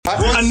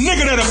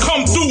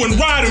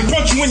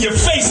you in your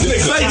face,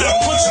 nigga. And I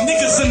punch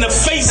niggas in the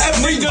face,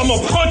 nigga. I'ma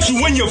punch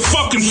you in your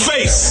fucking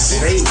face.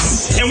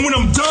 And when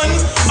I'm done,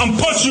 I'm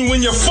punching you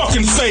in your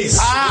fucking face.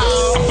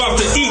 I'm about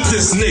to eat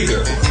this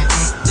nigga.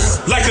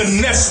 Like a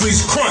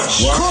Nestle's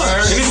Crunch.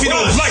 And if he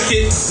don't like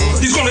it,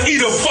 he's gonna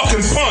eat a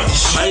fucking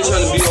punch. I ain't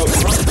trying to be all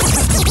front.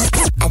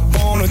 I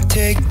wanna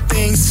take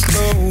things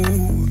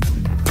slow.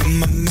 Put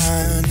my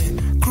mind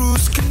in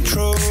cruise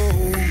control.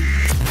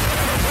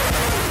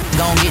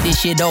 Gon' get this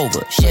shit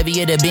over.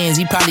 Chevy or the Benz,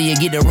 he probably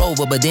get the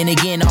Rover. But then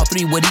again, all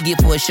three, what he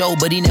get for a show,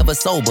 but he never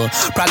sober.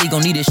 Probably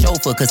gon' need a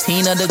chauffeur, cause he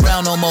ain't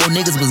underground no more.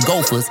 Niggas was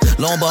gophers.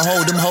 Lo and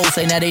behold, them hoes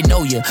say now they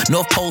know ya.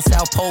 North Pole,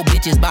 South Pole,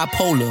 bitches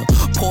bipolar.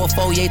 Poor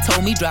Foyer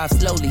told me drive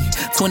slowly.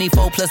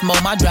 24 plus more,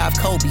 my drive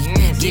Kobe.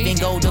 Giving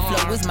gold, the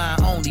flow is mine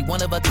only.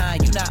 One of a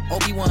kind, you not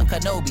Obi-Wan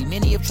Kenobi.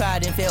 Many have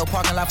tried and failed.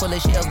 Parking lot full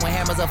of shells when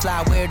hammers are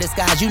fly. Where the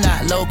skies, you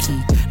not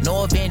low-key.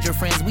 No Avenger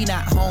friends, we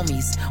not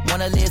homies.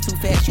 Wanna live too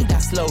fast, you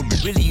not slowly.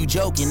 Really, you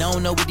joking. I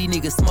don't know what these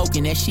niggas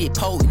smoking. That shit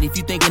potent. If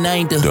you thinking I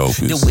ain't the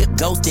whip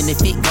ghosting,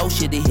 if it go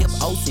shit, the hip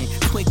ocean.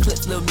 Twin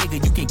clips, little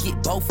nigga, you can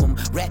get both them.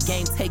 Rap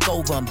game take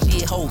over, I'm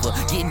Jehovah.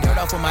 Getting dirt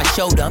off of my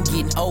shoulder, I'm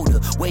getting older.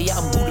 Way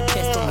out in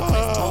Budapest on the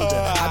crest holder.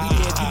 I be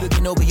there if you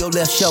looking over your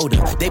left shoulder.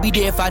 They be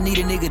there if I need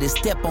a nigga to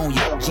step on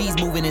you. G's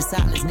moving in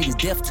silence, niggas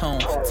deaf tone.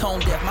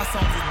 Tone deaf, my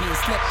songs is being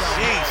slept on.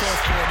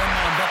 Fast forward, I'm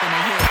on bumping the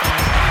head.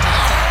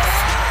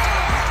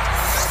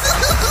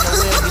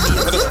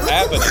 What is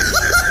happening?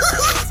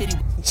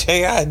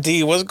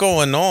 JID, what's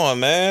going on,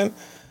 man?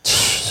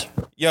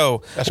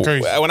 Yo, that's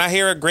crazy. When I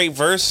hear a great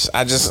verse,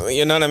 I just,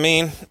 you know what I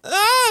mean?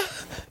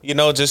 You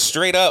know, just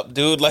straight up,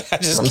 dude. Like, I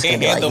just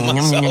can't handle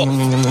myself.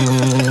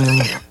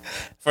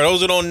 For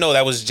those who don't know,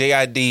 that was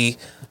JID,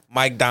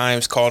 Mike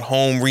Dimes, called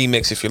Home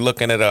Remix, if you're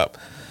looking it up.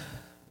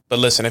 But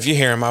listen, if you're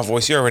hearing my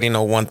voice, you already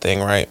know one thing,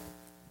 right?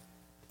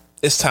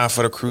 It's time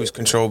for the cruise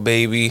control,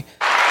 baby.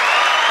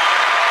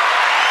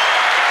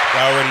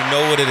 Y'all already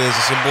know what it is.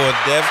 It's your boy,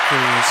 Dev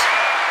Cruz.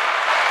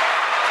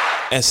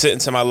 And sitting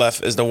to my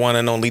left is the one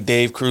and only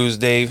Dave Cruz.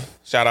 Dave,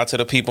 shout out to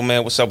the people,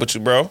 man. What's up with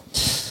you, bro?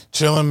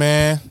 Chilling,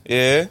 man.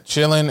 Yeah.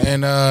 Chilling.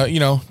 And,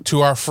 you know,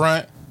 to our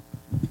front.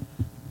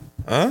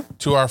 Huh?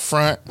 To our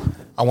front.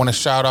 I want to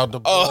shout out the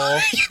ball. Oh,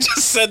 you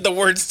just said the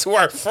words to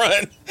our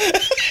front.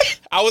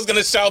 I was going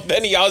to shout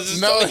Benny. I was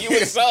just telling you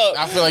what's up.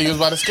 I feel like you was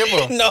about to skip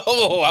him. No,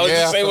 I was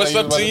just saying what's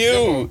up to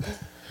you.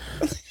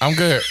 I'm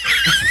good.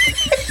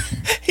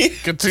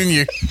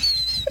 Continue.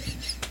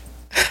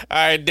 All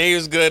right,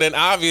 Dave's good, and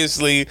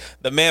obviously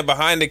the man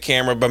behind the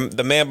camera, but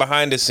the man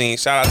behind the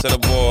scenes. Shout out to the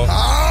boy,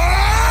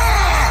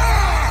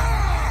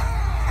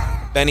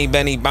 Benny,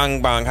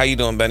 bang bang. How you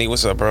doing, Benny?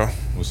 What's up, bro?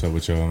 What's up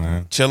with y'all,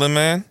 man? Chilling,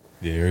 man.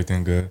 Yeah,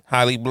 everything good.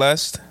 Highly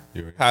blessed,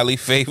 highly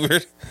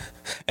favored,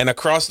 and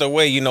across the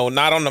way, you know,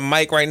 not on the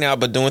mic right now,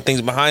 but doing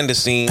things behind the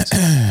scenes.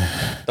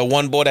 The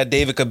one boy that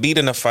David could beat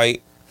in a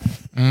fight.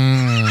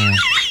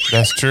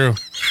 That's true.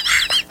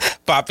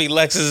 Poppy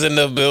Lex is in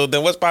the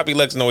building. What's Poppy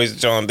Lex noise,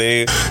 John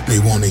Dave? They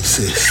won't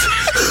exist.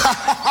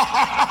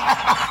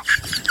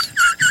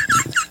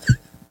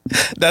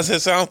 That's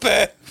his sound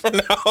pad from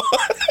now on.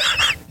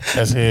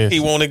 That's his. He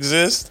won't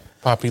exist.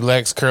 Poppy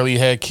Lex, curly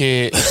head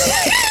kid.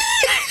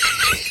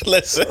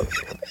 Listen.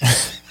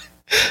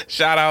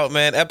 Shout out,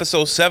 man.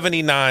 Episode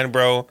 79,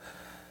 bro.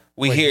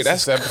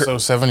 That's episode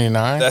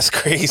 79. That's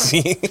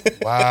crazy.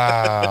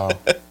 Wow.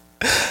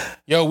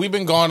 Yo, we've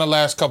been gone the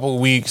last couple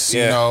of weeks,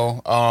 you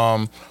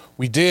know.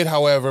 We did,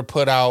 however,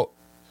 put out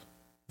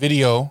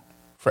video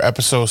for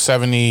episode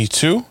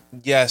 72.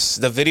 Yes,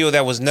 the video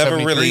that was never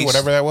released.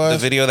 Whatever that was. The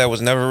video that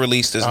was never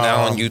released is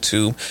now on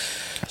YouTube.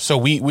 So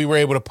we were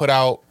able to put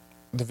out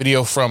the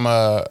video from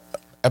a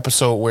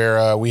episode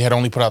where we had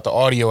only put out the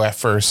audio at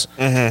first.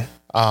 You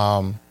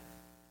know,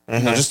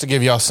 just to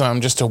give y'all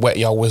something, just to wet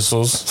y'all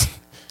whistles.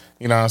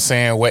 You know what I'm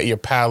saying? Wet your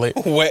palate.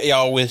 Wet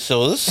y'all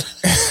whistles.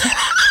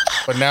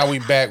 But now we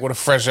back with a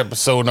fresh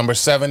episode, number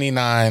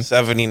 79.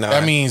 79.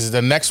 That means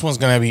the next one's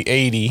going to be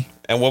 80.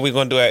 And what we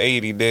going to do at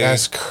 80, dude?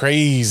 That's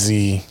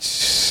crazy.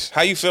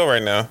 How you feel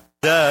right now?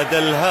 زاد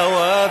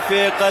الهوى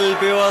في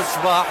قلبي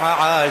واصبح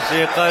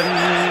عاشقا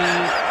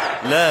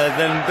لا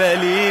ذنب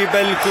لي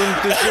بل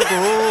كنت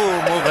شبه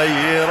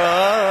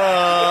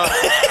مغيرا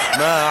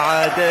ما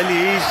عاد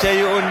لي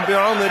شيء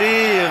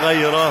بعمري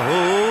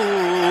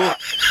غيره.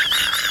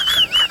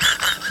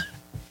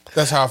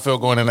 That's how I feel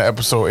going into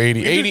episode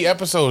 80. 80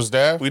 episodes,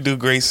 Dad. We do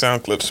great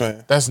sound clips,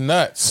 man. That's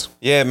nuts.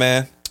 Yeah,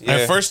 man. Yeah.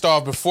 And first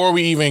off, before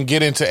we even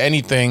get into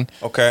anything,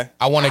 I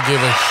want to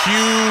give a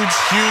huge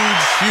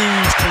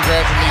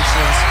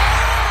congratulations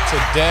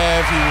to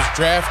Dev. He was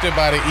drafted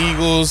by the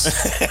Eagles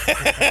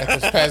at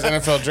this past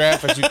NFL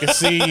draft, as you can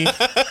see.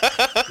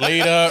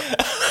 Laid up.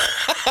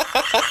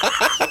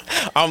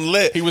 I'm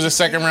lit. He was a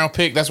second-round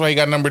pick. That's why he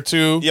got number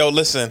 2. Yo,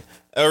 listen.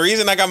 The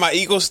reason I got my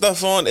Eagles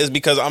stuff on is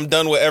because I'm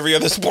done with every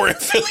other sport in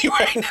Philly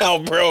right now,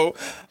 bro.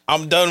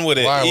 I'm done with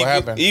it. Why? What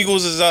happened?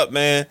 Eagles is up,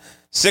 man.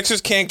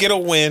 Sixers can't get a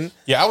win.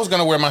 Yeah, I was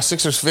gonna wear my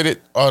Sixers fitted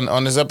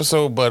on this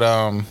episode, but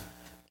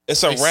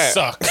it's a wrap.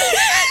 Suck.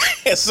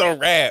 It's a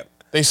wrap.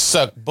 They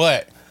suck,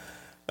 but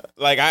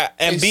Like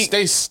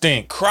they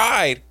stink.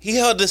 Cried. He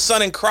held his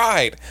son and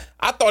cried.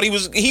 I thought he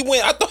was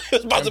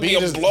about to be a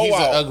blowout. He's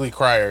an ugly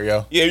crier,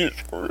 yo. Yeah.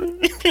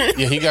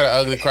 Yeah, he got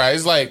an ugly cry.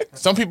 It's like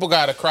some people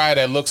got a cry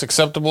that looks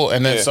acceptable,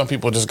 and then some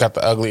people just got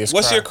the ugliest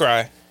What's cry. your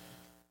cry?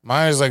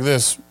 Mine is like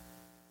this.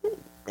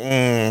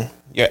 Yeah,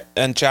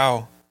 and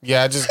ciao.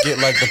 Yeah, I just get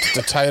like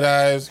the tight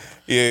eyes.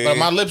 Yeah. But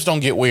my lips don't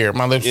get weird.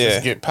 My lips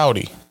just get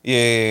pouty.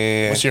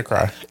 Yeah. What's your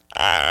cry?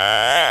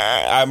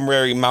 I'm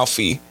very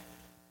mouthy.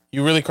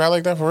 You really cry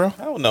like that for real?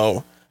 I don't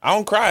know. I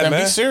don't cry,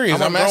 man. Be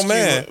serious. I'm a grown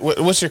man.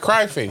 What's your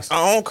cry face?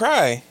 I don't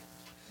cry.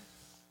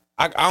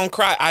 I don't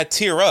cry. I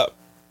tear up.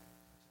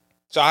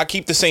 So I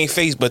keep the same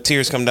face, but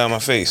tears come down my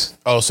face.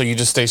 Oh, so you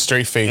just stay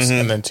straight face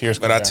and then tears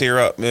come down. But I tear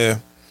up, yeah.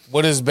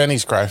 What is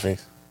Benny's cry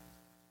face?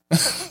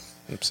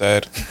 I'm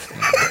sad.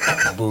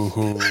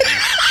 Boo-hoo.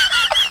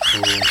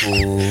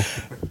 Boo-hoo.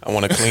 I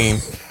want to clean.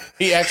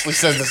 He actually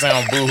says the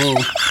sound boo-hoo.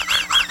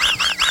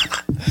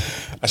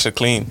 I should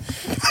clean.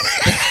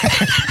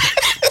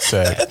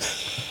 Sad.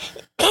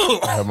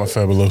 I have my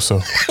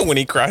fabuloso. When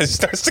he cries, he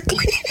starts to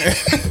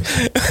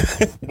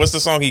clean. What's the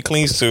song he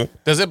cleans to?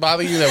 Does it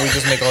bother you that we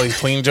just make all these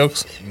clean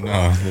jokes? No,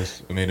 I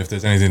mean, if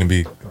there's anything to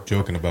be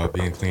joking about,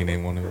 being clean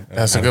ain't one of it.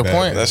 That's a good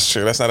point. That's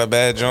true. That's not a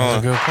bad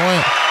John. That's a good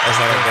point. That's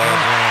not a bad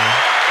John.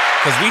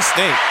 Because we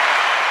stink.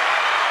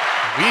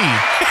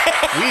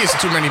 We is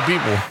too many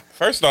people.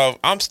 First off,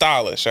 I'm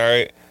stylish, all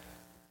right?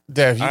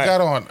 Dev, you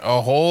got on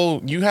a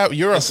whole.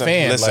 You're a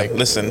fan.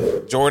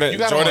 Listen. Jordan. You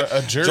got on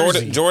a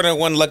jersey. Jordan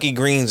 1 Lucky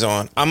Greens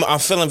on. I'm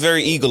feeling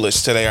very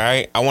eagleish today. All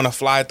right. I want to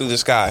fly through the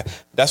sky.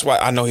 That's why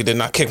I know he did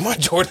not kick my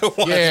Jordan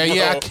 1.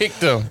 Yeah, I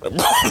kicked him. Bro,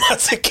 I'm about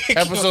to kick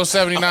Episode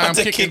 79. I'm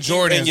kicking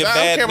Jordans. I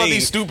don't care about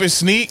these stupid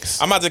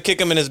sneaks. I'm about to kick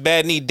him in his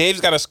bad knee.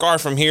 Dave's got a scar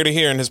from here to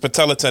here in his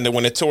patella tendon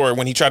when it tore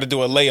when he tried to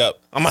do a layup.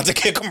 I'm about to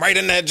kick him right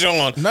in that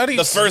joint.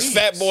 The first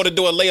fat boy to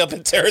do a layup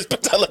and tear his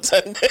patella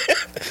tendon.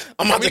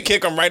 I'm about to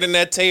kick him right in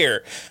that tear.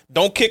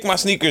 Don't kick my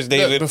sneakers,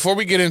 David. Look, before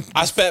we get in,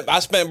 I spent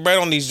bread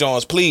on these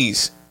joints.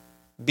 Please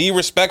be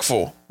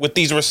respectful with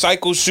these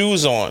recycled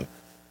shoes on.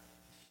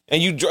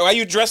 And why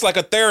you dress like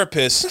a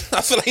therapist? I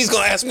feel like he's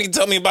gonna ask me to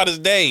tell me about his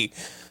day.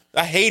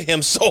 I hate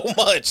him so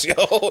much,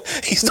 yo.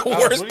 He's the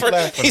worst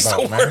person. He's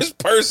the worst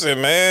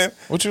person, man.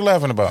 What you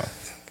laughing about?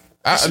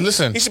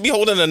 Listen, he should be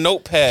holding a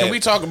notepad. Can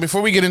we talk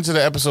before we get into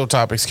the episode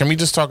topics? Can we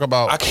just talk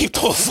about? I keep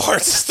throwing farts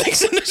and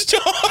stinks in this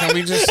joint. Can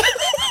we just?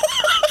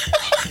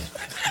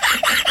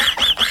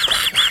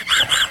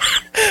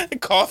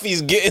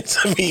 Coffee's getting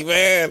to me,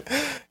 man.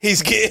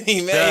 He's getting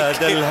me, man.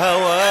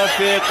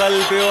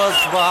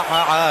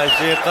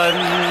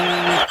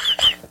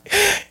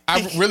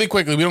 Really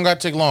quickly, we don't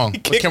got to take long.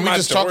 But can we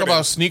just talk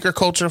about sneaker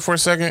culture for a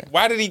second?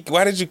 Why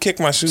did you kick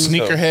my shoes?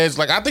 Sneakerheads,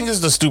 like I think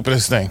it's the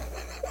stupidest thing.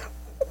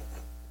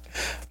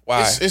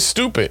 Why? It's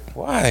stupid.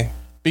 Why?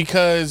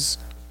 Because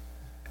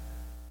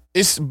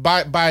it's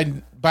by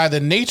the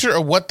nature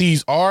of what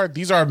these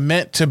are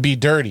meant to be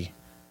dirty.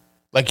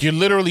 Like you're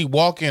literally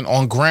walking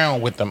on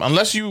ground with them.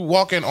 Unless you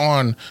walking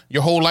on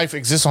your whole life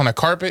exists on a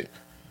carpet.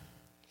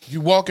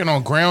 You walking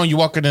on ground, you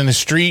walking in the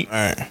street. All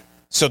right.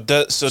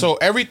 So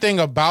everything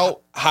about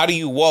how do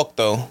you walk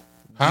though?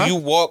 Huh? Do you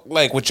walk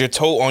like with your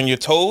toe on your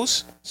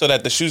toes so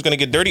that the shoe's gonna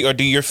get dirty, or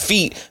do your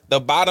feet, the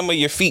bottom of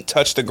your feet,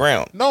 touch the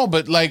ground? No,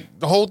 but like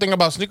the whole thing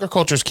about sneaker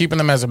culture is keeping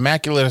them as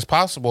immaculate as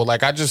possible.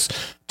 Like I just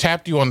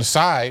tapped you on the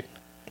side.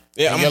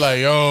 Yeah, you're like,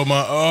 yo,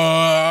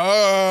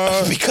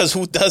 because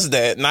who does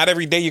that? Not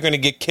every day you're gonna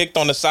get kicked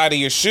on the side of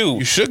your shoe.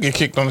 You should get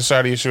kicked on the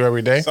side of your shoe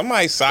every day.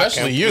 Somebody sock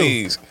especially him, you.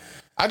 Please.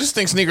 I just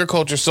think sneaker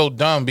culture is so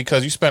dumb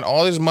because you spend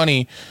all this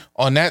money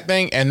on that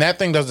thing, and that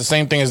thing does the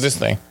same thing as this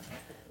thing.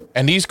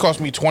 And these cost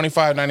me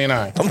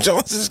 $25.99. Them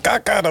Jones is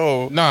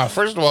caca. Nah,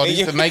 first of all,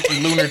 these are the Nike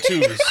Lunar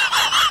 2s.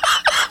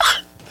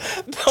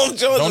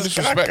 Don't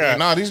disrespect me.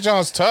 Nah, these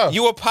Jones tough.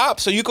 You a pop,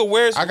 so you could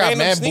wear. I got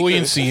mad sneakers.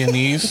 buoyancy in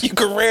these. You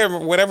could wear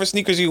whatever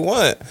sneakers you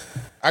want.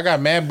 I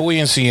got mad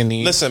buoyancy in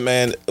these. Listen,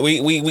 man,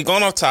 we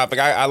going off topic.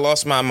 I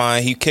lost my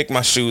mind. He kicked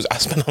my shoes. I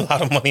spent a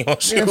lot of money on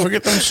shoes. Yeah,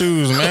 forget them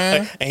shoes,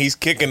 man. And he's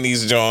kicking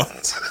these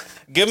Johns.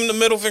 Give him the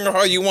middle finger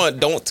all you want.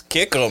 Don't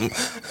kick him.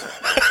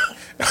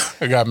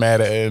 I got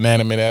mad at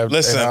inanimate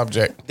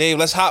object. Dave,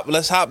 let's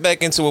hop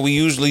back into what we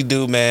usually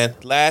do, man.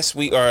 Last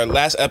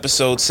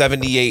episode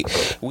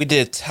 78, we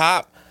did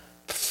top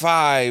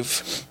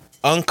 5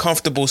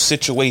 uncomfortable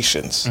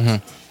situations.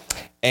 Mm-hmm.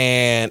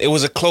 And it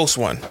was a close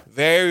one.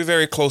 Very,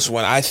 very close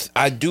one.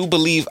 I do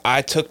believe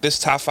I took this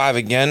top 5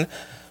 again,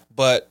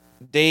 but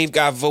Dave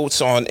got votes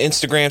on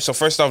Instagram. So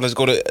first off, let's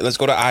go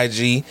to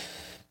IG.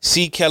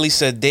 C. Kelly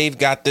said Dave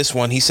got this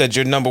one. He said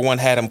your number 1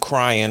 had him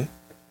crying.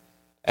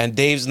 And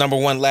Dave's number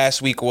 1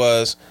 last week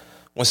was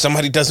when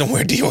somebody doesn't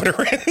wear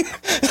deodorant.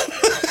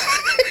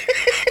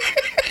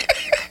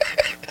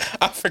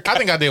 I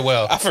think I did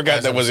well. I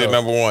forgot that was your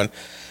number 1.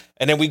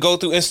 And then we go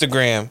through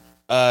Instagram.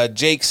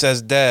 Jake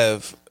says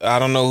Dev. I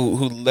don't know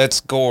who Let's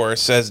Gore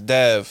says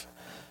Dev.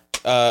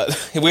 I'm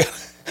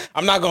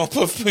not gonna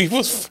put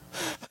people's.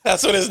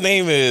 That's what his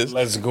name is.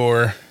 Let's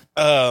Gore.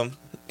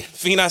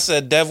 Fina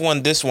said, Dev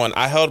won this one.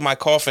 I held my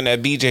coffin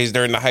at BJ's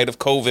during the height of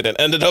COVID and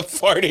ended up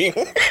farting.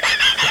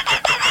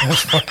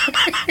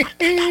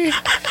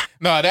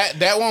 No,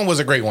 that one was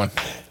a great one.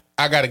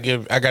 I gotta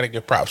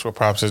give props where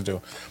props is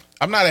due.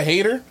 I'm not a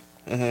hater.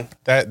 Mm-hmm.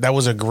 That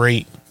was a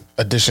great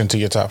addition to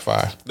your top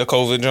 5. The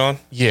COVID, John?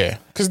 Yeah.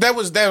 Because that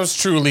was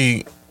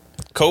truly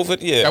COVID,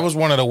 yeah. That was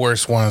one of the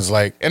worst ones,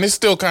 like, and it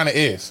still kind of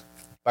is.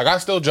 Like, I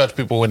still judge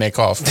people when they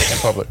cough in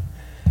public.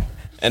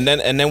 And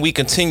then we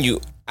continue.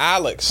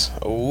 Alex,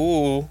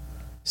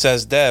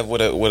 says Dev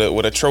with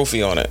a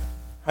trophy on it.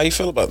 How you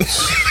feel about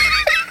this?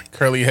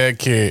 Curly head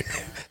kid.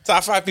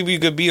 Top 5 people you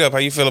could beat up. How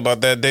you feel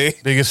about that,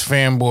 Dave? Biggest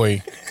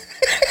fanboy.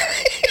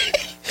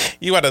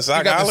 You got a sock.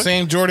 You got Alex? the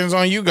same Jordans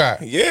on you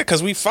got. Yeah,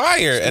 because we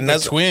fire. And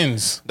that's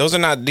twins. These are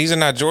not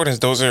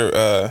Jordans. Those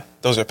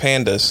are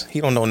pandas.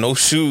 He don't know no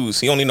shoes.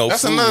 He only knows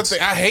That's foods. another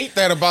thing. I hate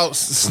that about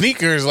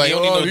sneakers. Like, he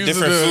only know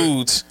different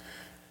foods.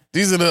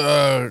 These are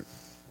the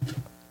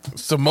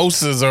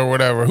samosas or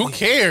whatever. Who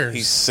cares?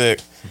 He's sick.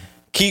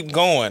 Keep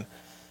going.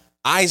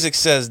 Isaac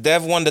says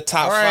Dev won the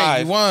top 5.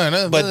 He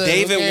won. But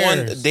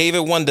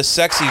David won the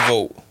sexy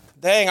vote.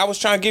 Dang, I was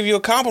trying to give you a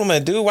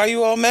compliment, dude. Why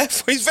you all mad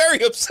for? He's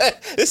very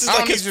upset. This is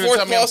like his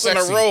 4th loss in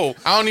a row.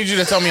 I don't need you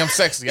to tell me I'm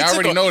sexy. I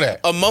already know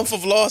that. A month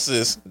of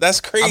losses. That's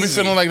crazy. I be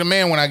feeling like the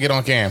man when I get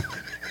on cam.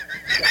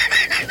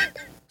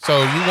 So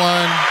you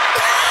won.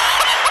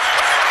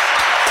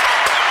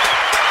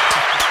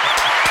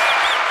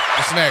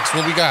 What's next?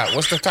 What we got?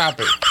 What's the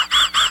topic?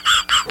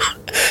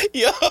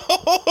 Yo,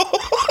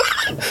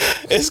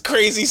 it's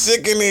crazy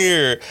sick in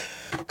here.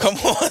 Come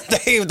on,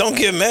 Dave. Don't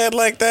get mad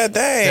like that,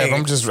 dang. Yeah,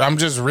 I'm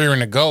just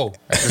rearing to go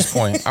at this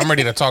point. I'm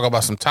ready to talk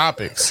about some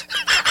topics.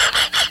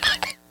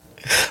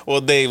 Well,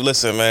 Dave,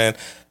 listen, man.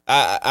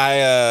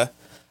 I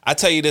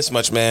tell you this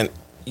much, man.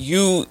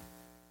 You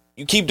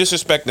keep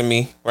disrespecting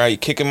me, right? You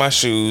kicking my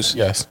shoes.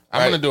 Yes.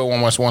 I'm going to do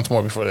it once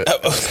more before that.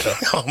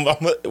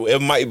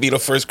 It might be the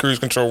first cruise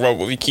control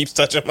rubber. He keeps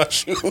touching my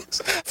shoes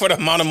for the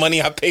amount of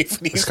money I pay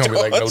for these. It's going to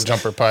be like No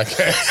Jumper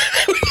podcast.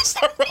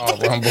 All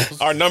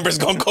rumbles. Our numbers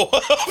going to go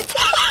up.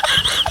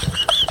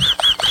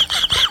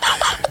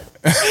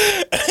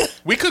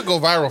 We could go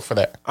viral for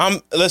that.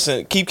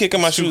 Listen, keep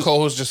kicking my shoes.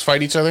 Co-hosts just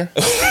fight each other.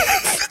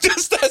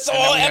 That's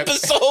all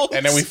episodes.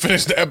 And then we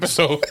finish the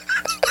episode.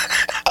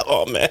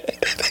 Oh, man.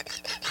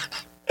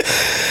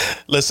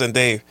 Listen,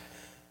 Dave,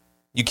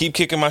 you keep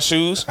kicking my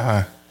shoes.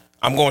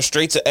 I'm going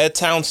straight to Ed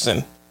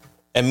Townsend,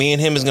 and me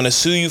and him is going to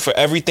sue you for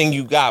everything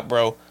you got,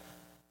 bro.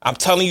 I'm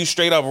telling you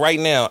straight up right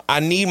now, I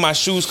need my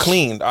shoes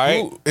cleaned, all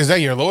right? Ooh, is that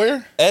your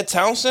lawyer? Ed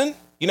Townsend?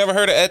 You never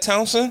heard of Ed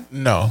Townsend?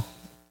 No.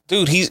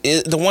 Dude, he's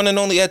the one and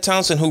only Ed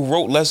Townsend who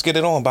wrote Let's Get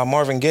It On by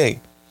Marvin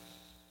Gaye.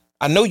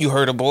 I know you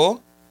heard of, boy.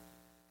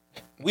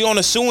 We on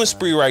a suing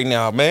spree right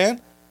now, man.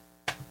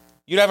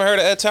 You never heard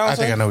of Ed Townsend? I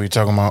think I know what you're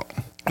talking about.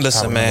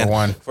 Listen,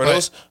 man.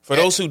 For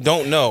those who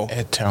don't know,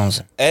 Ed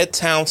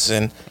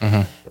Townsend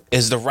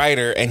is the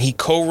writer, and he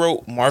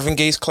co-wrote Marvin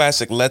Gaye's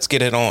classic "Let's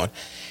Get It On."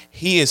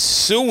 He is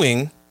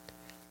suing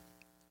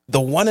the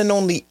one and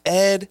only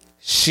Ed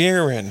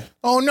Sheeran.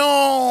 Oh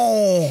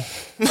no!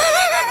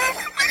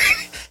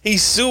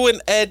 He's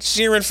suing Ed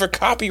Sheeran for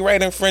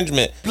copyright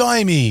infringement.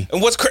 Blimey!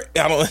 And what's crazy?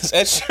 I don't know. Is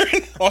Ed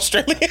Sheeran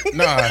Australian?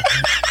 Nah,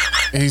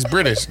 he's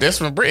British. That's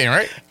from Britain,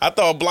 right? I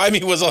thought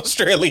Blimey was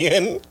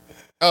Australian.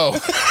 Oh.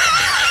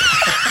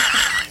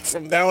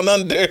 From down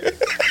under.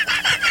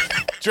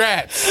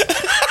 Drats.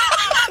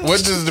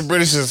 What does the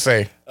Britishers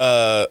say?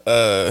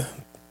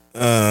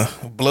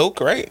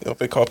 Bloke, right? Don't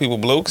they call people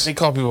blokes? They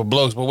call people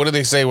blokes, but what do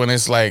they say when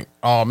it's like,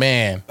 oh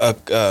man?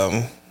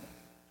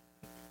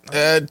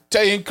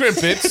 Italian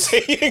crimpets.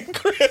 Italian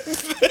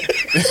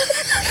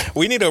crimpets.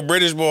 We need a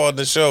British boy on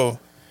the show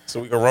so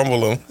we can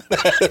rumble him.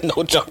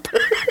 No jumper.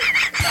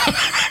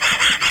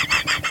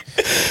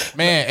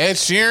 Man, Ed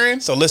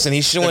Sheeran. So listen,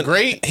 he's suing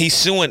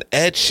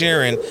Ed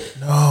Sheeran.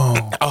 No,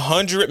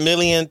 $100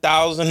 million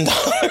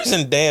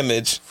in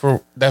damage.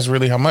 For that's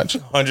really how much?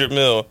 100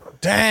 mil.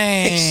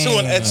 Dang. He's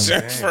suing Ed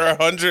Sheeran for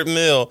 100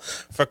 mil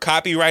for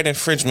copyright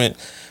infringement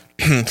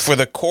for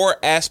the core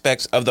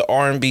aspects of the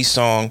R&B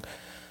song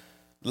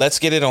 "Let's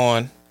Get It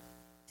On,"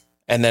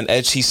 and then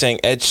he's saying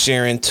Ed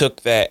Sheeran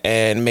took that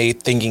and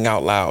made "Thinking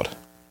Out Loud."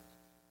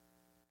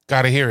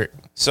 Gotta hear it.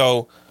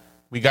 So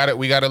we got it.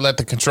 We got to let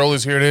the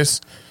controllers hear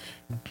this.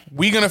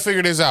 We gonna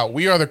figure this out.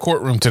 We are the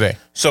courtroom today.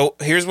 So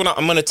here's what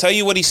I'm gonna tell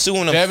you what he's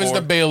suing him Dev for. is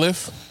the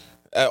bailiff.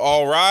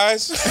 All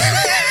rise.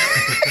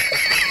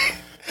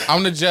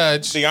 I'm the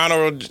judge. The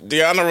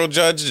honorable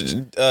judge.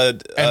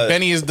 And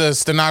Benny is the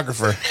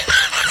stenographer.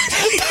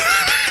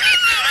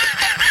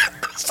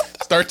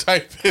 Start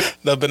typing.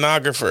 The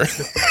benographer.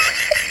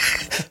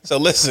 So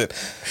listen,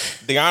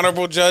 the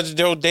honorable Judge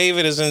Joe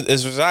David is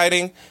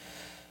residing.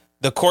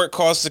 The court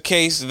calls the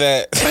case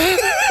that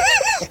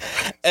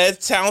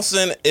Ed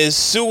Townsend is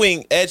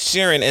suing Ed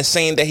Sheeran and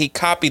saying that he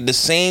copied the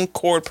same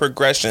chord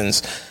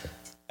progressions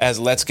as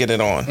 "Let's Get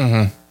It On."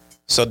 Mm-hmm.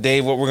 So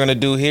Dave, what we're gonna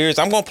do here is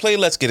I'm gonna play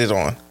 "Let's Get It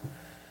On."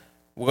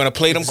 We're gonna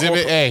play them.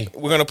 Exhibit A.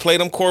 We're gonna play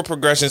them chord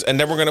progressions, and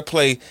then we're gonna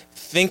play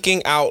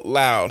 "Thinking Out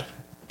Loud."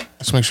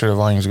 Let's make sure the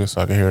volume's good so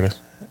I can hear this.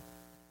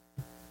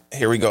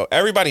 Here we go.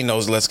 Everybody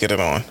knows Let's Get It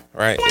On,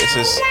 right? This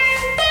is...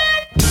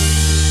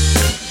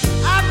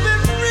 I've been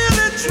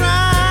really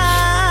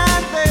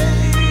trying,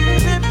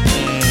 baby.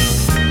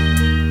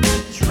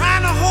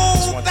 Trying to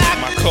hold back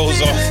my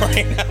clothes off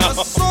right now.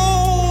 for so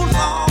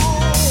long.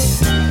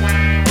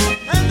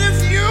 And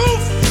if you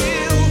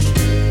feel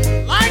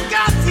like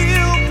I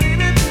feel,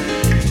 baby,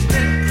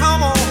 then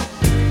come on.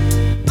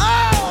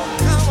 Oh,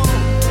 come on.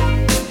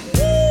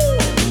 Woo.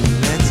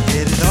 Let's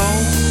get it on.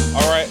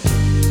 All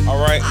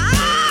right.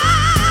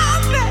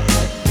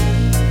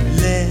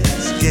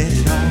 Let's get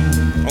it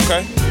on.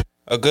 Okay.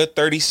 A good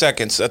 30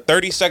 seconds.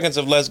 30 seconds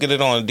of Let's Get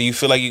It On. Do you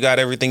feel like you got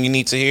everything you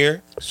need to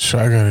hear? Sure,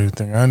 I got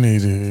everything I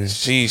need to hear.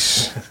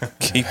 Sheesh.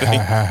 Keep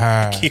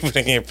it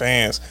in your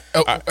pants.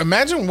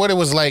 Imagine what it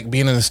was like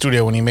being in the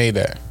studio when he made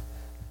that.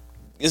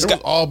 It's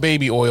got all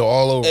baby oil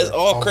all over. It's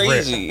all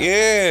crazy. Rip.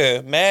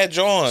 Yeah. Mad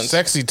Johns.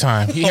 Sexy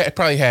time. He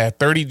probably had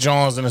 30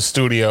 Johns in the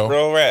studio.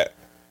 Real rap.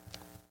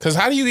 Because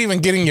how do you even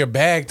get in your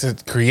bag to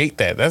create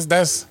that?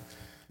 That's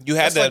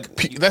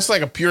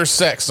like a pure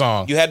sex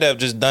song. You had to have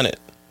just done it.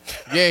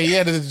 Yeah, he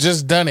had to have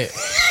just done it.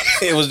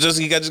 It was just,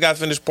 he just got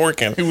finished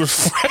porking. He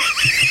was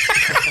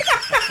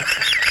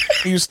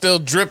he was still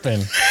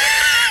dripping.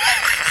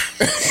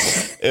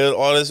 It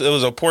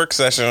was a pork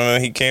session, and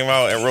then he came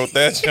out and wrote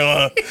that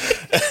song.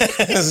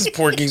 This is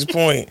Porky's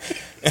point.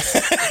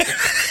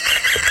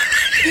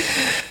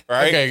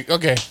 Right?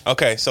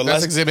 Okay. So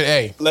that's Exhibit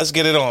A. Let's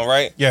get it on,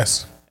 right?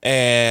 Yes.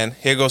 And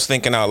here goes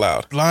Thinking Out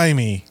Loud.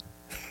 Blimey.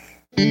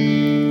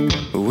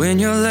 When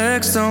your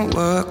legs don't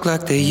work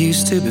like they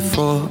used to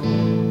before,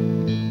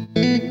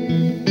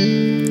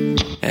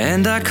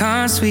 and I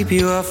can't sweep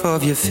you off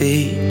of your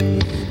feet,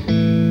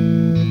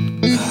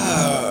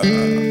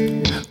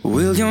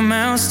 will your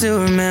mouth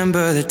still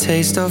remember the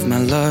taste of my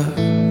love?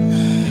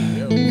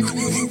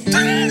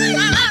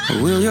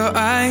 Will your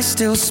eyes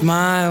still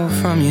smile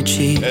from your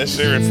cheek? Ed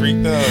Sheeran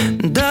freaked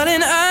out.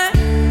 Darling, I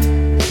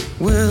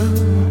will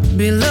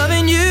be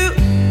loving you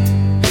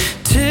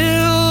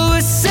till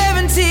we're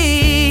 70.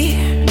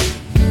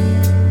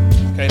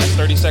 Okay, that's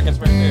 30 seconds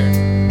right there.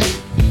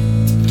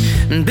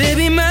 And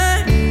baby,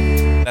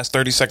 that's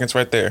 30 seconds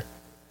right there.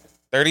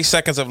 30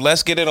 seconds of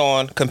Let's Get It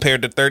On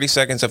compared to 30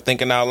 seconds of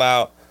Thinking Out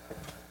Loud.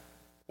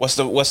 What's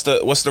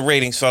the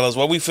ratings, fellas?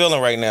 What we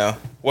feeling right now?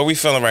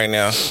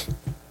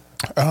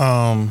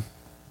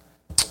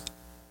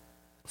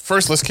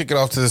 First, let's kick it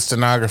off to the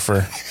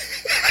stenographer.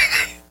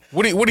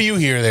 What do you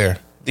hear there?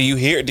 Do you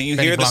hear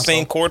the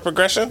same chord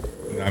progression?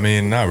 I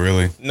mean, not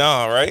really.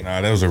 No, right?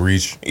 Nah, that was a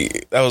reach.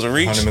 That was a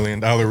reach? $100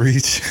 million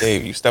reach.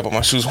 Dave, you step on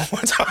my shoes one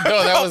more time.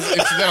 No, that was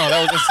incidental.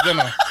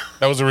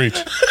 That was a reach.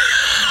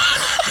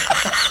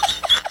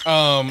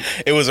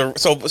 It was a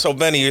so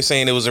Benny, you're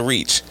saying it was a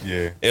reach.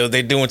 Yeah.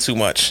 They're doing too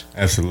much.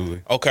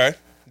 Absolutely. Okay.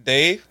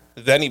 Dave?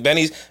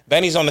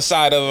 Benny's on the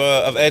side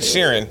of Ed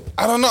Sheeran.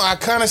 I don't know. I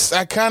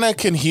kind of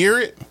can hear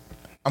it.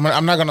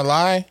 I'm not gonna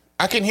lie.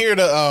 I can hear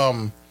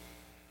the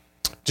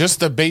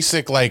just the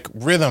basic like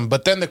rhythm,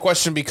 but then the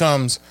question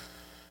becomes,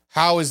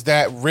 how is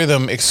that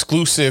rhythm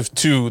exclusive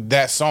to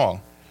that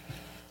song?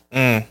 You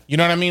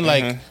know what I mean?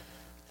 Like,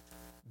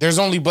 there's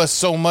only but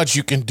so much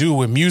you can do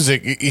with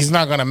music. He's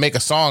not gonna make a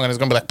song and it's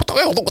gonna be like,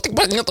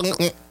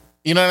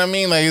 you know what I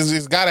mean? Like,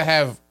 it's got to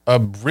have a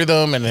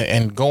rhythm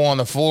and go on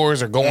the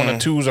fours or go on the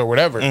twos or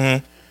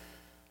whatever.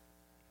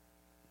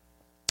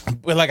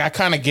 But like, I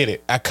kind of get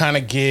it. I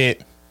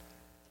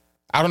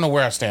don't know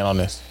where I stand on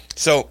this.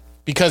 So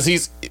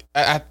because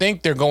I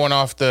think they're going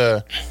off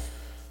the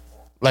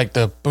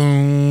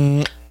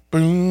boom,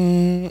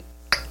 boom,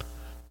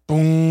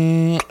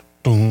 boom,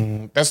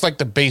 boom. That's like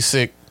the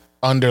basic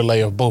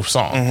underlay of both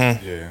songs.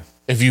 Yeah.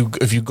 If you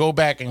go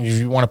back and if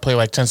you want to play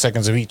like 10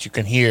 seconds of each, you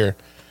can hear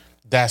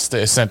that's the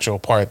essential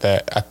part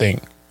that I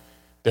think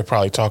they're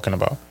probably talking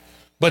about.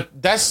 But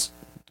that's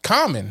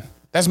common.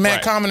 That's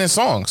mad common in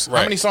songs.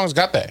 How many songs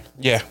got that?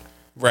 Yeah.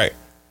 Right.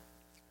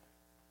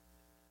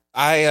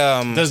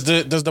 Does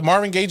the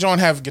Marvin Gaye John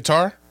have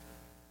guitar?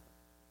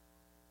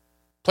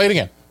 Play it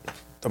again.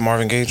 The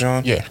Marvin Gaye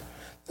John? Yeah.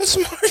 That's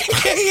Marvin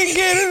Gaye and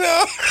Get It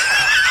On.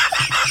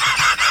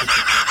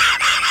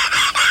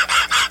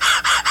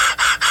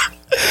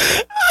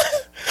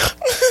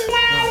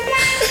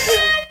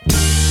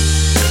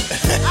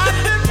 I've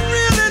been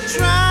really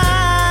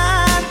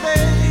trying,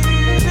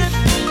 baby.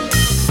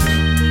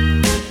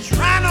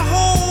 Trying to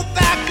hold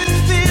back this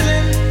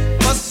feeling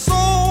for so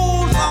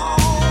long.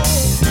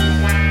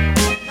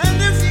 And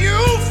if you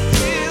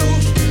feel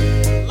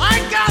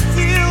like I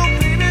feel,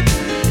 baby,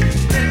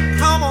 then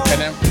come on. And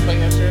then play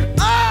Ed Sheeran.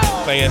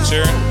 Oh, Play Ed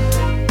Sheeran.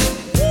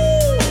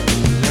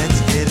 let's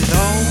get it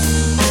on.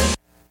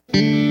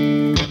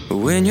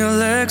 when your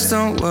legs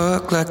don't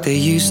work like they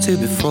used to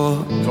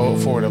before, Go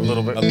forward a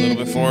little bit. A little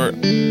bit forward.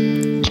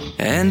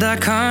 and I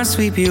can't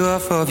sweep you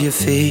off of your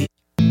feet,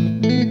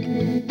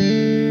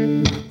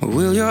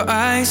 will your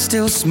eyes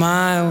still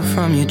smile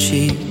from your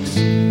cheeks?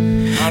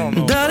 I don't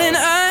know. Darling,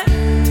 I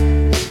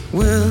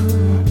will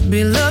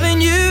be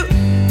loving you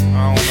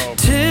I don't know.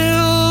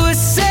 till we're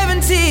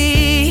 70.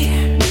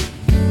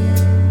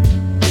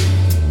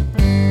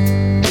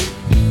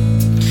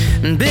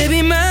 And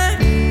baby, my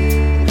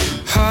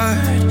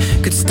heart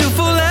could still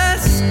fall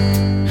less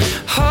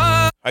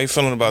hard. How you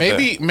feeling about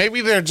that? Maybe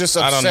they're just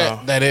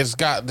upset that it's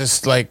got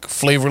this like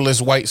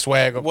flavorless white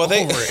swag over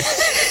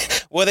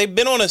it. Well, they've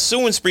been on a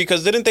suing spree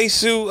because didn't they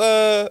sue?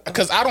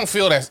 Because I don't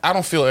feel Ed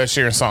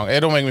Sheeran song. It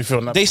don't make me feel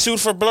nothing. They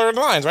sued for blurred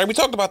lines, right? We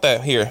talked about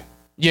that here.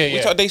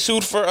 Yeah. They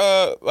sued for.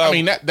 I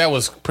mean that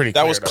was pretty.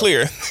 That was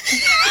clear.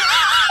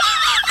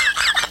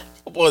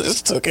 Boy,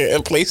 just took it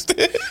and placed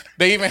it.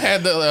 They even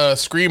had the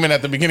screaming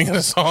at the beginning of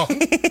the song,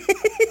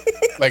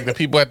 like the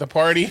people at the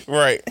party,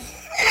 right?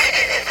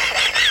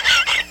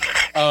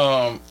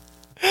 They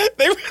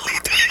really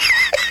did.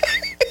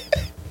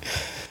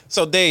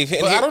 So Dave,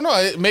 I don't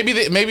know.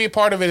 Maybe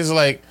part of it is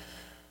like,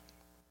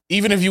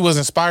 even if you was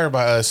inspired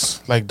by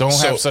us, like don't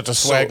have such a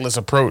swagless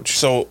approach.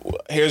 So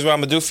here's what I'm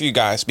gonna do for you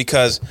guys,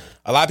 because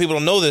a lot of people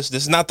don't know this.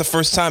 This is not the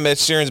first time Ed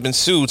Sheeran's been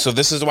sued. So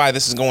this is why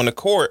this is going to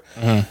court.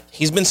 Mm-hmm.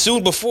 He's been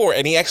sued before,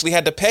 and he actually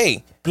had to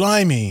pay.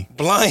 Blimey.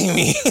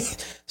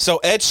 So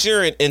Ed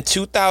Sheeran in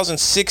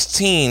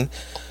 2016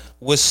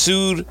 was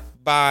sued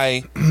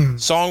by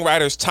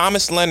songwriters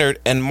Thomas Leonard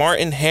and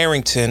Martin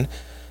Harrington,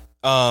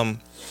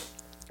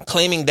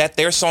 claiming that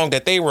their song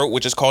that they wrote,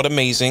 which is called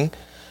Amazing,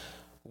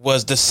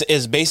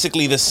 is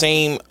basically the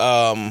same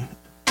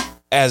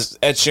as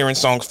Ed Sheeran's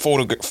song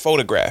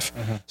Photograph.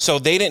 Mm-hmm. So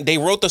they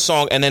wrote the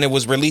song, and then it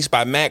was released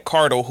by Matt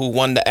Cardle, who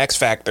won the X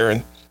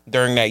Factor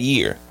during that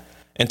year.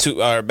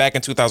 Back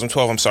in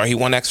 2012, I'm sorry, he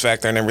won X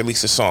Factor and then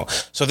released the song.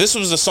 So this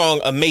was the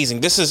song Amazing.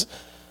 This is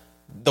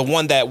the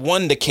one that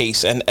won the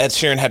case, and Ed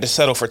Sheeran had to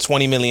settle for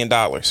 $20 million.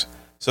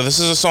 So this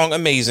is a song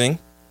Amazing.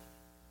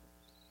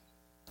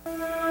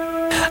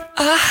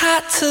 I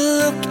had to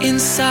look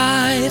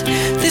inside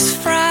this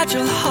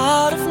fragile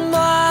heart of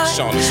mine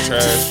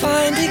to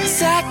find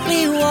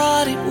exactly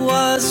what it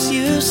was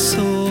you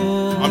saw.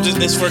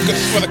 It's for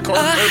the court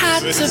I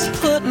purposes. had to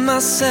put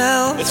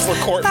myself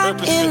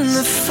back in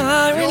the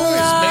firing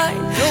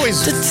line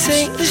to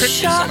take the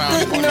shot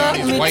that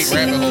knocked me to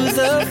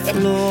the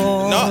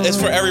floor. No, it's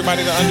for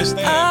everybody to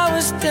understand. I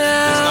was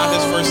down. It's not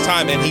his first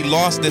time, and he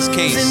lost this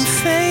case. In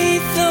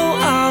faith, though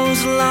I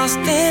was lost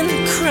in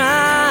the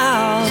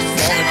crowd.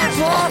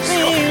 Brought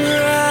me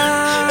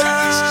round.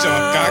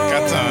 John Kaka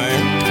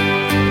time.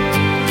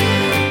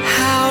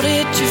 How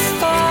did you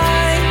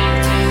find?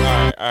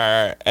 All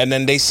right. And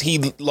then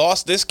he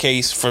lost this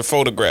case for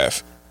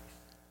Photograph.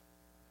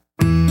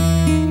 So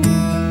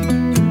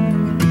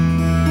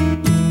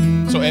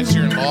Ed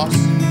Sheeran lost.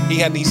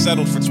 He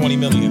settled for $20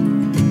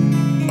 million.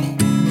 Oh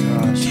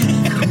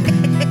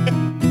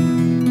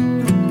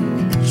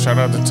gosh. Shout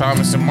out to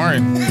Thomas and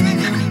Martin.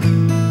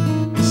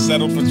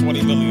 Settled for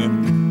 $20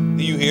 million.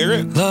 Do you hear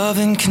it?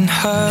 Loving can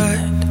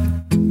hurt.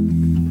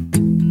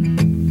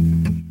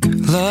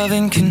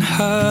 Loving can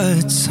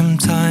hurt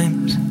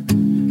sometimes,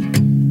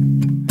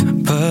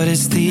 but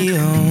it's the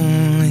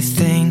only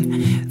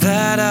thing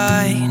that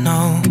I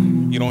know.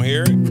 You don't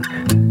hear it?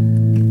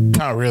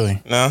 Not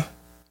really. No?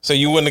 So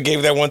you wouldn't have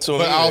gave that one to him?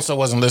 But I also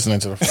wasn't listening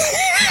to the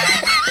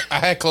I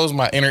had closed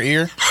my inner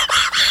ear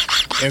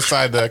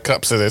inside the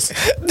cups of this.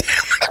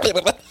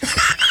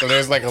 So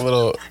there's like a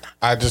little,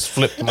 I just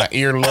flipped my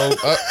earlobe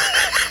up.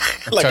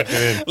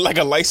 Like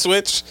a light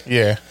switch?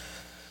 Yeah.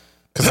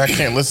 Because I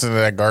can't listen to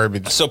that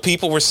garbage. So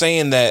people were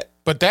saying that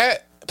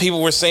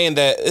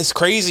it's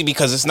crazy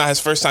because it's not his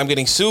first time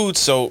getting sued.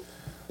 So,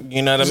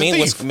 you know what I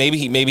mean?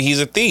 Maybe he's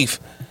a thief.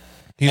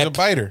 He's a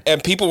biter.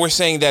 And people were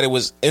saying that it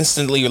was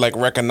instantly like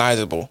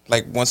recognizable.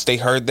 Like once they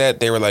heard that,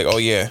 they were like, oh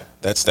yeah,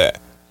 that's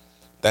that.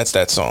 That's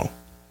that song.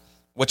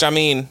 Which I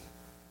mean,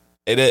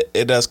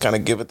 it does kind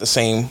of give it the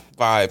same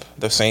vibe,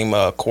 the same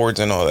chords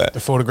and all that.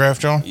 The Photograph,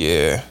 John?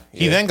 Yeah.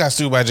 He then got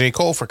sued by J.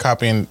 Cole for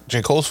copying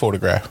J. Cole's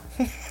Photograph.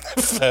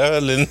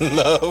 Fell in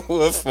love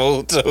with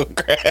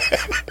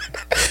Photograph.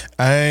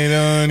 I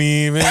don't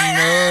even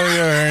know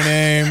your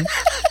name.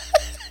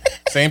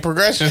 Same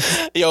progression.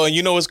 Yo, and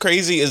you know what's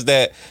crazy is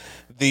that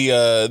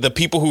the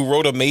people who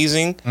wrote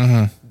Amazing,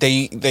 mm-hmm.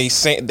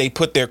 they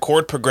put their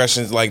chord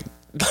progressions like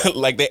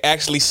they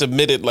actually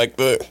submitted like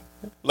the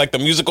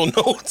musical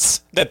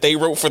notes that they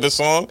wrote for the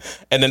song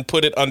and then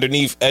put it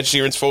underneath Ed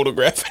Sheeran's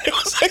Photograph. And it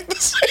was like the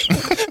same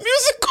musical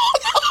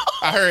note.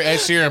 I heard Ed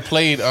Sheeran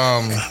played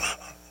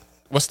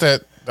what's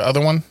that? The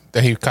other one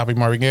that he copied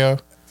Marvin Gaye?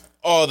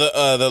 Oh,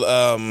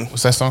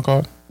 what's that song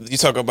called? You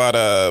talk about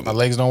My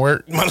Legs Don't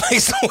Work. My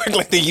legs don't work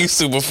like they used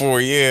to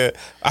before. Yeah,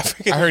 I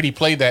heard he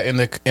played that in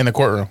the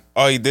courtroom.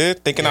 Oh, he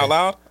did? Thinking out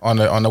loud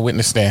on the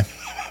witness stand.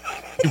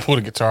 He pulled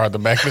a guitar out the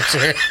back of the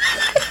chair.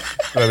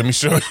 Let me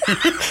show you.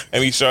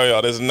 Let me show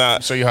y'all. This is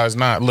not. Show you how it's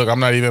not. Look,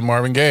 I'm not even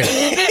Marvin Gaye.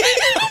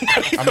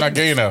 I'm not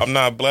gay enough. I'm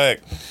not black.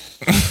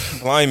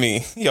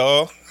 Blimey,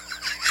 y'all.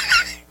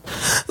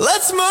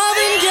 Let's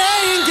Marvin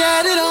Gaye and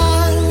get it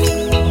on.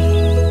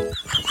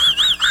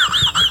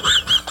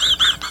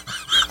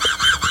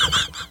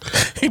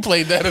 He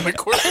played that in the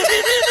court.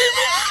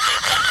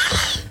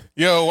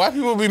 Yo, why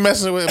people be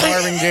messing with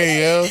Marvin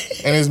Gaye, yo,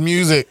 and his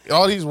music?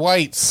 All these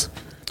whites.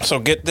 So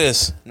get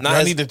this.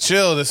 I need to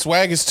chill. The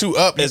swag is too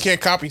up. You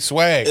can't copy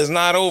swag. It's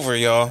not over,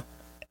 y'all.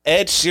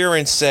 Ed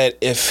Sheeran said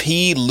if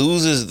he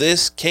loses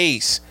this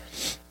case,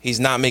 he's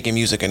not making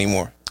music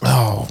anymore.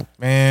 Oh,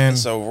 man.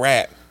 It's a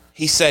wrap.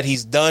 He said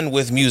he's done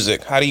with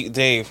music. How do you,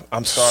 Dave?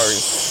 I'm sorry.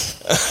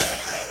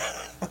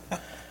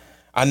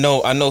 I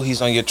know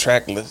he's on your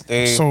track list,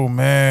 Dave. So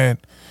mad.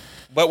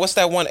 But what's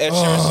that one Ed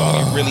Sheeran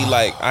song you really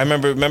like? I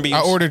remember you.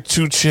 I ordered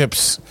 2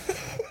 chips.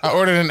 I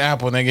ordered an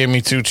apple and they gave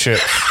me 2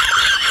 chips.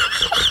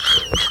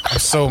 I'm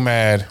so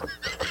mad.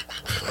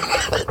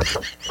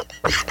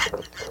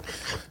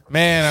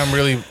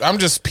 Man, I'm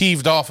just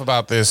peeved off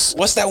about this.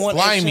 What's that one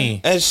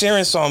Limey. Ed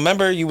Sheeran song?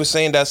 Remember you were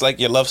saying that's like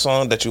your love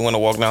song that you want to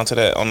walk down to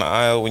that on the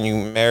aisle when you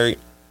married?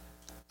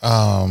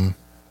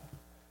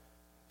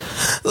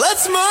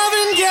 Let's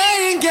Marvin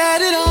Gaye and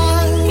get it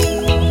on.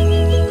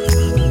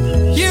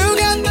 You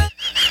got the.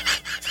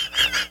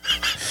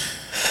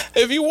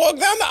 If you walk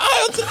down the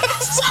aisle to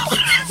that song.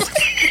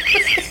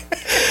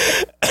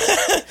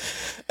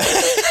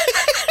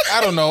 I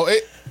don't know.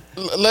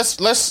 Let's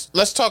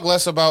talk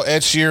less about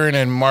Ed Sheeran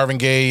and Marvin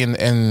Gaye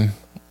and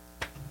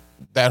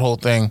that whole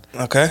thing.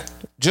 Okay.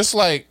 Just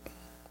like,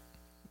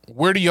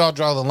 where do y'all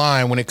draw the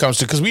line when it comes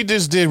to, because we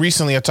just did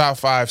recently a top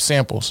 5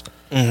 samples.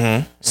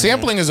 Mm-hmm.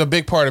 Sampling is a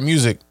big part of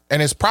music,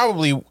 and it's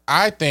probably,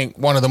 I think,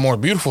 one of the more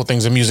beautiful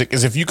things in music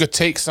is if you could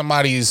take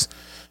somebody's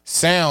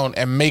sound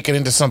and make it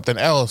into something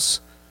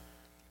else,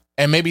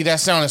 and maybe that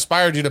sound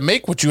inspired you to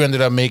make what you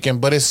ended up making,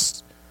 but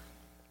it's,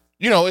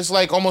 you know, it's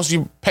like almost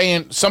you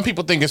paying, some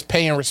people think it's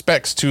paying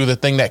respects to the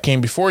thing that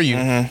came before you,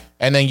 and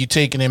then you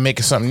taking it and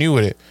making something new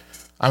with it.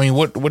 I mean,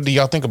 what do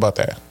y'all think about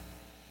that?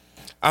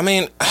 I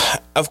mean,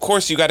 of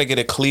course you got to get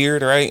it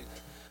cleared, right?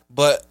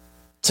 But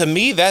to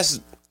me,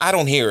 I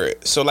don't hear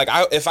it. So like,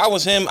 if I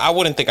was him, I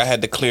wouldn't think I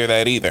had to clear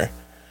that either.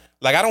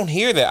 Like, I don't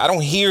hear that. I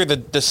don't hear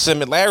the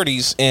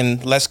similarities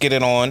in Let's Get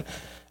It On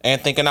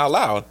and Thinking Out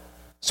Loud.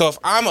 So if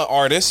I'm an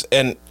artist,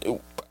 and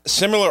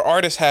similar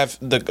artists have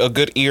a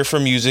good ear for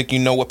music, you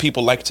know what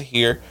people like to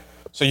hear.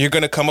 So you're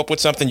going to come up with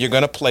something, you're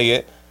going to play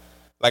it.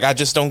 Like, I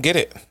just don't get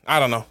it. I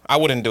don't know. I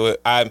wouldn't do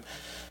it. I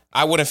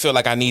wouldn't feel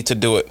like I need to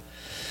do it.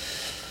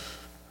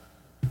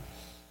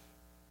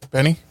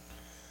 Benny?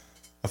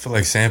 I feel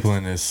like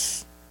sampling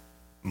is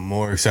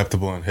more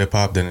acceptable in hip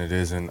hop than it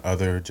is in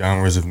other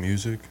genres of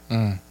music.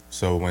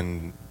 So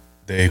when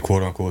they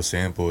quote unquote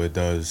sample, it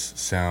does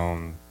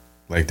sound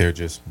like they're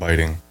just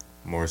biting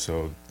more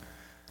so.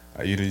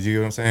 You get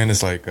what I'm saying?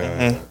 It's like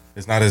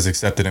it's not as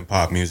accepted in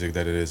pop music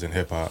that it is in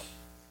hip hop.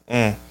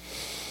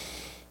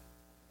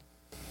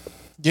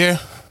 Yeah,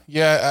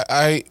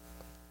 I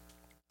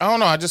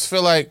don't know. I just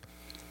feel like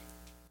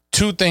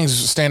 2 things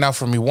stand out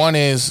for me. One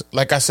is,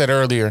 like I said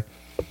earlier,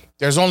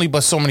 there's only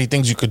but so many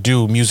things you could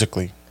do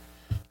musically.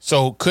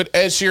 So could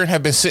Ed Sheeran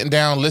have been sitting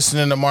down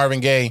listening to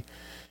Marvin Gaye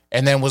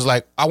and then was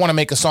like, I want to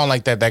make a song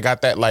like that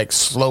got that like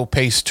slow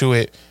pace to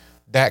it,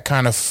 that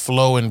kind of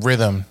flow and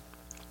rhythm,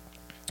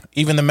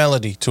 even the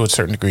melody to a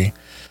certain degree.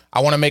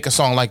 I want to make a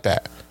song like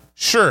that.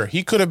 Sure,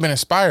 he could have been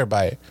inspired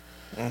by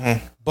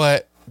it.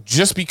 But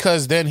just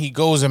because then he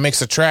goes and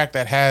makes a track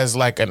that has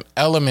like an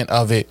element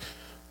of it,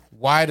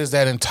 why does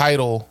that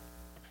entitle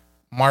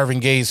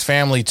Marvin Gaye's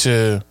family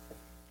to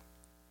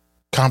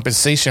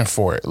compensation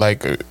for it?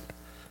 Like,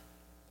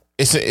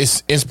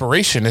 it's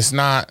inspiration. It's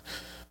not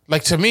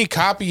like, to me,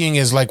 copying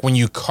is like when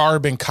you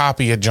carbon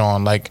copy a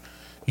John. Like,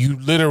 you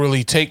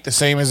literally take the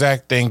same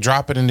exact thing,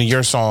 drop it into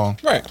your song,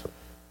 Right.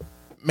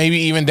 maybe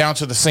even down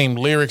to the same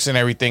lyrics and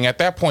everything. At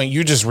that point,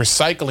 you're just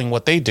recycling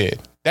what they did.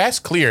 That's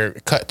clear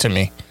cut to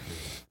me.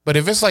 But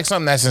if it's like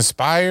something that's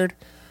inspired,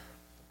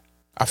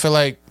 I feel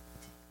like,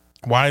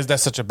 why is that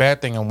such a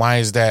bad thing, and why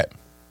is that,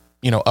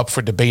 you know, up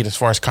for debate as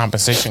far as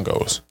compensation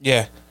goes?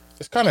 Yeah.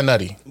 It's kind of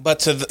nutty. But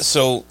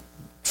to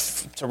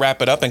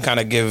wrap it up and kind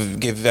of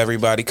give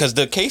everybody, because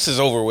the case is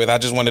over with. I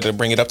just wanted to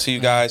bring it up to you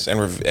guys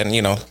and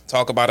you know,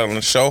 talk about it on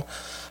the show.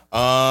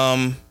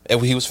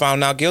 He was found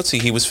not guilty.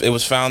 It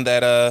was found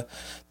that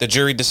the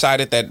jury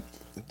decided that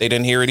they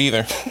didn't hear it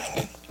either.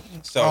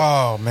 So,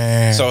 oh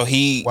man. So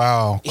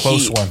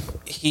close one.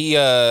 He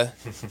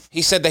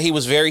said that he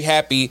was very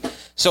happy.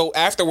 So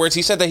afterwards,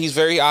 he said that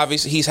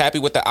he's happy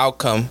with the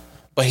outcome,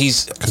 but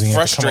he's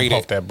frustrated.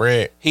 Off that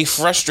bread. He's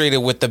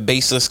frustrated with the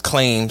baseless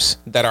claims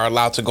that are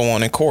allowed to go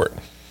on in court.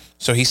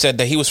 So he said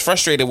that he was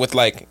frustrated with,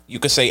 like, you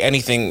could say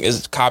anything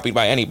is copied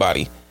by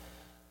anybody.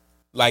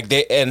 Like,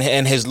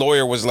 and his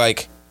lawyer was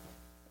like,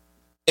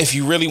 if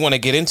you really want to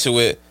get into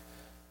it,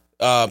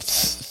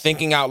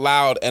 Thinking Out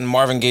Loud and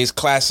Marvin Gaye's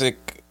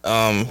classic,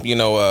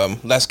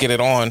 Let's Get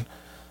It On,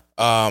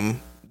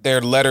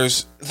 their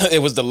letters,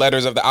 it was the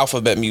letters of the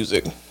alphabet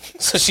music.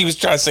 So she was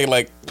trying to say,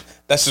 like,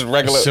 that's just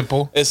regular. It's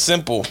simple. It's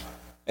simple.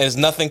 It's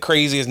nothing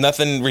crazy. It's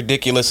nothing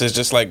ridiculous. It's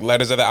just like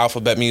letters of the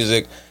alphabet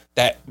music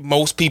that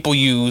most people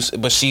use,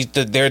 but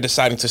they're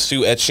deciding to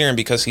sue Ed Sheeran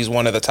because he's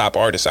one of the top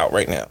artists out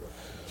right now.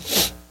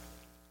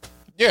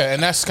 Yeah,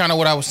 and that's kind of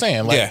what I was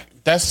saying. Like,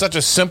 that's such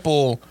a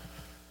simple,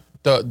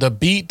 the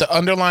beat, the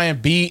underlying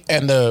beat,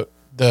 and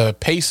the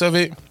pace of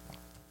it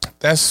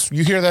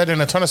you hear that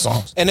in a ton of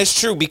songs. And it's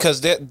true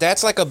because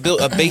that's like a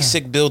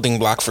basic building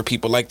block for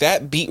people. Like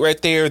that beat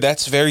right there,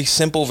 that's very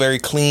simple, very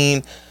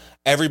clean.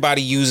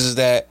 Everybody uses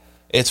that.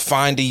 It's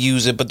fine to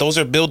use it, but those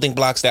are building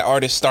blocks that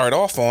artists start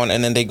off on,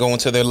 and then they go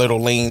into their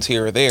little lanes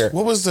here or there.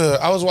 What was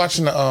I was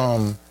watching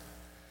the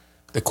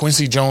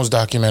Quincy Jones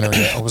documentary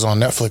that was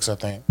on Netflix, I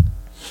think,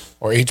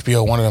 or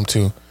HBO, one of them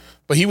two.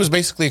 But he was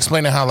basically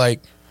explaining how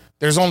like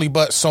there's only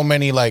but so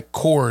many like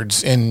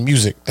chords in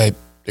music that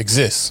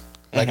exists,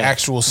 like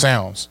actual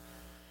sounds,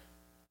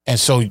 and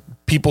so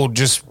people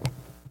just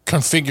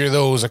configure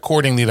those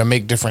accordingly to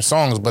make different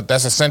songs. But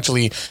that's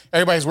essentially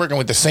everybody's working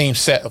with the same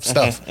set of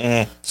stuff.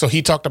 So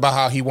he talked about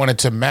how he wanted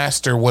to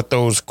master what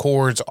those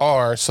chords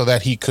are so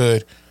that he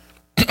could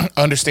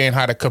understand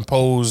how to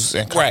compose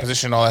and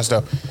composition and all that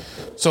stuff.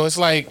 So it's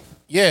like,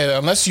 yeah,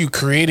 unless you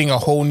creating a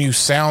whole new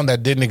sound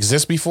that didn't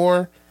exist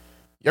before,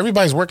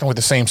 everybody's working with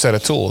the same set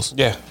of tools.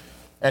 Yeah.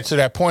 And to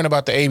that point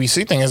about the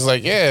ABC thing, it's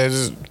like, yeah,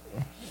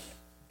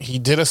 he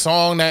did a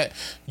song that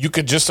you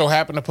could just so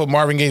happen to put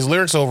Marvin Gaye's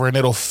lyrics over and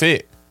it'll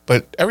fit.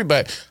 But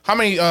everybody, how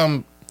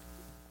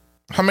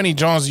many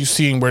Johns you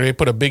seen where they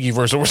put a Biggie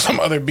verse over some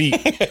other beat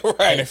right.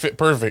 and it fit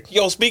perfect?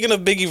 Yo, speaking of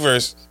Biggie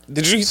verse,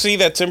 did you see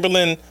that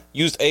Timberland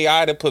used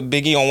AI to put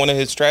Biggie on one of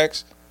his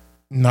tracks?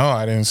 No,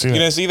 I didn't see that. You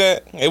didn't see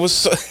that? It was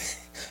so,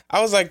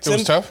 I was like, it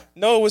was tough?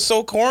 No, it was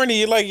so corny.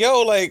 You're like,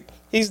 yo, like,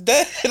 he's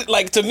dead.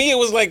 Like, to me, it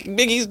was like,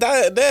 Biggie's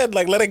dead.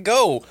 Like, let it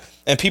go.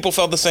 And people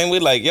felt the same way.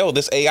 Like, yo,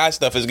 this AI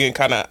stuff is getting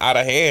kind of out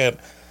of hand.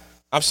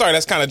 I'm sorry,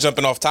 that's kind of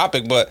jumping off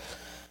topic, but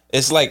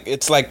it's like,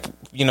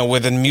 you know, where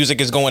the music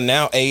is going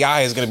now,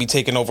 AI is going to be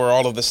taking over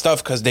all of the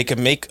stuff because they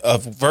can make a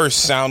verse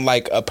sound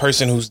like a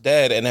person who's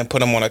dead and then put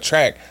them on a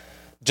track.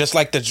 Just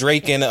like the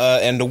Drake and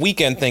the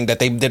Weeknd thing that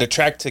they did a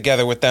track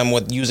together with them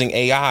with using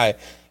AI,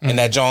 and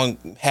that John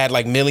had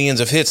like millions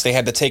of hits. They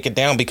had to take it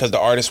down because the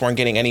artists weren't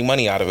getting any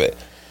money out of it.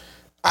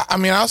 I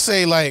mean, I'll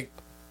say like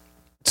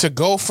to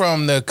go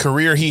from the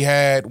career he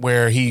had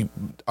where he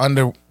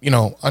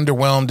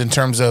underwhelmed in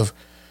terms of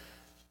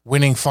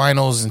winning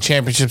finals and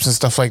championships and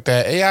stuff like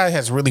that. AI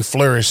has really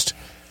flourished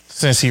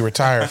since he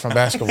retired from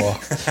basketball.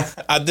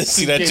 I did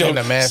see that joke.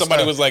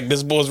 Somebody was like,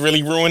 "This boy's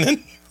really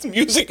ruining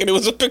music," and it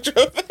was a picture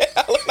of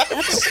Allen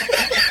Iverson.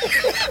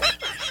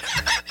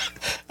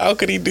 How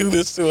could he do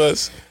this to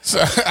us? So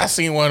I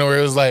seen one where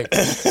it was like,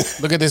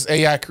 look at this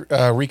AI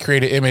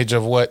recreated image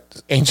of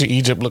what ancient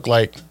Egypt looked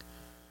like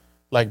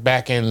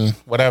back in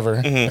whatever.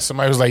 And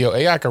somebody was like, yo,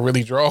 AI could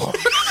really draw.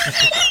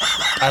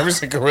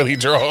 Iverson could really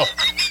draw.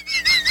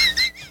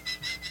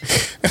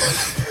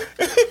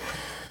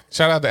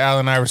 Shout out to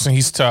Allen Iverson.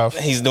 He's tough.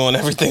 He's doing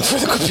everything for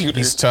the computer.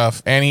 He's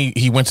tough. And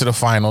he went to the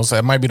finals.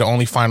 That might be the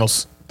only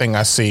finals thing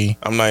I see.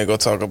 I'm not even going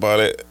to talk about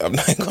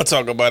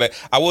it.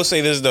 I will say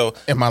this, though.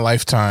 In my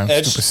lifetime,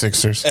 Super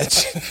Sixers.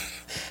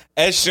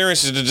 Ed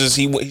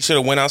Sheeran should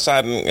have went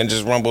outside and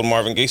just rumbled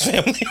Marvin Gaye's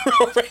family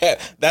real bad.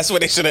 That's where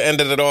they should have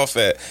ended it off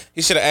at.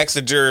 He should have asked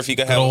the jury if he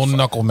could have old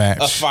knuckle match.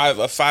 A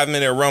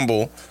 5-minute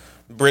rumble.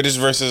 British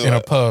versus... In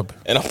a pub.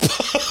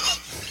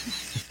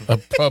 A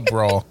pub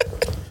brawl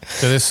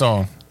to this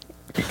song.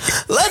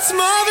 Let's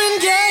Marvin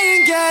Gaye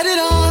and get it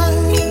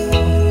on.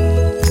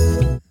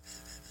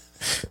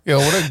 Yo,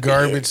 what a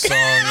garbage song.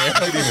 I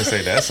could even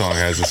say that song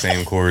has the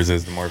same chords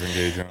as the Marvin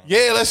Gaye joint.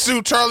 Yeah, let's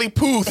sue Charlie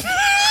Puth.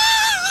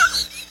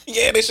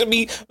 Yeah,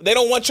 they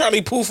don't want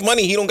Charlie Puth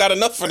money. He don't got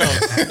enough for them.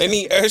 They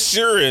need Ed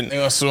Sheeran. They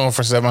gonna sue him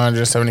for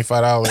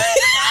 $775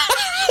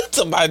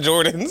 to buy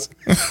Jordans.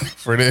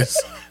 For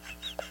this.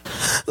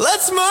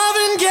 Let's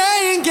Marvin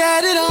Gaye and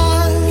get it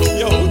on.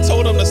 Yo, who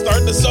told him to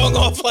start the song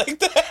off like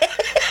that?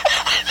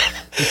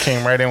 He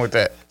came right in with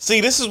that. See,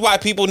 this is why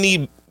people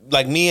need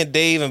like me and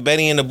Dave and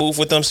Benny in the booth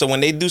with them. So when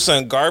they do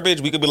something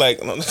garbage, we could be like,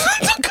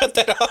 cut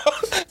that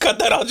out. Cut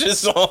that out your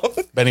song.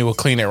 Benny will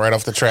clean it right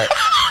off the track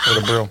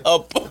with a broom.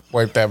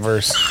 Wipe that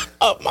verse.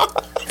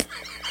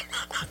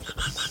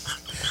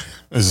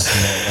 This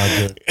is not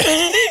good.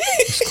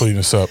 Let's clean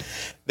this up.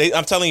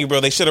 I'm telling you,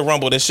 bro, they should have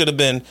rumbled. It should have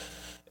been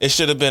Ed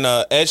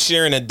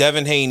Sheeran and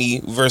Devin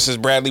Haney versus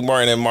Bradley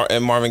Martin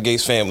and Marvin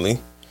Gaye's family.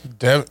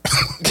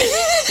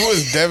 Who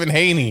is Devin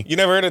Haney? You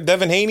never heard of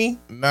Devin Haney?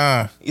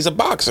 Nah. He's a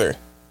boxer.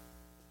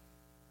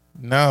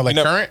 No, like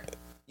current?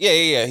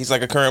 Yeah. He's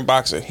like a current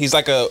boxer. He's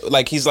like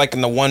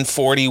in the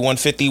 140,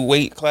 150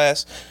 weight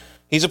class.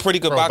 He's a pretty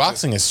good boxer.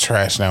 Boxing is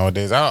trash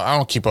nowadays. I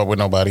don't keep up with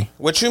nobody.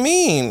 What you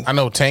mean? I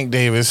know Tank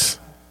Davis.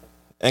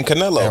 And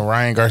Canelo. And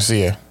Ryan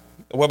Garcia.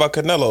 What about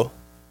Canelo?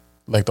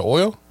 Like the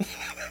oil?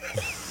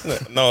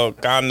 No,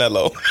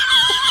 Canelo.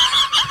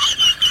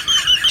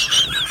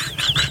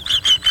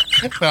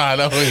 No, I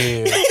know who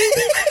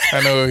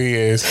he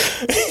is.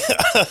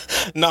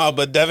 No,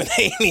 but Devin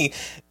Haney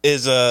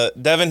is a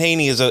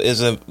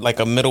like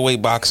a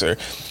middleweight boxer,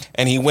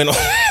 and he went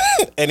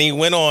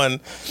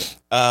on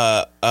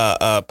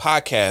a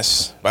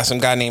podcast by some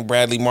guy named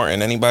Bradley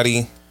Martin.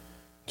 Anybody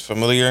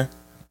familiar?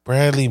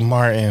 Bradley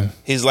Martin.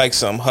 He's like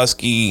some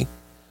husky.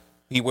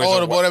 He wears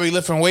the boy that be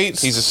lifting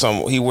weights.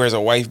 He wears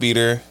a wife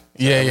beater.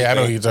 Yeah, I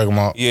know who you're talking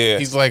about. Yeah.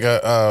 He's like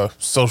a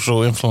social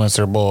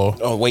influencer bull.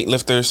 Oh,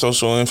 weightlifter,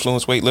 social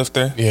influence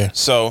weightlifter. Yeah.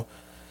 So,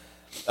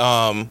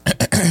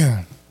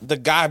 the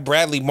guy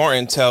Bradley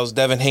Martin tells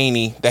Devin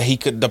Haney that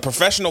the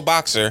professional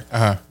boxer,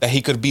 that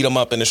he could beat him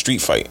up in a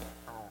street fight.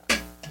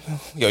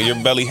 Yo, your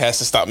belly has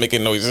to stop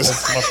making noises.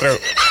 That's my throat.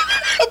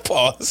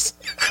 Pause.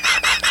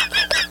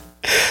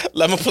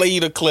 Let me play you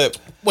the clip.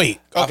 Wait.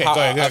 Okay.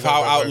 Of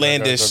how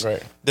outlandish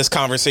this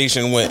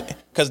conversation went.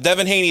 Because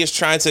Devin Haney is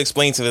trying to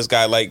explain to this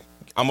guy, like,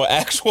 I'm an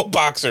actual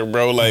boxer,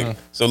 bro. Like,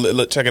 so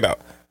look, check it out.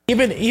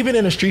 Even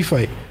in a street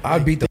fight,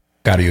 I'd beat the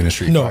out of you in the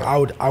street. No,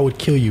 fight. I would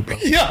kill you, bro.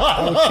 Yeah,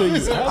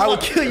 I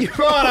would kill you,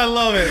 bro. God, I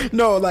love it.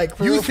 No, like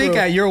you think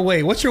at your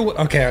weight. What's your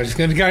okay? I was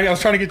trying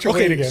to get your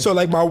weight again. So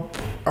like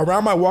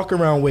around my walk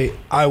around weight,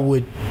 I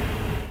would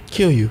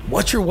kill you.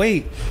 What's your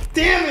weight?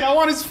 Damn it! I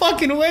want his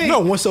fucking weight.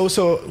 No, so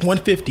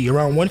 150,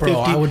 around 150.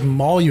 Bro, I would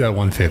maul you at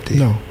 150.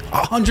 No,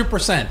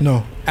 100%.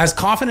 No, as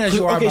confident as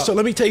you are. Okay, so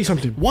let me tell you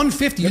something.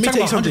 150. You're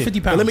talking about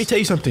 150 pounds. Let me tell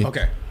you something.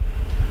 Okay.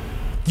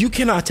 You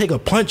cannot take a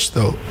punch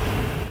though.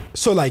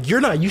 So like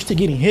you're not used to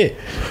getting hit.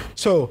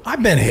 So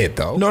I've been hit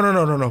though.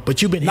 No.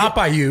 But you've been not hit,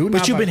 by you.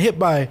 But you've been hit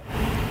by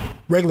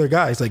regular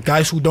guys, like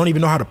guys who don't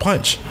even know how to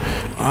punch.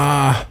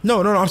 No.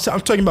 I'm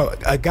talking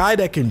about a guy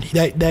that can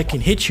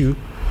hit you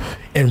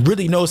and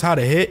really knows how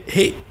to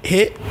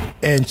hit,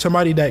 and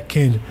somebody that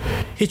can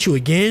hit you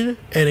again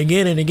and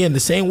again and again the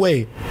same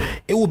way.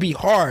 It will be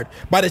hard.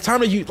 By the time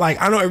that you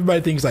I know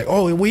everybody thinks like,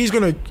 oh, well, he's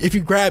gonna if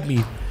you grab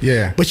me.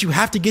 Yeah. But you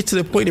have to get to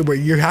the point where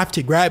you have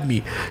to grab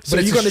me. So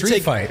but you're gonna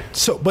take fight.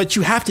 So, but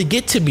you have to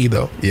get to me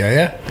though.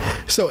 Yeah.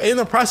 So in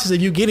the process of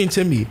you getting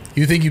to me,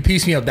 you think you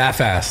piece me up that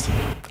fast?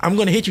 I'm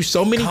gonna hit you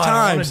so many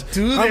times.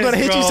 I'm gonna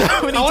hit you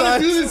so many times. I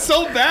want to do this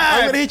so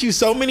bad. I'm gonna hit you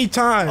so many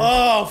times.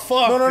 Oh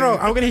fuck. No.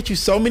 I'm gonna hit you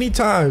so many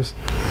times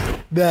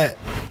that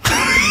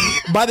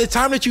by the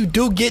time that you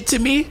do get to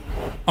me,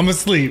 I'm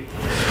asleep.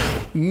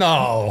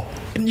 No.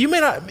 You may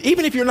not,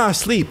 even if you're not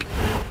asleep,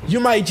 you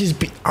might just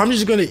be.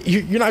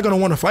 You're not gonna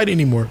want to fight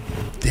anymore.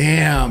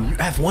 Damn, you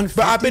have 150.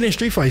 But I've been in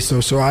street fights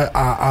though, so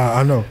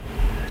I know.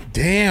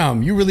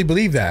 Damn, you really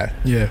believe that?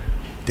 Yeah.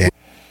 Damn.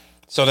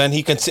 So then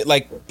he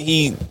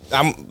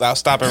I'll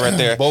stop it right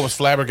there. Bo was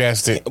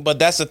flabbergasted. But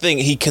that's the thing.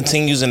 He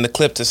continues in the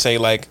clip to say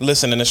like,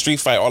 listen, in a street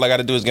fight, all I got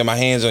to do is get my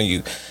hands on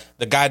you.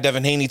 The guy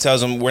Devin Haney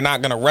tells him, we're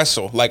not gonna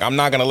wrestle. Like, I'm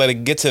not gonna let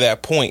it get to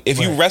that point. If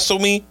you wrestle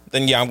me,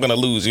 then yeah, I'm gonna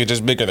lose. You're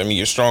just bigger than me.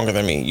 You're stronger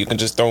than me. You can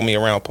just throw me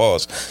around.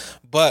 Pause.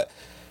 But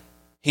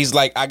he's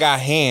like, I got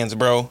hands,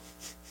 bro.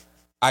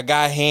 I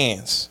got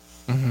hands.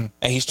 Mm-hmm.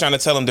 And he's trying to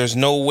tell him there's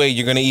no way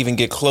you're gonna even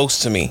get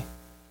close to me.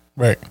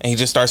 Right. And he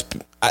just starts.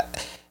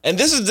 And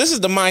this is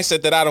the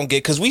mindset that I don't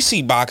get, because we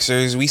see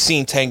boxers, we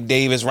seen Tank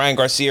Davis, Ryan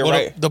Garcia,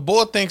 right? The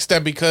bull thinks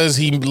that because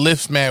he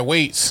lifts mad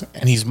weights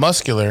and he's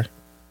muscular,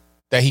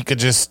 that he could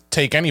just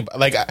take anybody.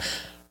 Like,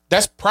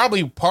 that's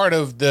probably part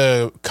of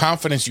the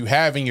confidence you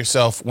have in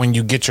yourself when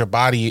you get your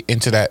body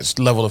into that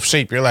level of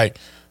shape. You're like,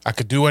 I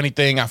could do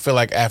anything. I feel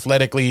like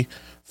athletically,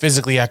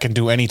 physically, I can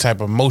do any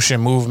type of motion,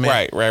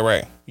 movement.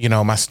 Right. You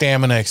know, my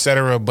stamina,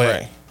 etc.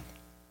 But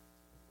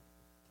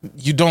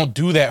you don't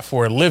do that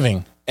for a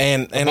living.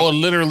 And bull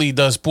literally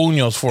does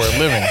puños for a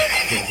living.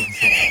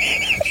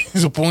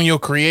 He's a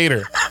puño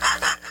creator.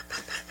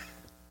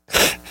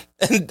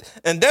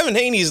 And Devin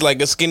Haney's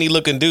like a skinny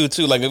looking dude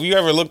too. Like if you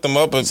ever looked him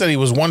up, he said he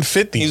was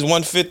 150. He's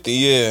 150,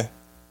 yeah.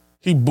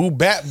 He boo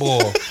bat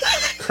bull.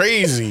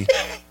 Crazy.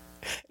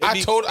 I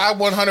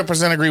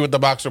 100% agree with the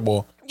boxer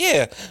bull.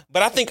 Yeah,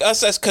 but I think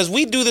us as, because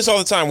we do this all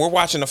the time. We're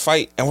watching a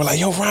fight and we're like,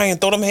 yo, Ryan,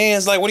 throw them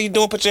hands. Like, what are you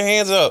doing? Put your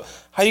hands up.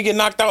 How you get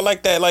knocked out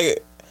like that?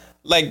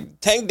 Like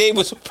Tank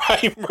Davis would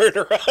probably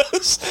murder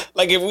us.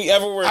 Like if we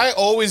ever were. I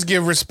always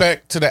give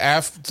respect to the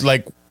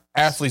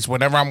athletes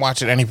whenever I'm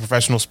watching any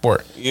professional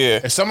sport.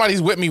 Yeah. If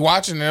somebody's with me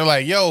watching and they're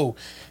like, yo,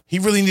 he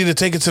really need to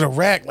take it to the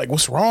rack. Like,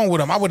 what's wrong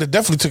with him? I would have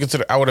definitely took it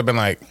to I would have been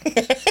like,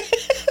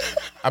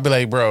 I'd be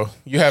like, bro,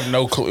 you have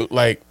no clue.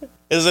 Like,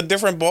 it's a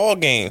different ball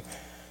game.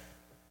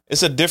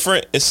 It's a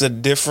different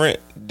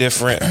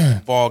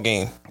ball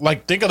game.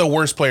 Like, think of the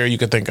worst player you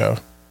could think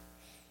of.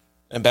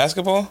 In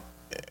basketball?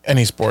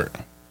 Any sport.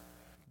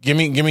 Give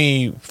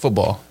me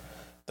football.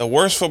 The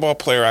worst football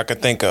player I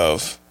could think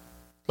of.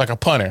 Like a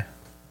punter.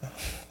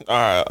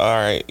 All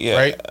right, yeah.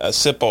 Right?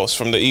 Sipos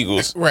from the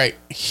Eagles. Right.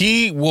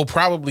 He will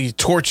probably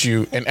torch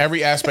you in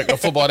every aspect of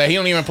football that he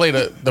don't even play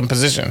them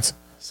positions.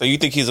 So you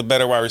think he's a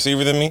better wide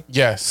receiver than me?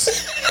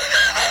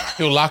 Yes.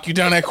 He'll lock you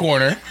down that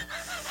corner.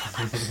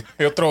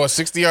 He'll throw a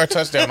 60-yard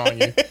touchdown on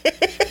you.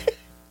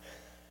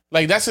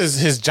 Like, that's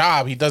his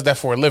job. He does that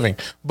for a living.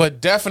 But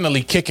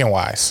definitely kicking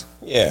wise.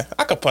 Yeah,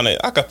 I could punt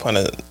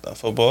a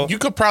football. You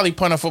could probably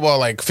punt a football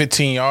like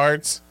 15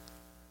 yards.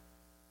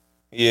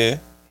 Yeah.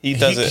 He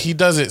does it. He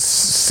does it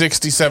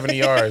 60, 70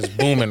 yards,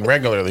 booming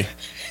regularly.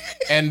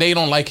 And they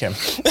don't like him.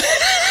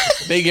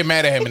 They get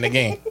mad at him in the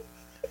game.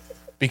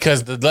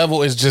 Because the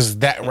level is just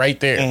that right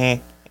there.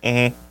 Mm-hmm.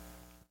 Mm-hmm.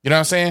 You know what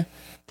I'm saying?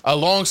 A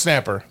long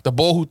snapper, the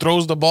bull who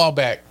throws the ball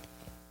back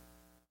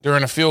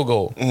during a field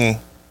goal. Mm-hmm.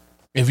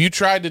 If you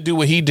tried to do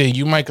what he did,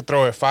 you might could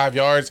throw it 5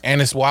 yards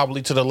and it's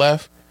wobbly to the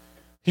left.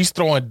 He's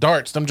throwing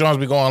darts. Them Jones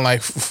be going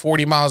like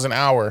 40 miles an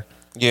hour.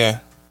 Yeah.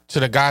 To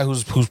the guy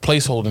who's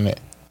placeholding it.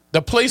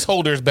 The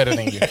placeholder is better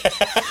than you.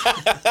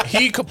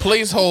 He could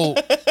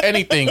placehold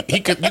anything.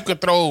 You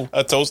could throw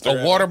a toaster,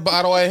 a water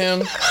bottle at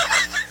him,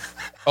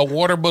 a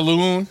water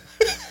balloon,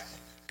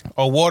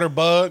 a water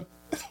bug,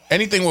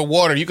 anything with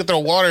water. You could throw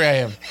water at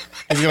him.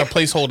 He's gonna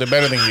placehold it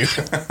better than you.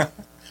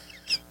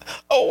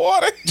 Oh,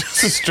 water.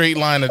 Just a straight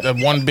line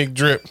of one big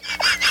drip.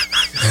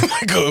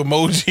 Like an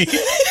emoji.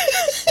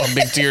 One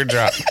big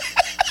teardrop.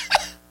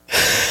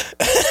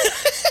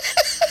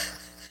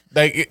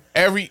 Like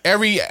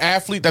every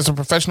athlete that's a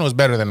professional is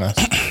better than us.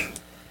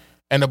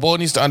 And the boy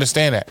needs to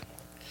understand that.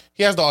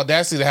 He has the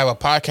audacity to have a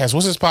podcast.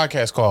 What's his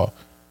podcast called?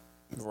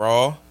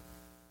 Raw.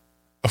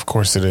 Of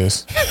course it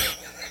is.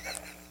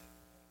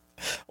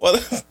 Well,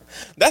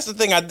 that's the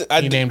thing.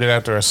 He named it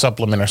after a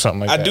supplement or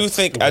something like that. I do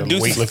think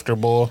weightlifter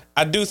bull.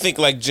 I do think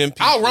like Jim.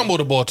 I'll rumble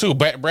the bull too.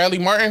 Bradley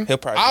Martin.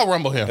 I'll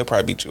rumble him. He'll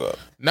probably beat you up.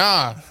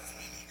 Nah,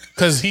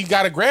 because he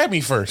got to grab me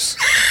first,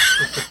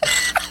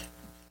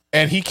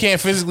 and he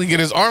can't physically get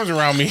his arms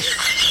around me.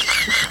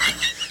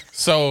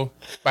 So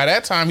by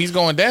that time, he's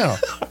going down.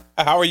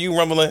 How are you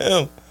rumbling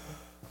him?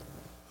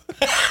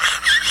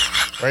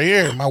 Right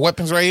here, my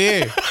weapon's right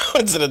here.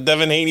 Went to the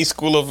Devin Haney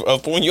School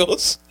of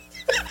Puños.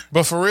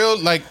 But for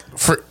real, like,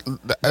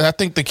 I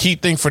think the key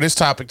thing for this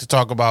topic to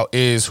talk about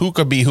is who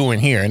could be who in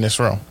here in this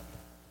room.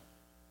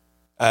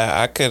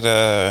 I could,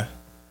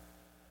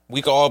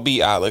 we could all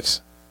be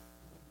Alex.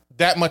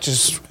 That much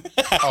is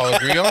all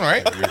agree on,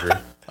 right? We agree.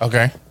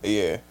 Okay.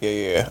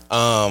 Yeah.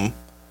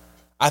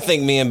 I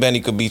think me and Benny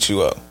could beat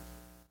you up.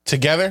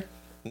 Together?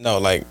 No,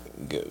 like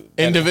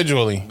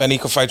individually. Benny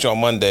could fight you on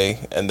Monday,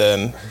 and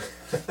then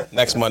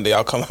next Monday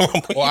I'll come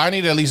home. Well, I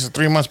need at least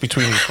 3 months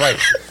between each fight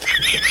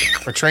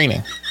for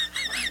training.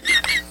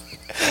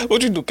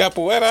 What'd you do,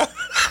 capoeira?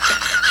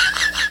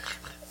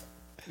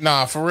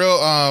 Nah, for real.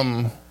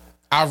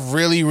 I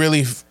really,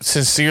 really,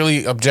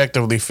 sincerely,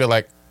 objectively feel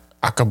like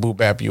I could boot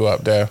bap you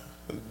up, Dev.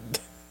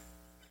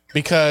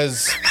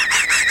 Because,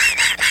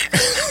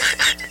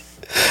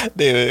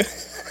 David,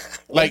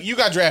 like, you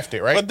got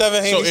drafted, right? What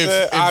Devin Haney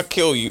said, I'll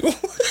kill you.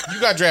 You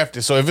got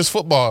drafted, so if it's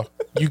football,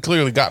 you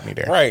clearly got me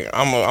there. Right.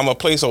 I'm a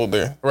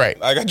placeholder. Right.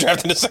 I got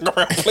drafted in the second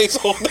round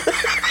placeholder.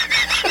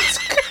 That's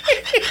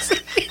crazy.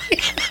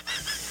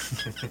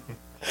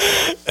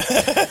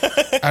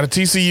 Out of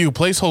TCU,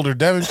 placeholder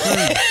Devin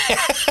Creed.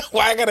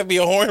 Why I gotta be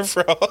a horn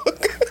frog?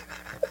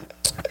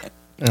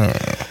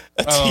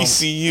 A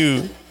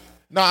TCU.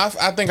 No,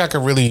 I think I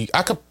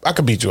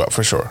could beat you up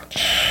for sure.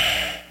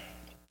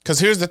 Because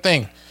here's the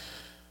thing.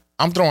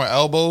 I'm throwing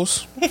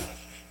elbows.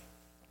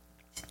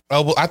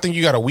 I think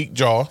you got a weak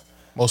jaw.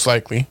 Most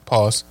likely.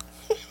 Pause.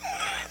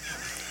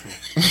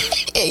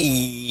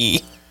 Hey.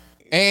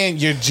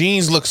 And your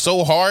jeans look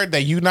so hard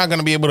that you're not going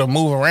to be able to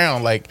move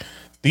around. Like,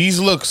 these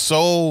look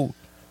so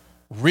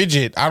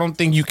rigid. I don't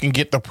think you can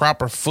get the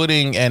proper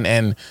footing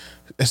and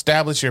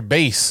establish your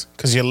base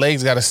because your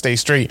legs got to stay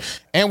straight.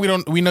 And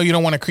we know you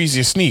don't want to crease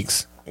your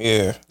sneaks.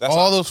 Yeah.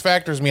 All those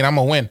factors mean I'm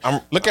going to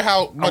win. Look at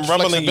how much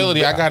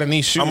flexibility I got in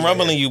these shoes. I'm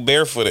rumbling you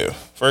barefooted,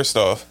 first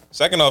off.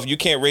 Second off, you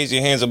can't raise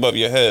your hands above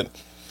your head.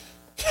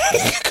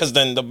 Because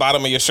then the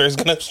bottom of your shirt is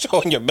going to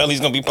show and your belly's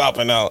going to be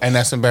popping out. And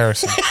that's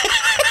embarrassing.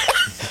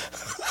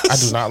 I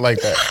do not like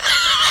that.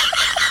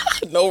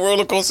 No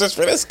roller coasters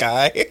for this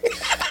guy.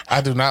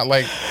 I do not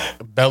like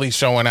belly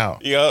showing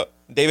out. Yup.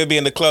 David be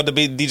in the club, the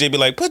DJ be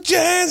like, put your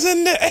hands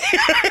in the air.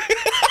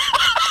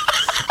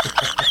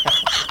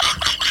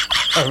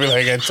 I'd be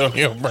like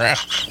Antonio Brown.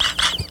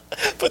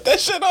 Put that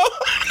shit on.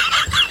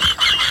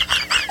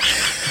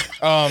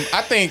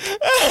 I think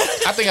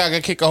I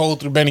could kick a hole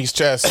through Benny's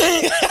chest.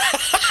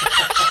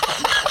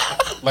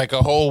 Like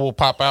a hole will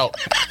pop out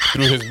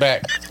through his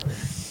back.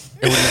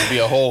 It would just be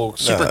a hole,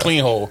 super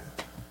clean hole.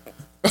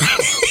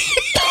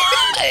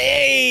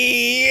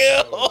 Hey,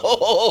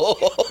 yo.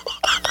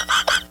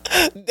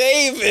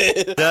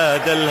 David.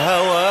 زاد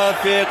الهوى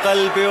في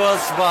قلبي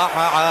واصبح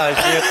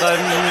عاشقا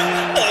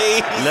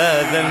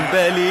لا ذنب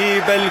لي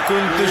بل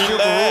كنت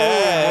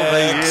شبهه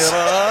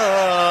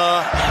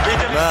مغيرا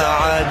ما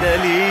عاد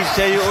لي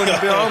شيء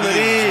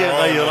بعمري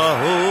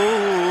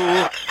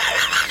غيره.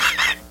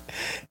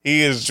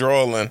 He is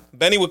drooling.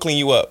 Benny will clean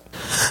you up.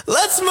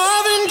 Let's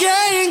Marvin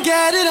Gaye and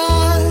get it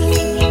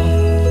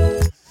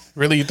on.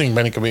 Really, you think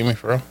Benny could beat me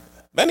for real?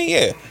 Benny,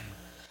 yeah.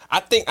 I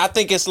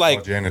think it's like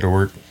All janitor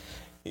work.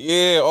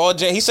 Yeah,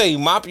 he said he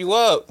mop you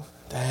up.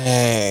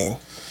 Dang.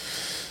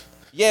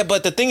 Yeah,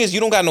 but the thing is, you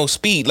don't got no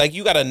speed. Like,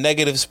 you got a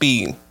negative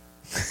speed.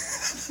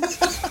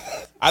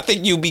 I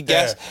think you'll be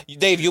gassed.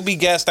 Dave, you'll be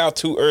gassed out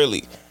too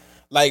early.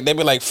 Like, they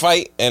be like,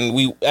 fight,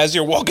 and as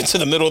you're walking to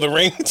the middle of the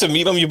ring to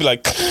meet them, you'll be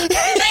like,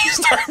 you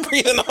start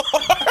breathing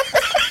hard.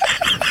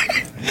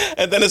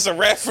 And then it's a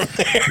wrap from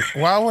there.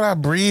 Why would I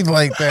breathe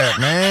like that,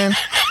 man?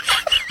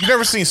 You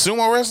never seen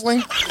sumo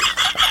wrestling?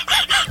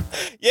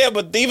 Yeah,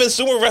 but even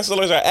sumo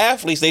wrestlers are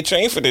athletes. They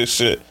train for this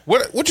shit.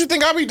 What you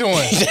think I be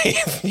doing?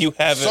 You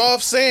haven't.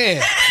 Soft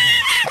saying.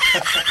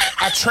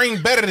 I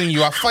train better than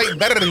you. I fight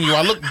better than you.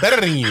 I look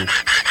better than you.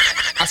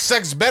 I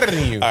sex better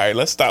than you. All right,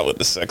 let's start with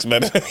the sex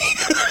better than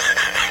you.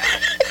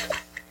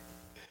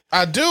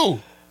 I do.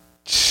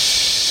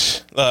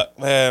 Look,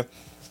 man.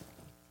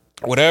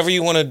 Whatever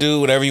you want to do,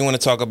 whatever you want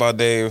to talk about,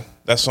 Dave,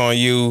 that's on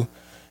you.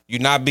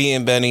 You're not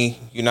being Benny.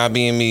 You're not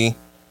being me.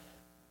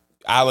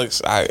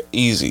 Alex,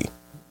 easy.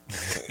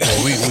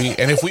 Yeah,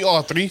 and if we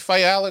all three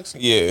fight Alex,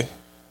 yeah,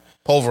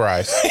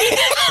 pulverized.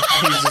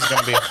 He's just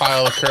gonna be a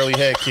pile of curly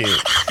head kid,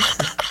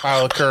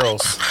 pile of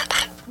curls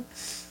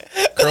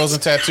and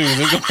tattoos.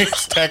 There's gonna be a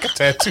stack of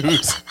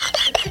tattoos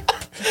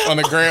on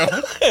the ground,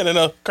 and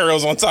then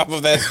curls on top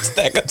of that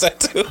stack of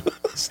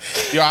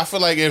tattoos. Yo, I feel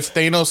like if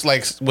Thanos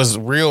was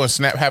real and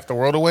snapped half the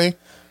world away,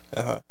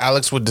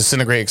 Alex would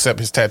disintegrate, except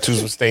his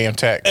tattoos would stay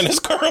intact and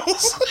his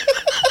curls.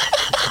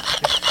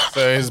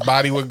 So his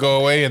body would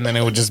go away, and then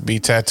it would just be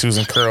tattoos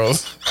and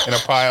curls in a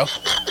pile.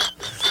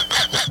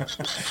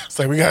 It's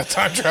like, we got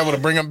time travel to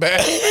bring him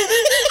back.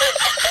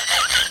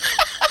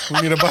 We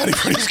need a body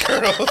for these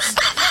curls.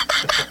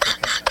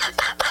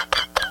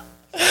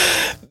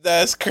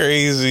 That's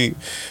crazy.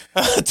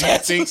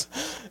 Tattoos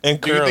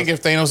and curls. Do you think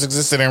if Thanos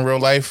existed in real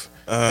life,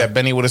 that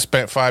Benny would have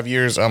spent 5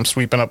 years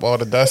sweeping up all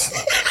the dust?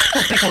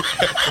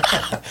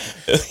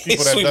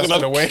 He's sweeping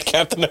up away.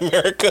 Captain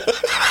America.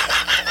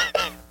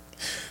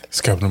 It's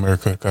Captain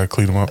America. Gotta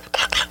clean him up.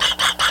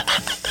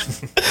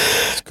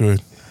 It's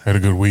good. Had a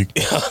good week.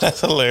 Yo,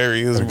 that's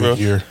hilarious, Had a bro. good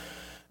year.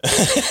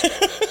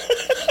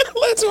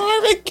 Let's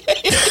Marvin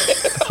Gaye.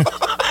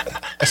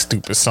 That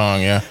stupid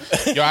song, yeah.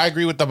 Yo, I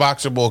agree with the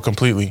boxer bull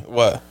completely.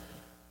 What?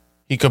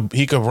 He could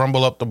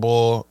rumble up the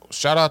bull.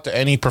 Shout out to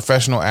any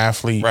professional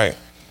athlete, right?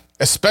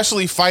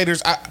 Especially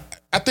fighters.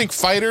 I think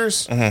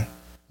fighters.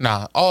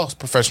 Nah, all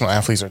professional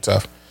athletes are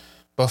tough,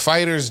 but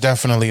fighters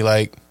definitely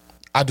like.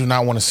 I do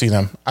not want to see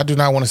them. I do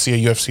not want to see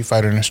a UFC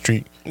fighter in the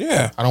street.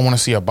 Yeah. I don't want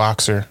to see a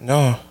boxer.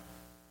 No.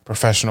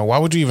 Professional. Why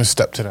would you even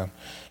step to them?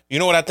 You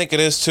know what I think it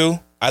is too?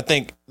 I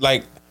think,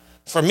 like,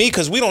 for me,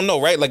 because we don't know,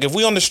 right? Like, if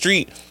we on the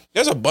street,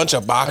 there's a bunch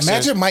of boxers.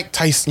 Imagine Mike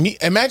Tyson.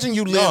 Imagine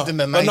you lived in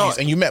the 90s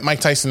and you met Mike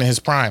Tyson in his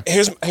prime.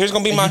 Here's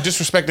gonna be my. You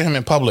disrespected him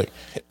in public.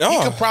 No.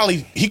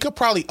 He could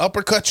probably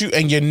uppercut you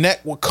and your neck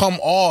would come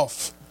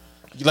off.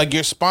 Like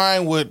your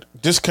spine would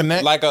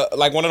disconnect, like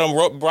one of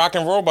them rock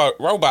and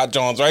robot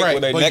Johns, right? Right, Where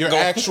they but neck your go.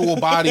 actual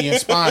body and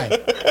spine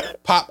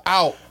pop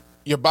out.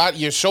 Your body,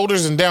 your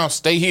shoulders and down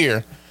stay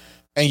here,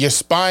 and your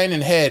spine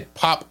and head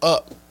pop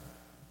up.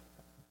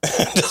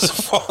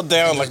 Just fall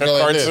down like a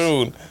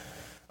cartoon. Like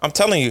I'm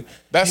telling you,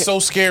 that's so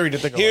scary to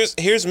think about.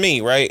 Here's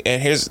me, right?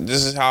 And this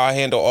is how I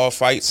handle all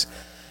fights.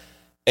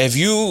 If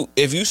you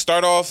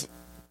start off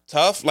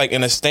tough, like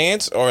in a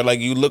stance, or like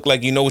you look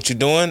like you know what you're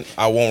doing,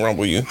 I won't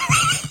rumble you.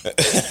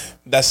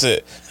 That's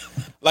it.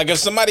 Like if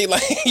somebody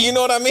like, you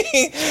know what I mean,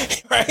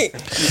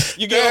 right?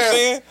 You get what I'm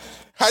saying?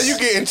 How you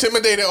get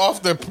intimidated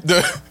off the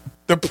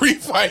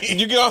pre-fight?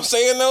 You get what I'm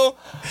saying though?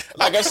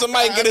 Like if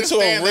somebody get into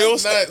a real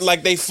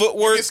like they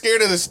footwork, you get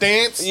scared of the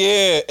stance.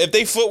 Yeah, if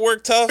they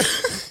footwork tough,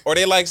 or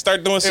they like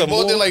start doing some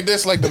moves like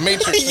this, like the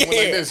Matrix, yeah. Like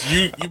this.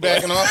 You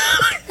backing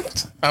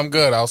off? I'm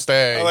good. I'll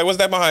stay. I'm like, what's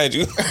that behind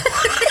you?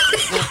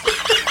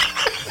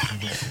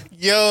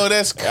 Yo,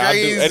 that's crazy. I'll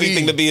do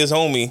anything to be his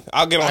homie.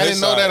 I'll get on his side. I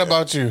didn't know that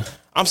about you.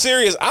 I'm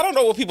serious. I don't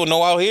know what people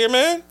know out here,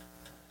 man.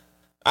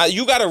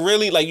 You gotta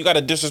really you gotta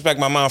disrespect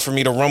my mom for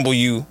me to rumble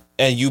you,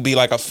 and you be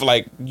like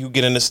you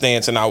get in the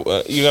stance and I, you know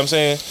what I'm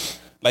saying?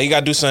 Like you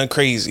gotta do something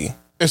crazy.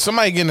 If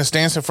somebody get in the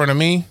stance in front of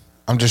me,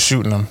 I'm just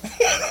shooting them.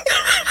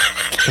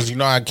 Because you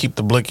know I keep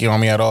the blicky on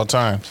me at all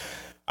times.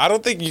 I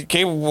don't think you're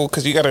capable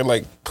because you gotta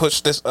like push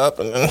this up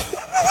and then.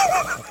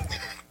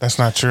 That's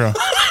not true.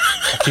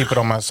 I keep it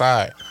on my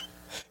side.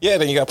 Yeah,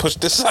 then you gotta push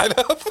this side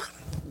up.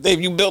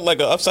 Dave, you built like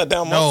an upside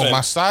down muffin. No, my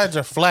sides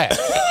are flat.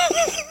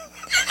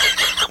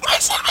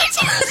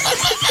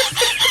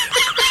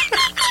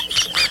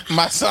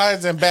 My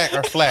sides and back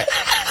are flat.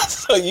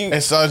 So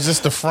it's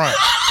just the front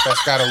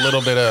that's got a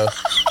little bit of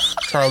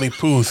Charlie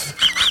Puth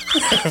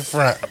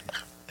front.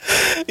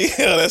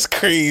 Yeah, that's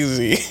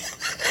crazy.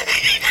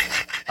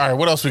 All right,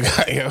 what else we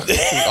got? Yo,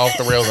 off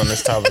the rails on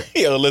this topic.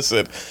 Yo,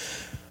 listen.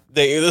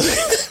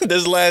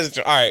 This last.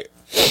 All right.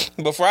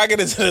 Before I get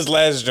into this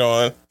last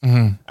John,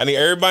 I need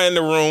everybody in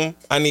the room.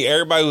 I need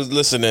everybody who's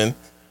listening.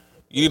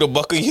 You need to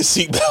buckle your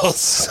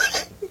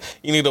seatbelts.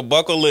 You need to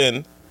buckle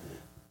in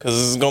because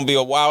this is going to be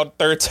a wild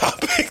third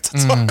topic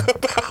to talk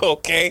about,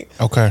 okay?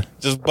 Okay.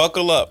 Just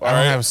buckle up, all right?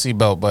 I don't have a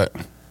seatbelt, but...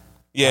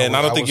 Yeah, and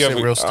I don't think you have...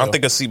 I don't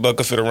think a seatbelt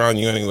could fit around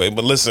you anyway,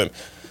 but listen.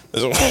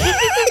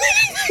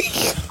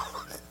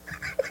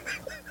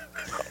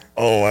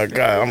 Oh, my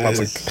God. I'm about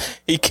to...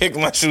 He kicked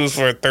my shoes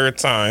for a third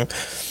time.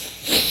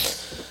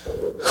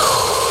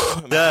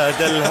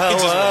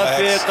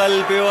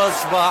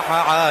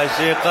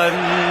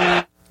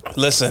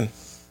 Listen,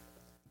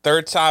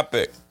 third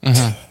topic.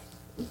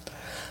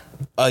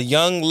 A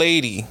young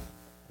lady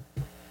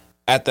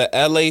at the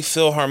LA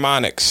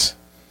Philharmonics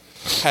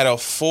had a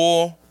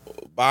full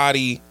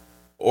body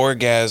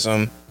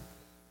orgasm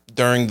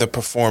during the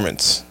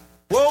performance.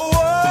 Whoa, whoa.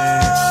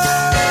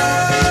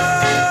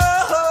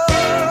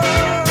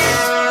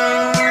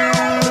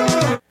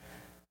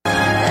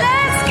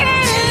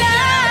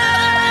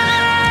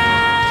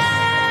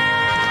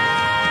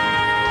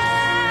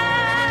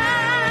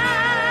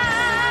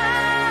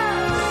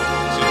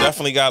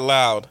 Definitely got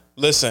loud.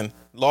 Listen,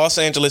 Los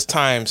Angeles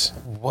Times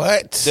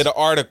did an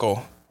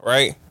article,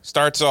 right?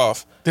 Starts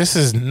off. This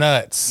is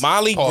nuts.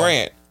 Molly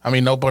Grant. I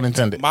mean, no pun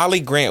intended. Molly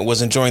Grant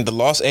was enjoying the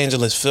Los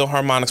Angeles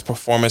Philharmonics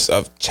performance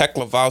of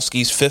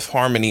Tchaikovsky's Fifth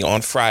Harmony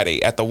on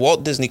Friday at the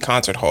Walt Disney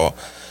Concert Hall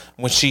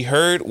when she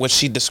heard what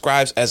she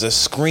describes as a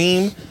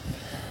scream/moan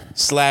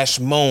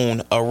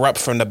erupt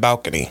from the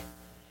balcony.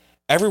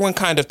 Everyone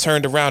kind of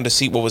turned around to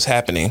see what was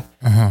happening.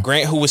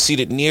 Grant, who was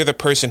seated near the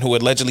person who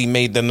allegedly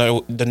made the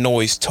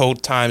noise,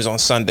 told Times on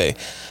Sunday,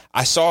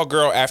 "I saw a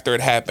girl after it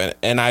happened,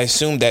 and I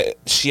assumed that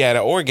she had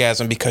an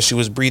orgasm because she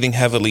was breathing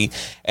heavily,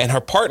 and her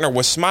partner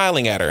was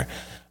smiling at her,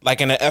 like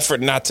in an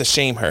effort not to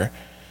shame her.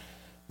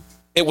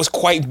 It was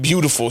quite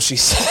beautiful," she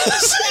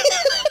says.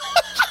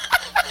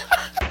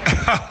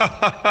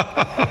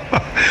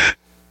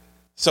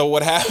 So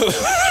what happened?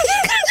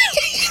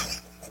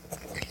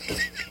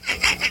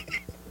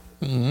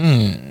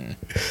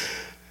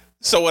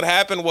 So what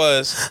happened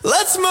was,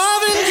 let's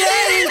Marvin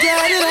Gaye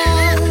get it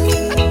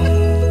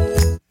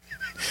on.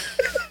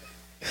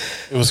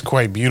 It was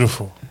quite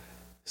beautiful.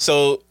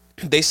 So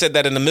they said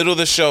that in the middle of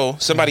the show,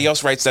 somebody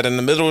else writes that in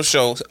the middle of the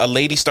show, a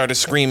lady started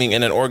screaming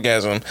in an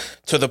orgasm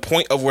to the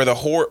point of where the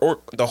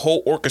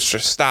whole orchestra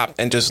stopped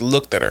and just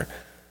looked at her.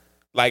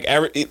 Like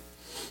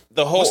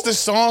the whole. What's this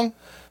song?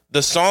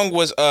 The song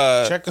was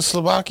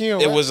Czechoslovakia.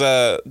 It was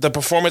the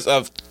performance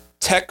of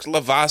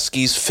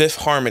Tchaikovsky's Fifth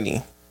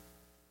Harmony.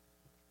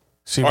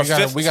 See, we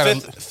got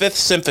Fifth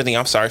Symphony.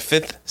 I'm sorry,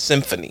 Fifth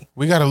Symphony.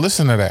 We got to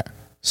listen to that.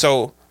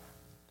 So,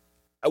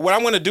 what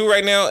I'm going to do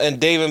right now, and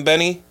Dave and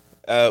Benny,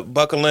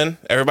 buckle in.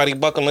 Everybody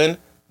buckle in.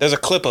 There's a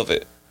clip of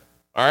it.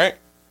 All right?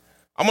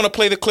 I'm going to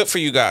play the clip for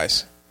you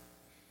guys.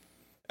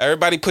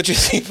 Everybody put your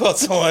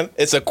seatbelts on.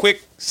 It's a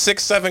quick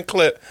 6-7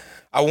 clip.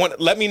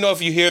 Let me know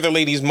if you hear the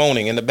ladies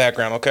moaning in the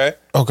background, okay?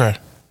 Okay.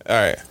 All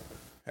right.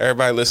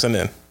 Everybody listen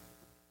in.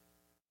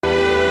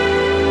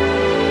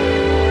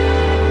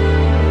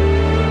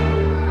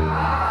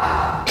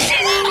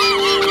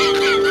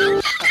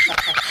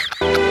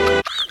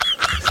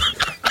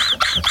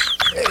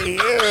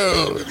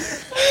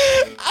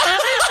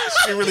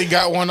 She really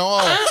got one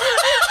off.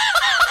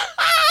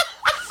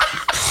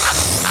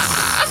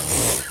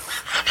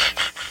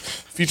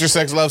 Future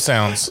Sex Love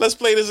Sounds. Let's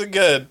play this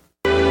again.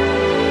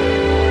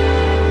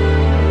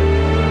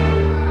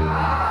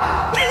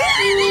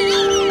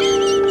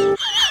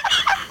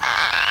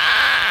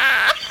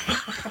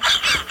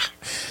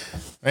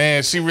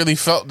 Man, she really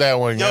felt that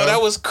one. Yo, that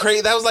was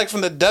crazy. That was like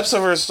from the depths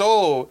of her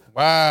soul.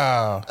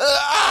 Wow.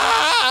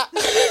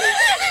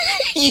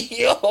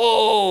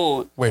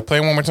 Yo. Wait, play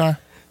it one more time.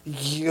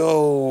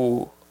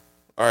 Yo.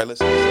 All right,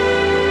 listen.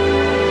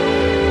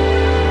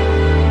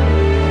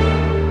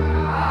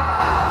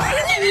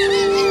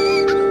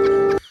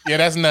 Yeah,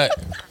 that's nut.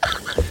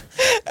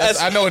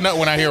 I know a nut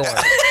when I hear one.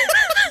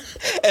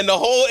 And the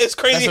whole, it's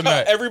crazy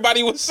how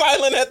everybody was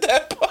silent at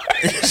that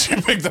part. She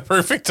picked the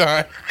perfect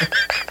time.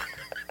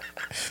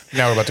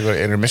 Now we're about to go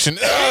to intermission.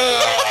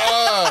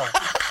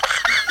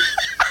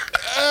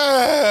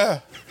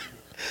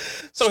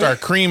 So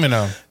start creaming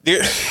them.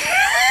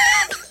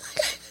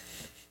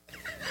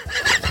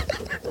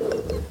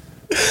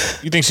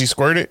 You think she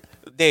squirted?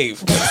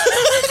 Dave.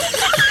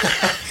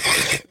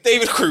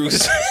 David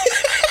Cruz.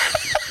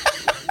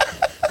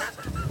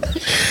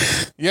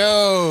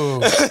 Yo.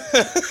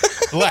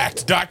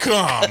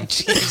 Blacked.com.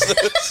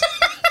 Jesus.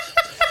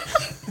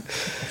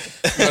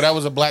 Yo, that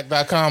was a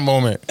black.com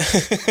moment.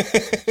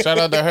 Shout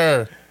out to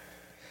her.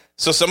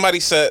 So somebody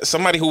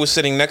who was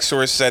sitting next to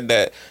her said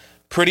that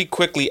pretty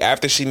quickly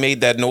after she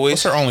made that noise.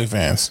 What's her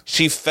OnlyFans?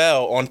 She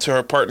fell onto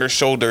her partner's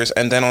shoulders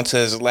and then onto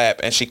his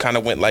lap, and she kind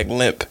of went like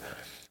limp.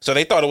 So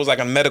they thought it was like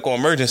a medical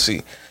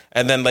emergency.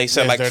 And then they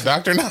said, is there a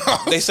doctor now?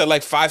 They said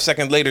like 5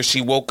 seconds later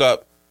she woke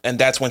up, and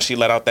that's when she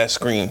let out that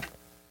scream.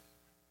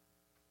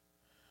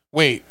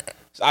 Wait.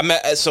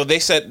 So they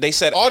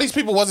said all these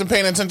people wasn't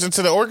paying attention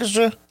to the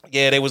orchestra?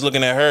 Yeah, they was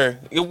looking at her.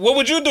 What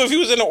would you do if you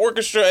was in an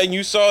orchestra and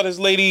you saw this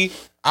lady?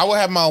 I would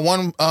have my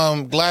one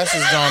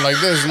glasses on like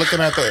this,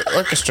 looking at the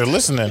orchestra,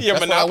 listening. Yeah,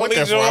 that's what I went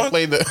there for. I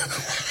played the.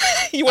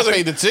 I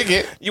paid the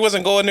ticket. You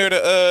wasn't going there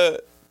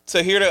to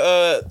hear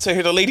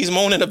the ladies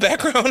moan in the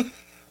background.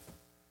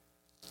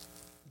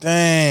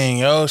 Dang,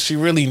 yo, she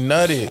really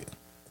nutted.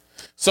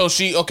 So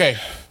okay,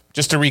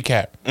 just to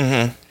recap.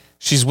 Mm-hmm.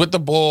 She's with the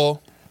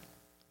bull.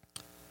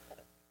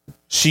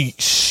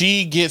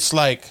 She gets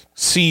like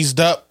seized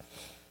up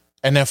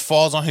and then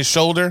falls on his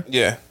shoulder.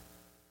 Yeah.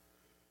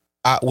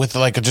 With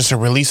like just a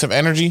release of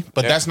energy,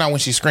 but that's not when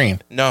she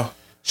screamed. No.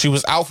 She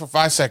was out for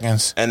 5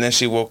 seconds. And then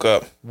she woke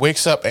up.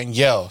 Wakes up and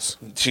yells.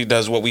 She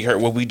does what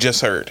we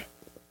just heard.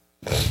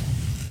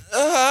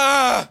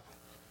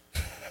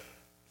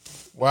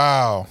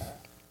 Wow.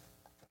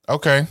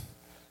 Okay.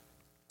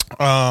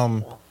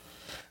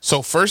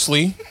 So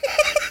firstly,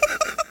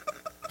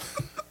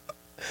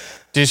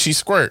 did she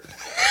squirt?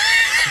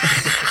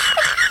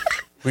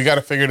 We got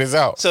to figure this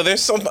out.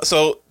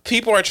 So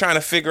people are trying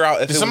to figure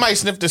out if did somebody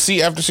sniff the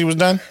seat after she was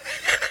done?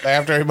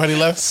 After everybody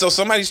left? So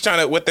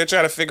what they're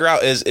trying to figure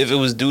out is if it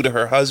was due to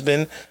her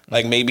husband,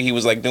 like maybe he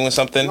was like doing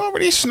something. You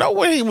already know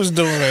what he was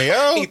doing,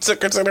 yo. He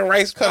took her to the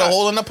rice cut a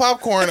hole in the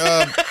popcorn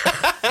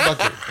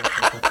bucket.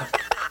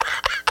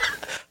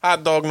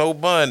 Hot dog, no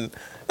bun.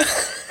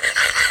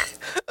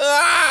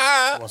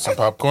 Want some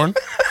popcorn?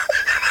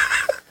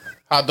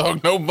 Hot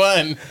dog, no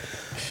bun.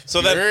 So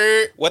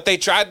that what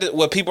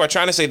people are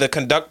trying to say, the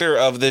conductor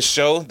of this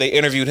show, they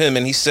interviewed him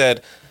and he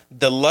said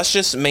the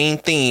luscious main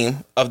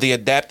theme of the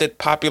adapted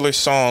popular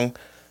song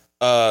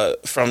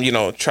from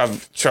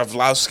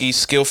Tchaikovsky's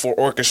skillful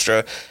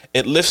orchestra,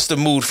 it lifts the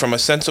mood from a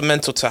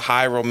sentimental to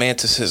high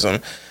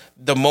romanticism.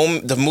 The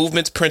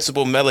movement's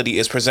principal melody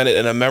is presented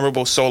in a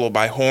memorable solo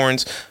by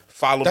horns.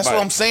 That's what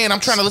I'm saying. I'm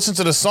trying to listen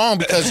to the song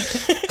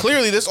because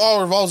clearly this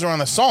all revolves around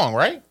the song,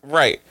 right?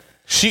 Right.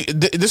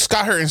 This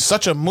got her in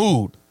such a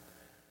mood.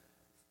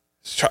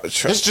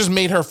 This just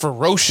made her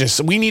ferocious.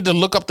 We need to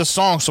look up the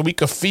song so we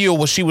could feel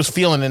what she was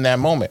feeling in that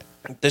moment.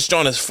 This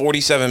joint is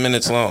 47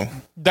 minutes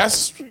long.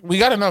 We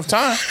got enough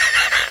time.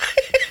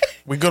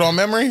 We good on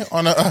memory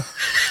on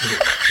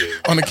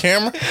the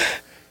camera.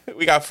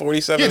 We got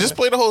 47. Yeah, just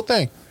play the whole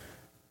thing.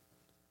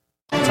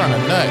 I'm trying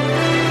to nut.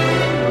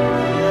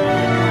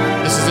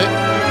 This is it.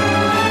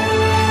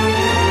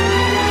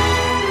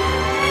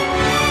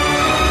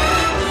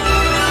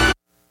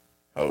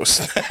 Oh,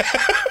 snap.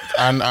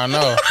 I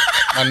know.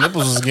 My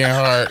nipples is getting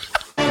hard.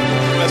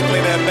 Let's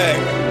play that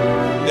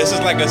back. This is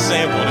like a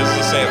sample.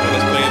 Let's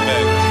play it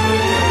back.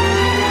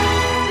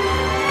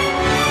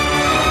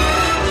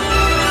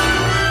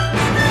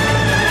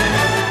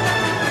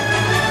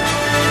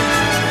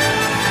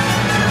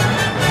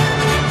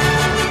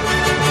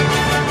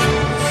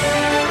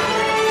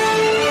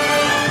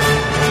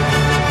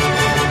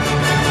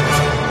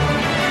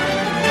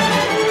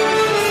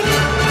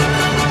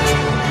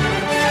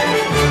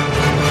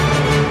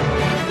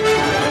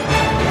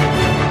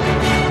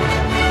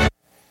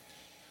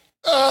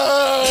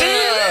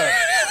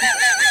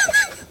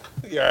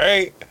 You all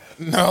right?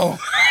 No.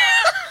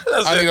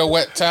 I need a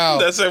wet towel.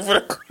 That's it for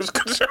the cruise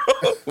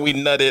control. We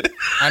nutted.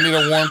 I need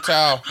a warm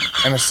towel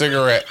and a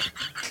cigarette.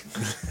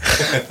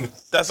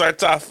 That's our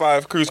top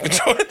 5 cruise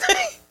control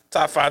thing.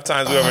 Top 5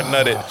 times we ever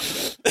nutted.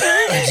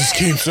 I just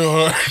came so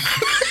hard.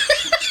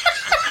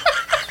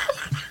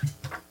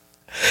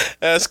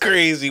 That's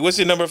crazy. What's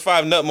your number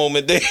 5 nut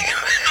moment, Dave?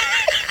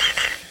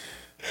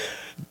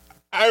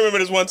 I remember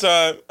this one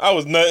time I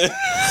was nutting.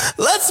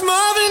 Let's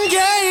Marvin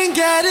Gaye and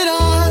get it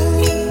on.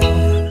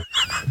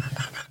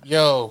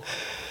 Yo,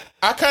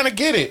 I kind of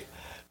get it.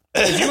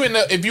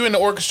 If you in the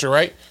orchestra,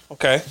 right?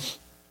 Okay.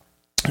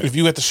 If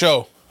you at the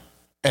show,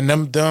 and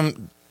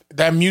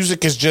that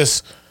music is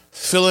just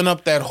filling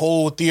up that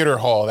whole theater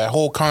hall, that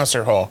whole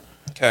concert hall.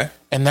 Okay.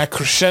 And that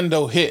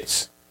crescendo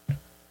hits.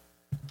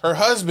 Her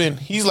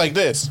husband, he's like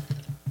this.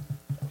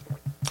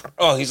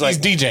 Oh, he's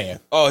DJing.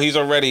 Oh, he's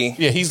already.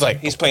 Yeah, he's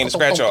playing the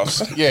scratch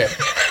offs. Yeah.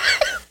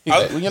 He's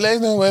like, when your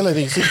legs don't well,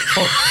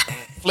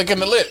 flicking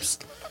the lips.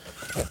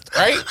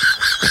 Right?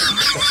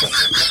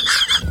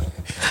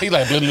 He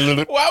like, blah, blah,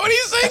 blah. Why would he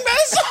sing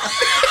that song?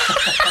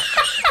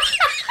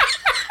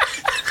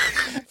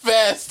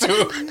 Fast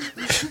too.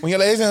 When your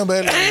legs don't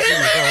well,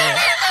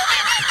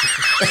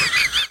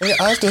 and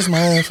your eyes just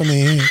smile for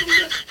me.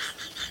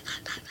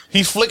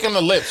 He's flicking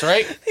the lips,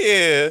 right?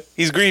 Yeah.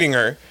 He's greeting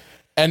her.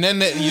 And then,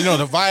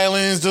 the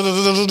violins,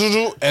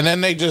 and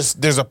then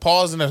there's a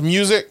pause in the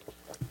music.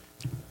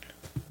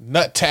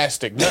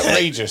 Nut-tastic,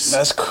 nutrageous.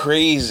 That's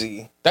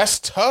crazy. That's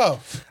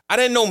tough. I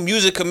didn't know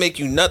music could make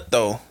you nut,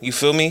 though. You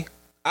feel me?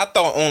 I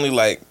thought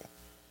only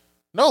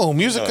No,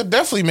 music could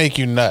definitely make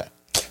you nut.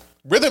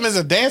 Rhythm is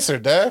a dancer,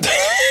 Dad.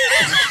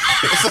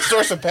 It's a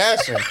source of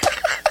passion.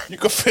 You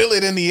can feel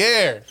it in the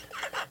air.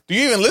 Do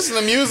you even listen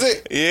to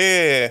music?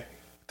 Yeah.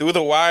 Through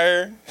the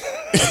wire.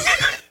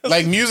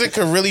 Like, music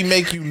could really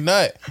make you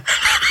nut.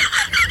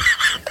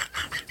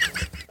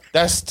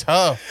 That's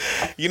tough.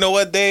 You know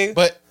what, Dave?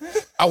 But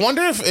I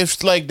wonder if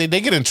did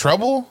they get in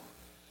trouble?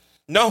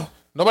 No.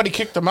 Nobody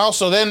kicked them out.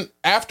 So then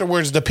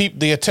afterwards,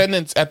 the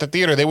attendants at the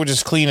theater, they were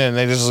just cleaning. And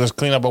they just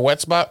clean up a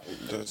wet spot.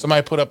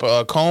 Somebody put up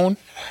a cone.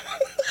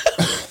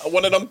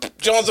 One of them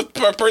Jones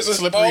per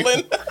person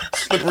falling.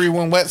 Slippery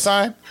when wet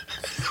sign.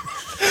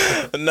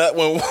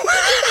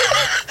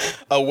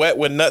 A wet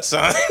with nut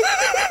sign.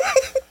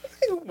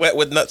 Wet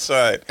with nut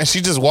sign. And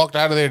she just walked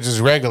out of there just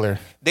regular.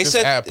 They just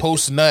said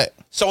post nut.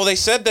 So they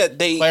said that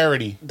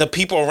clarity. The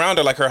people around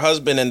her, like her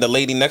husband and the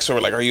lady next to her,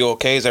 were like, "Are you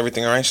okay? Is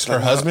everything all right?" She's her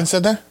like, husband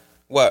said that.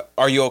 What?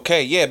 Are you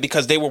okay? Yeah,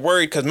 because they were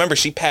worried. Because remember,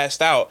 she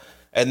passed out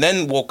and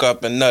then woke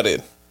up and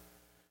nutted.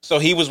 So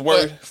he was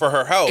worried for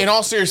her health. In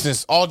all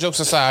seriousness, all jokes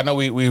aside, I know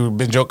we've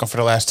been joking for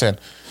the last 10.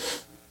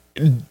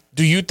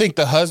 Do you think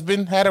the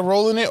husband had a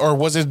role in it, or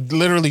was it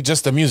literally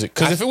just the music?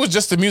 Because if it was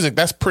just the music,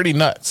 that's pretty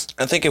nuts.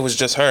 I think it was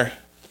just her.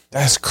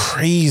 That's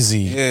crazy.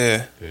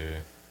 Yeah.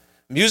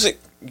 Music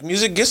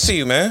gets to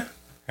you, man.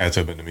 Had to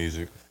have been the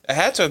music. It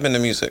had to have been the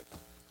music.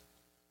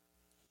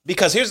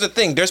 Because here's the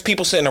thing. There's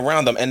people sitting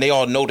around them, and they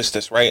all notice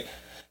this, right?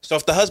 So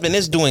if the husband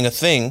is doing a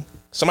thing,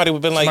 somebody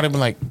would have been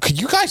like, could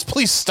you guys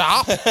please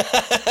stop?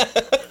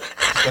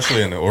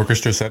 Especially in the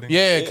orchestra setting.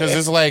 Yeah, because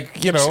it's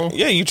like, you know.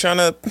 Yeah, you trying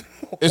to.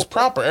 It's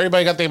proper.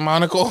 Everybody got their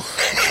monocle.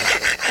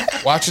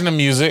 Watching the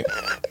music.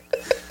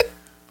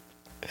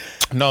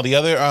 No, the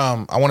other,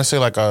 I want to say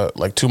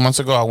like 2 months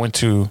ago, I went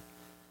to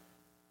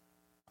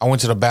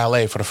the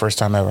ballet for the first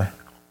time ever.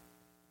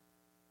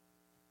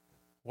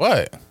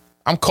 What?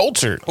 I'm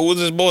cultured. Who does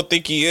this boy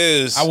think he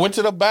is? I went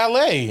to the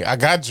ballet. I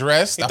got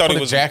dressed. I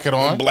put a jacket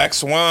on. Black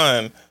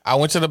Swan. I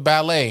went to the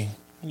ballet.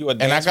 You a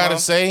dance and I gotta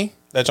say,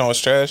 that joint was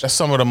trash. That's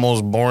some of the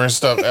most boring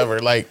stuff ever.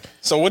 Like,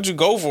 so what'd you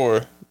go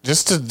for?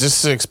 Just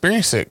to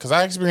experience it, because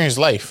I experienced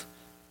life.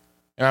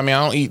 And I mean,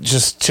 I don't eat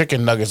just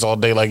chicken nuggets all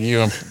day like you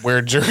and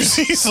wear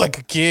jerseys like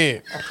a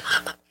kid.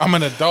 I'm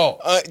an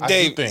adult.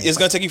 Dave, it's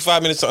gonna take you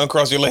 5 minutes to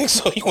uncross your legs,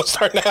 so you want to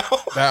start now?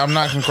 I'm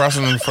not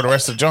crossing them for the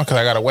rest of the junk because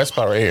I got a wet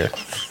spot right here.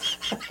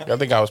 I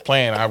think I was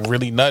playing. I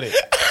really nutted.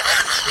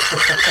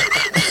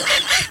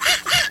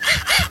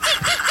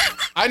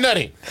 I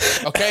nutted.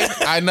 Okay,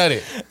 I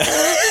nutted.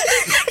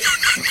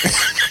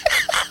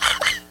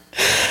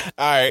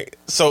 All right.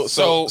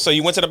 So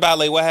you went to the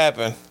ballet. What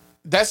happened?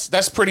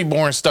 That's pretty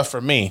boring stuff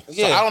for me.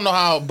 Yeah. So I don't know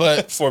how,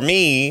 but for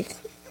me,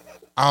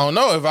 I don't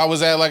know if I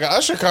was at like an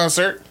Usher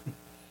concert.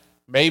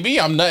 Maybe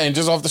I'm nutting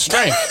just off the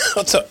strength.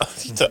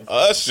 to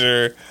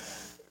Usher.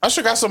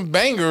 Usher got some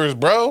bangers,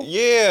 bro.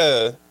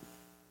 Yeah.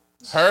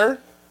 Her.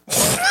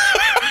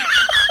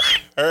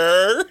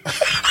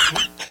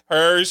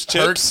 Hers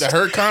chips. The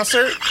Her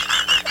concert.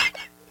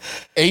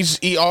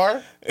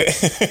 H-E-R.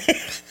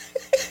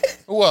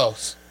 Who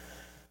else?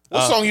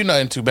 What song you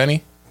nutting to,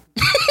 Benny?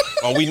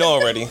 Oh, we know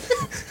already.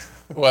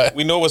 What?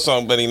 We know what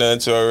song Benny nutting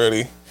to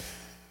already.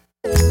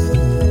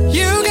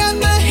 You got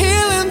the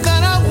healing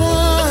that I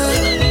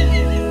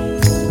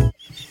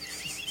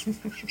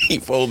want. He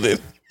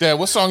folded. Dad,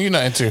 what song you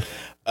nutting to?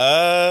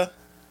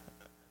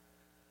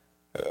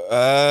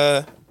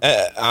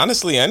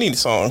 Honestly, any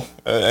song.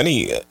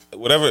 Any,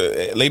 whatever.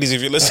 Ladies,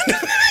 if you're listening,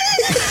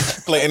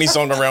 play any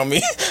song around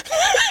me.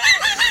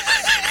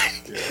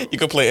 You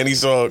can play any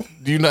song.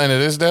 Do you know any of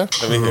this, Dad?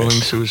 Rolling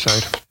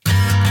Suicide.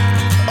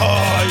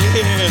 Oh,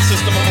 yeah.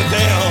 System of a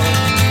Down.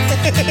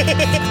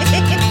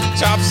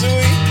 Chop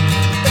Suey.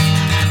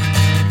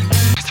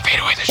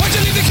 Why'd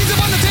you leave the keys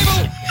up on the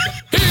table?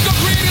 Here you go,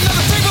 create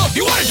another table.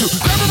 You wanted to.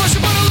 Grab a brush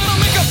and put a little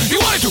makeup. You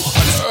wanted to.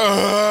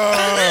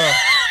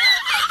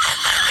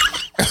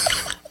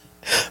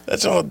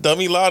 That's all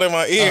dummy loud in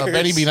my ears.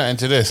 Betty be nothing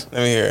to this.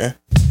 Let me hear it.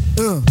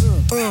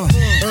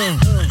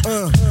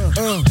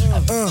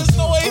 This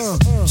noise.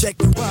 Check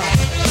the ride.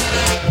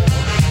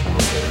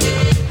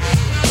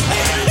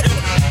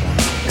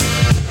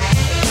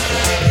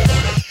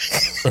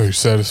 Are you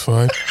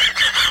satisfied?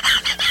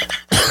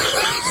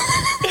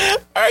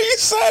 Are you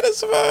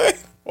satisfied?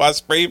 Why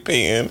spray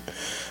painting?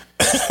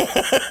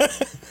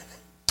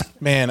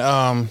 Man,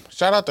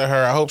 shout out to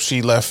her. I hope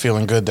she left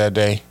feeling good that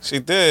day. She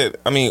did.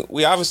 I mean,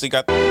 we obviously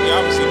know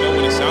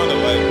what it sounded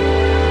like.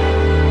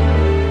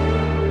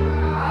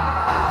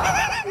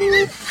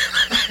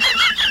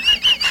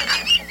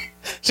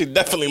 She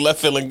definitely left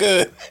feeling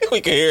good. We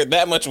can hear it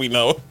that much. We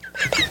know.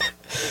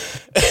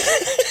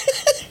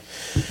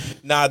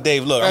 Nah,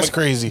 Dave. Look, that's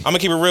crazy. I'm gonna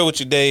keep it real with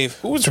you, Dave.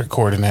 Who was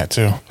recording that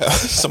too?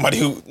 Somebody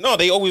who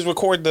they always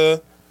record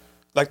the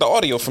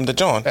audio from the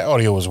John. That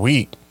audio was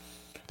weak.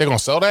 They gonna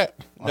sell that?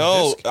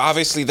 No,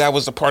 obviously that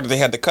was the part that they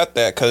had to cut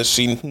that because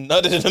she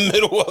nutted in the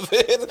middle of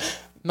it.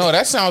 No,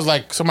 that sounds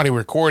like somebody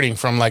recording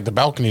from like the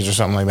balconies or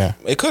something like that.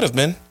 It could have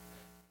been.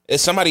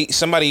 It's somebody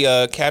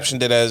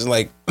captioned it as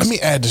like. Let me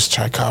add this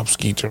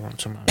Tchaikovsky to my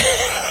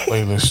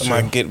playlist.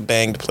 My Get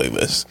Banged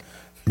playlist.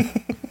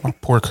 My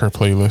Pork Her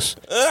playlist.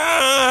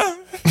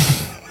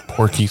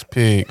 Porky's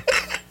Pig.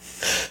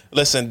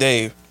 Listen,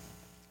 Dave.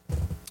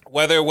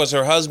 Whether it was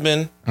her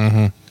husband,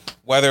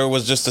 whether it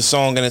was just a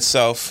song in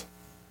itself,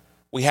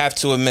 we have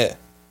to admit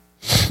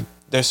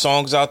there's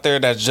songs out there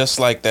that's just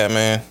like that,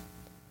 man.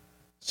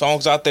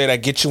 Songs out there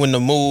that get you in the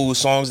mood.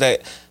 Song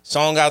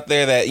out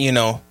there that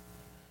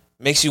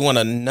makes you want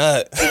to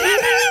nut.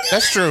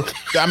 That's true.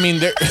 I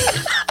mean,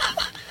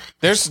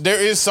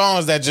 there is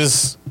songs that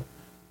just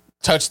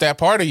touch that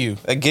part of you.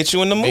 That get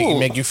you in the mood.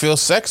 Make you feel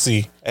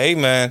sexy. Hey,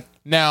 man.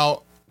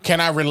 Now, can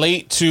I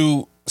relate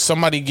to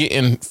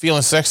somebody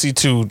feeling sexy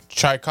to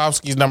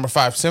Tchaikovsky's Number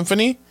 5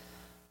 Symphony?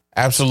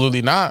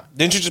 Absolutely not.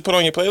 Didn't you just put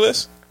on your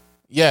playlist?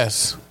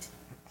 Yes.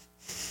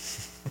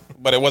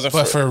 But it wasn't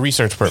for a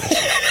research purpose.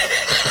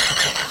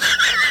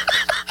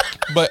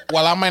 But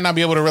while I might not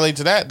be able to relate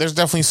to that, there's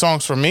definitely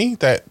songs for me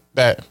that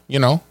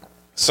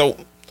So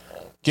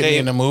get me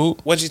in the mood.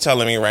 What you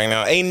telling me right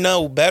now? Ain't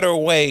no better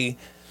way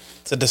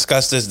to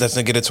discuss this than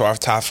to get into our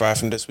top 5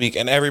 from this week.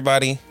 And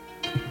everybody,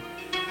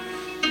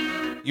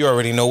 You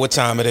already know what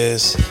time it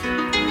is.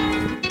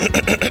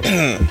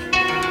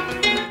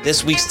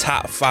 This week's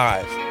top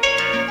 5.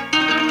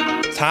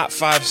 Top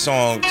 5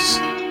 songs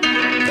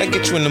that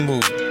get you in the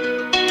mood.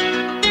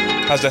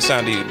 How's that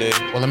sound to you, Dave?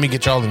 Well, let me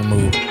get y'all in the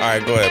mood. All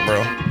right, go ahead,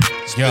 bro.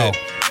 Yo.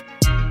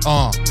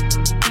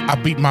 I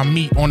beat my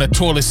meat on the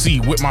toilet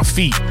seat with my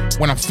feet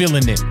when I'm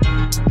feeling it.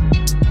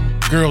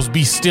 Girls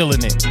be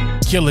stealing it,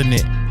 killing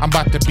it. I'm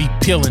about to be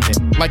peeling it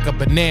like a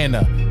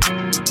banana.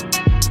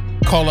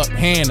 Call up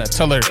Hannah,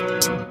 tell her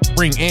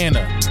bring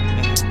Anna.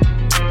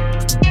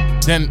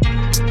 Then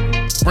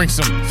bring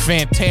some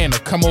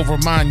Fantana, come over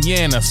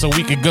mañana so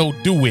we could go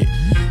do it.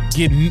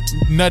 Get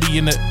nutty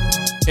in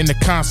the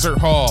concert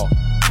hall.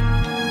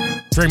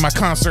 Drink my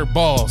concert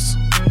balls.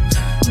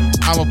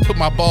 I'ma put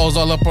my balls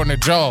all up on their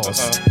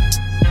jaws.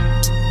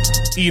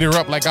 Eat her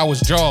up like I was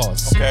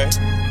Jaws. Okay.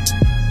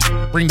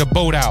 Bring the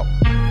boat out.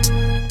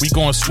 We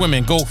going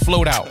swimming, go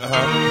float out.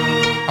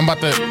 I'm about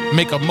to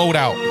make a moat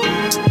out.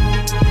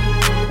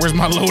 Where's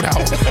my load out?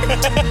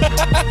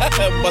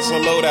 What's a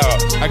load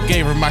out? I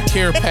gave her my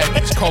care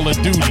package, Call of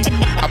Duty.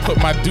 I put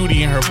my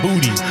duty in her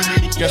booty.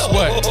 Guess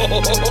what?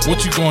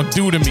 What you gonna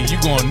do to me? You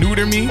gonna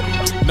neuter me?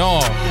 No.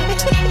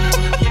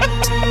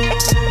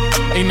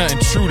 Ain't nothing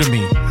true to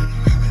me.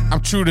 I'm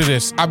true to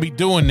this. I be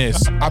doing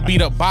this. I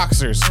beat up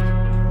boxers. Then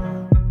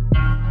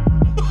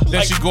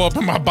Like- she go up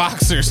in my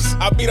boxers.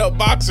 I beat up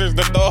boxers,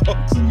 the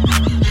dogs.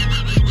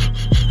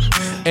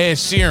 Ed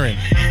Sheeran.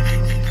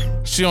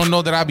 She don't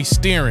know that I be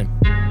steering.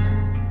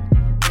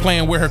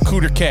 Playing with her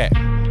cooter cat.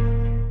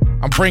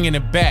 I'm bringing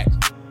it back.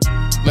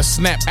 Let's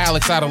snap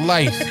Alex out of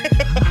life.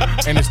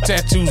 And his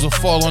tattoos will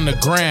fall on the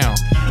ground.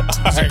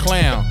 He's a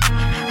clown.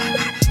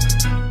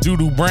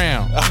 Doo-doo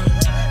brown.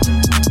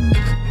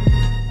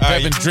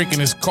 I've been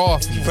drinking his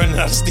coffee. Running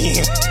out of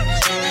steam.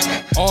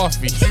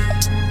 Offie.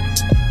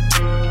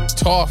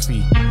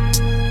 Toffee.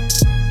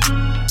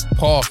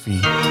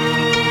 Poffy.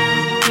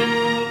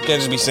 Can't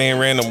just be saying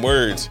random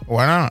words.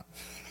 Why not?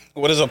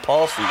 What is a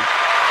palfy?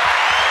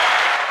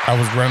 I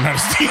was running out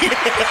of steam.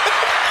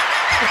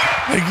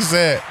 Like you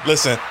said.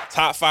 Listen,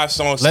 top 5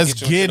 songs. Let's to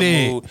get you get into the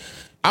it. mood.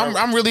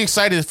 I'm really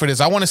excited for this.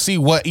 I want to see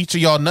what each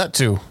of y'all nut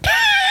to.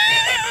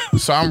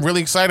 So I'm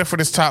really excited for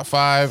this top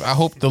 5. I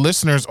hope the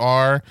listeners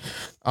are.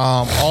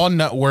 All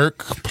nut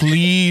work.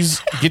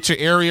 Please get your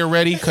area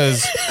ready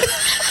because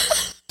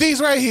these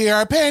right here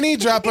are panty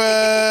droppers.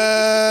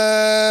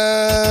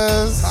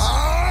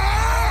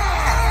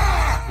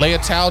 Lay a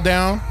towel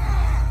down.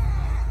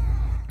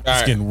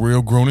 It's getting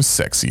real grown and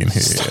sexy in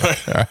here.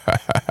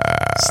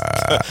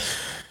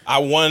 I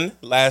won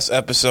last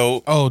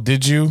episode. Oh,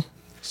 did you?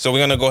 So we're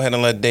going to go ahead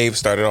and let Dave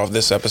start it off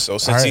this episode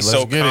since right, he's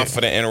so let's get it.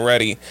 confident and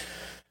ready.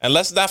 And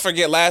let's not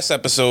forget last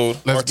episode.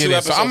 Let's get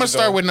it. So I'm going to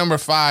start with number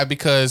 5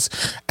 because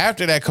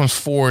after that comes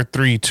 4,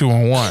 3, 2,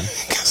 and 1.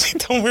 Because he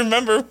don't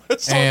remember what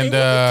song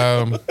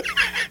And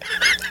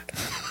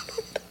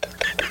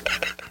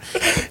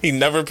he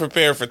never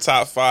prepared for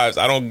top 5s.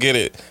 I don't get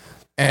it.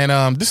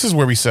 And this is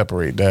where we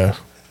separate, Dev.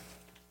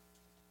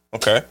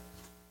 Okay.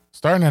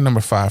 Starting at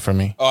number 5 for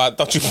me. Oh, I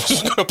thought you were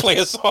just going to play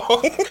a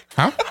song.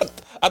 Huh?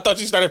 I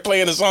thought you started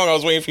playing a song. I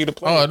was waiting for you to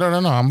play. Oh,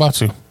 no. I'm about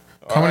to.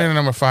 Coming in at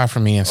number 5 for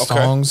me is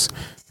songs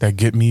that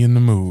get me in the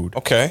mood.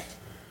 Okay.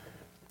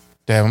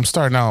 Dev, I'm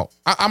starting out.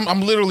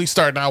 I'm literally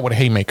starting out with a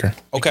haymaker. Okay.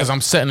 Because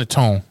I'm setting the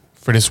tone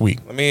for this week.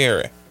 Let me hear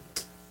it.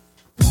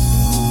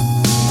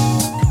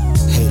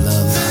 Hey,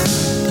 love,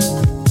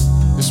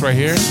 This right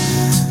here.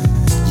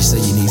 you say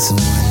you need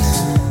someone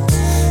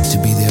to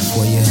be there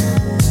for you,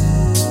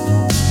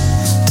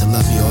 to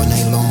love you all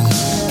night long.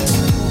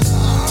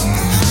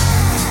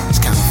 It's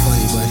kind of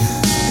funny, but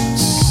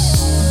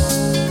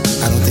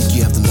I don't think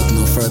you have to look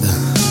no further,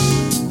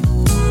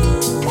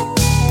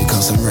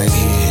 because I'm right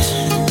here,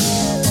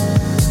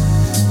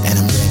 and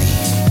I'm ready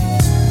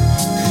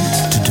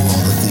to do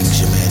all the things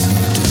your man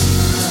would do.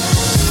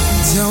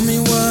 Tell me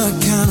what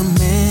kind of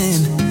man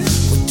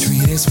would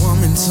treat his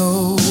woman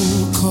so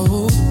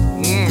cold.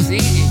 It's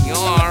easy, you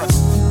are.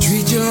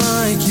 Treat you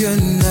like you're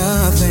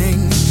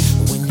nothing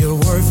when you're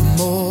worth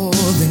more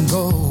than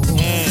gold.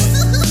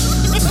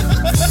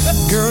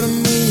 Girl, to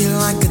me you're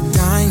like a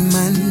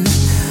diamond.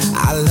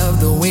 I love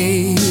the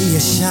way you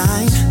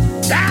shine.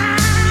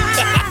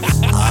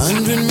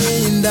 $100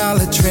 million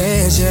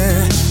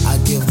treasure. I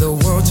give the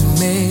world to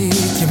make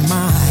you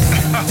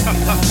mine.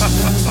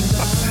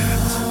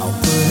 I'll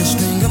put a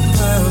string of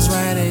pearls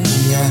right in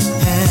your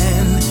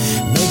hand.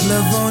 Make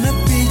love on a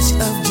beach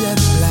of jet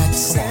black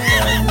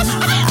sand.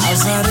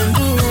 Outside in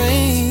the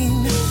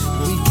rain,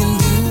 we can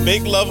do.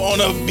 Make love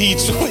on a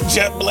beach with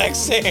jet black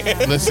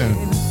sand. Listen,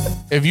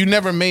 if you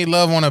never made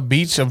love on a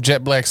beach of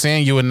jet black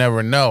sand, you would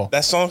never know.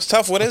 That song's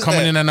tough. What is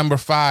Coming that? in at number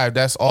 5,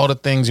 that's All the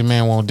Things Your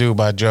Man Won't Do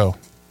by Joe.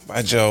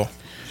 By Joe.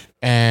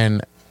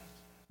 And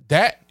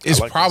that is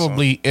like that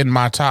probably in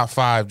my top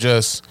 5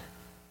 just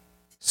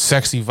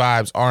sexy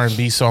vibes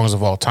R&B songs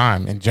of all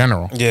time in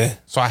general. Yeah.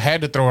 So I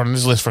had to throw it on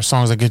this list for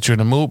songs that get you in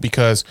the mood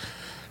because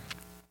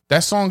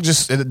that song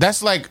just,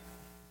 that's like,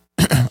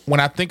 when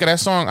I think of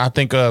that song, I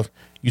think of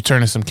you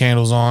turning some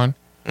candles on,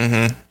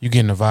 You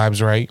getting the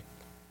vibes right.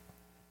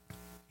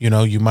 You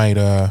know, you might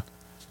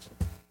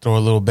throw a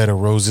little bed of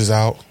roses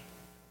out.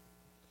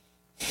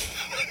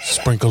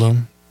 Sprinkle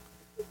them.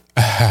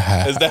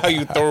 Is that how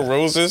you throw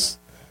roses?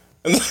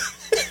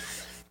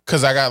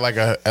 Because I got like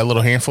a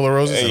little handful of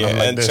roses. Yeah, and I'm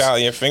like and this.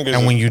 child, your fingers.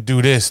 And when you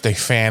do this, they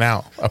fan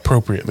out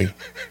appropriately.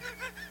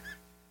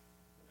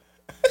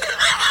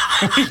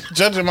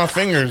 Judging my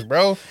fingers,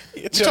 bro.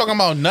 You talking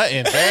about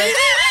nothing, man.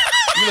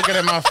 You looking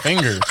at my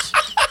fingers.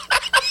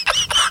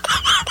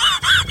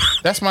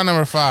 That's my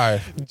number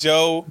 5.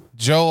 Joe,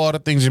 all the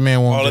things your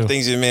man won't do. All the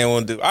things your man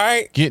won't do. All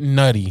right. Get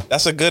nutty.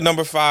 That's a good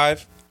number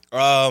 5.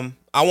 I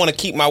want to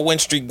keep my win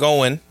streak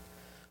going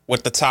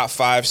with the top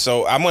 5.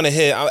 So I'm going to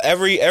hit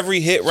every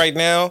hit right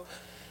now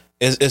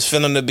is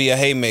feeling to be a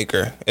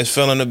haymaker. It's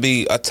feeling to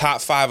be a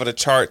top 5 of the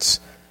charts.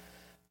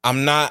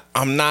 I'm not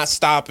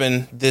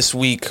stopping this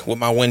week with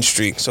my win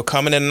streak. So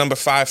coming in number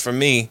 5 for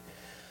me,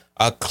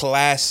 a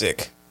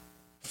classic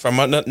from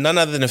none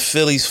other than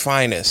Philly's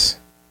finest.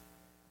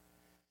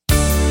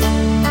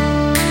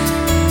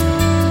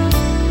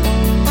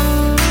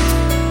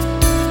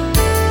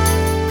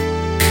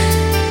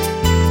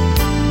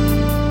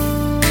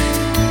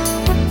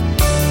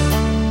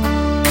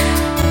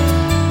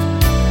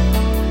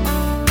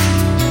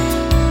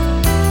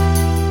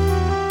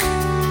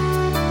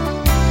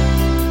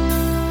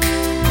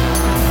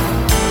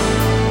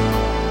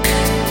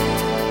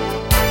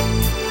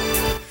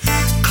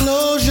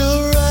 Close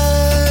your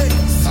eyes,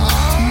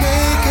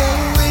 make a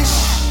wish,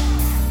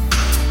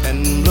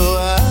 and blow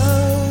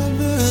out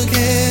the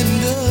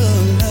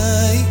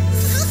candlelight.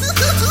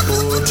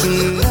 For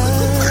tonight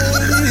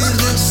is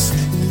just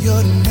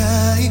your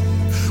night.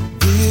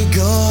 We're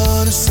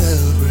gonna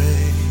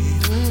celebrate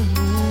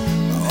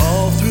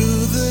all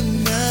through the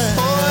night.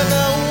 Pour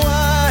the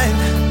wine,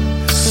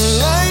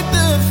 light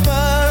the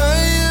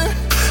fire.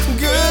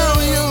 Girl,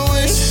 your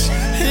wish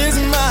is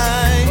mine.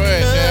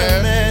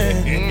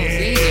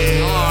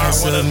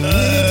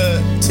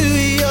 Submit to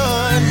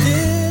your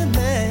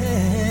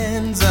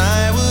demands.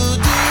 I will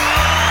do.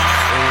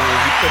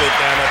 You put it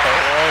down at the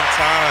wrong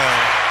time.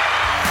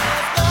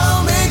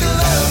 I'll make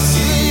love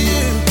to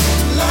you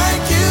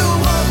like you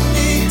want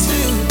me to,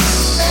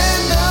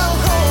 and I'll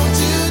hold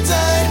you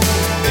tight,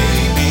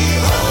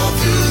 baby, all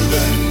through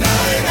the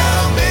night.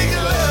 I'll make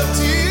love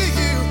to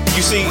you.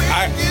 You see,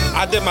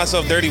 I did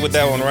myself dirty with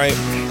that one, right?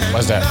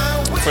 What's that?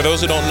 For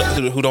those who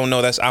don't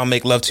know, that's "I'll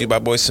Make Love to You" by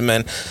Boyz II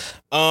Men.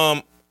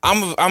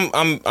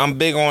 I'm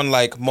big on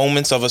like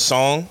moments of a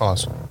song.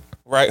 Awesome.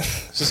 Right?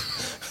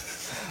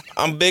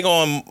 I'm big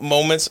on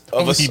moments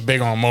of a Keep big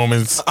on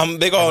moments. I'm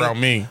big on around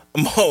me.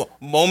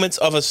 Moments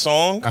of a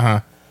song.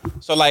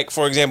 So like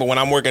for example, when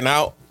I'm working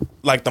out,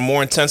 like the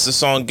more intense the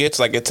song gets,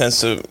 like it tends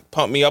to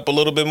pump me up a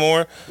little bit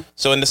more.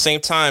 So in the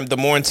same time, the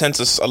more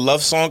intense a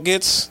love song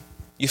gets,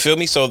 you feel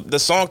me? So the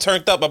song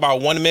turned up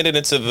about 1 minute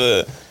into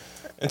the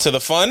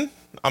fun.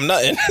 I'm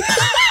nutting.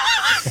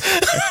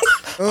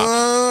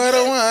 Oh, I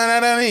don't want, I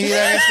don't need,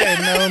 I said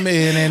no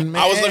minute,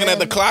 man. I was looking at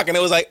the clock and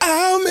it was like,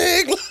 I'll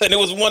make love. And it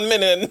was 1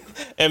 minute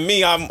and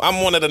me, I'm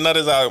one of the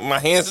nutters out. My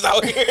hands is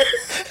out here.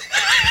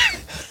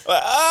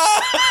 Like,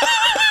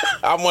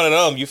 I'm one of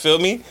them, you feel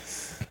me?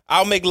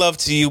 I'll Make Love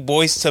to You,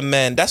 Boyz II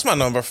Men. That's my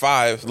number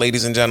 5,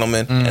 ladies and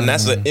gentlemen. And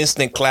that's an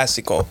instant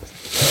classical.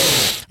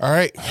 All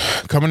right.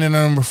 Coming in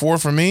at number 4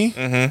 for me,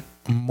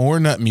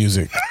 more nut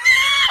music.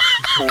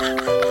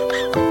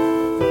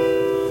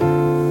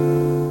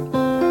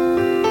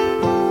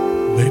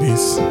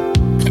 Ladies.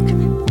 Let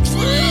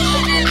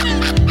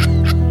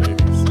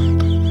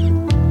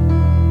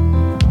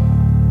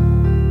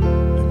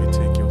me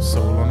take your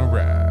soul on a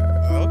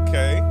ride.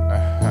 Okay.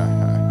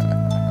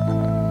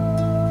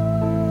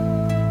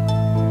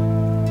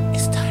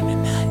 It's time to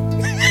nut.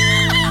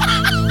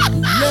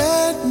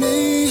 Let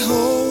me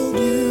hold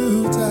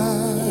you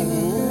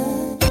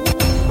tight,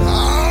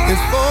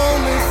 if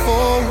only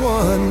for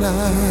one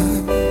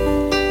night.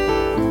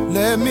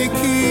 Let me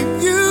keep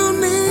you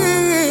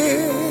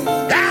near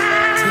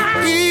to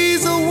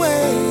ease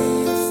away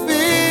your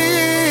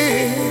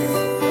fear.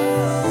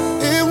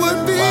 It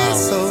would be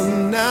so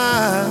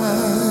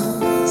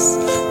nice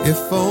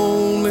if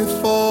only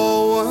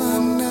for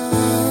one night.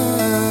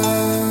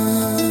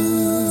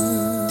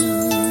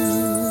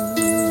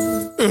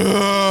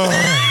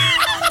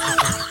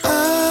 I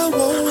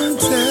won't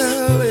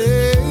tell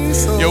a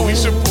soul. Yo, we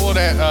should pull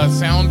that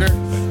sounder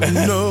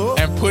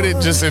and put it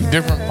just in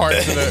different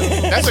parts of the.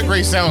 That's a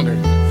great sounder.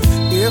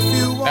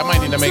 That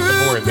might need to make the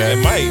board, man.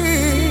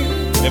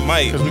 It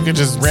might. Because we could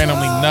just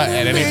randomly nut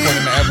at any point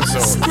in the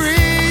episode.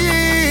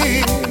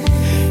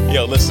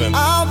 Yo, listen.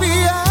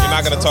 You're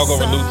not going to talk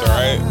over Luther,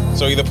 right?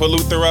 So either put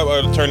Luther up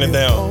or turn it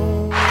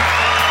down.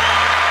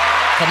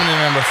 Coming in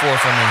number 4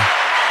 for me.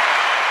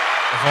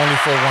 If only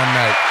for one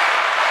night.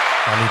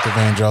 By Luther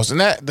Vandross. And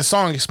that the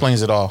song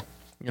explains it all.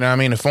 You know what I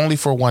mean? If only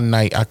for one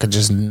night I could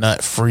just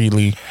nut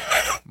freely.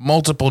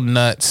 Multiple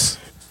nuts.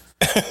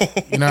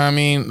 You know what I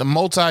mean? The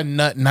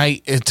multi-nut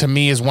night to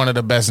me is one of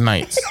the best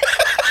nights.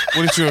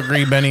 Wouldn't you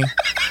agree, Benny?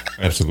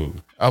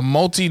 Absolutely. A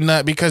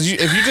multi-nut, because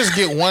if you just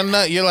get one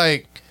nut, you're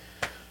like,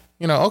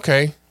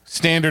 okay,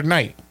 standard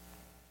night.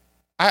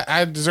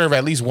 I deserve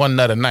at least one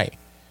nut a night.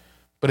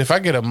 But if I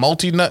get a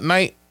multi-nut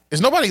night,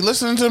 is nobody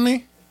listening to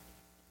me?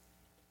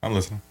 I'm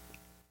listening.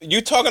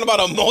 You talking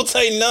about a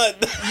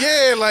multi-nut?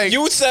 Yeah, like...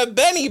 You said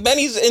Benny.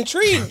 Benny's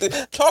intrigued.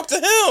 Talk to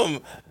him.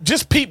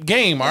 Just peep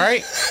game, all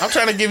right? I'm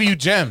trying to give you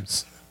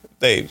gems.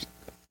 Dave.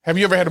 Have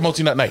you ever had a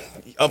multi-nut night?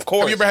 Of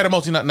course. Have you ever had a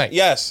multi-nut night?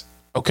 Yes.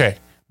 Okay.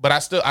 But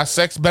I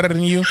sex better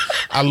than you.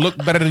 I look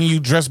better than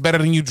you. Dress better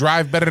than you.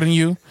 Drive better than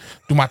you.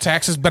 Do my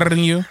taxes better than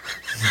you.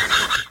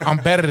 I'm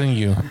better than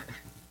you.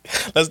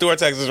 Let's do our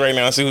taxes right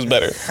now and see who's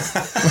better.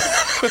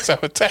 Let's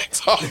have a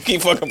tax off.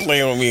 Keep fucking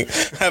playing with me.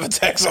 Have a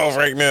tax off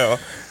right now.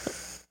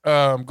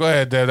 Go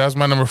ahead, Dad. That was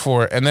my number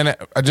 4. And then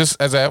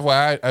just as a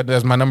FYI,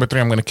 as my number 3,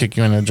 I'm going to kick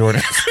you in the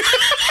Jordans.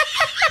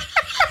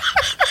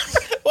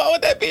 Why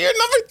would that be your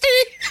number 3?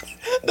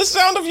 The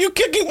sound of you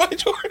kicking my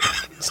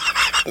Jordans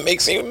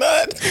makes you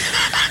nut.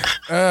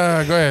 Go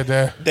ahead,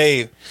 Dad.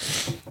 Dave,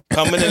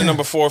 coming in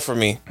number 4 for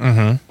me.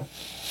 Mm-hmm.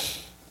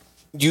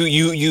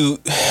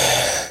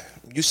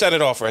 You set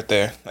it off right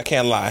there. I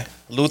can't lie.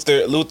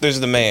 Luther's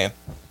the man.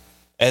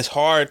 It's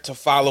hard to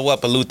follow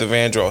up a Luther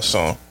Vandross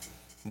song,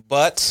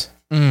 but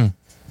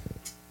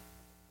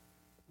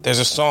there's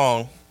a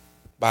song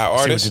by an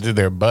artist. See what you did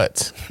there,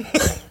 butt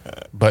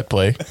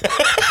play,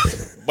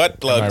 butt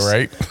plugs. Am I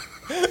right?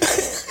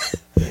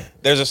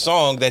 There's a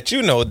song that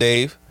you know,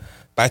 Dave,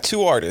 by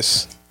 2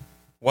 artists.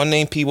 One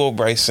named Peebo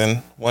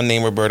Bryson, one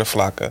named Roberta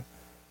Flaca.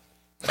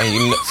 And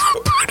you know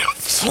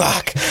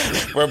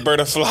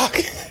Roberta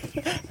Flack.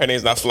 Her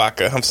name's not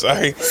Flaca. I'm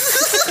sorry.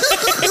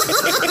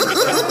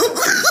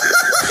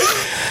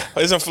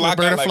 Isn't Flaca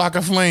Roberta like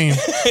Flaca Flame?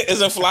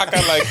 Isn't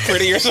Flaca like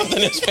pretty or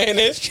something in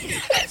Spanish?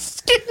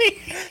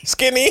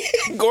 Skinny,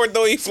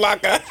 gordo y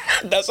flaca.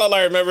 That's all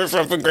I remember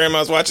from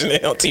grandma's watching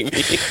it on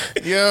TV.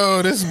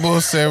 Yo, this bull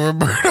said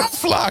Roberta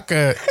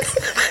Flaca.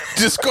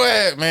 Just go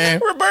ahead, man.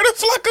 Roberta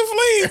Flaca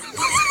Flame.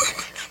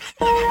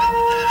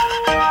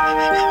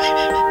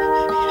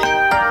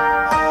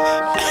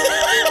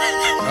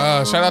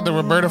 Shout out to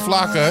Roberta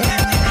Flaca.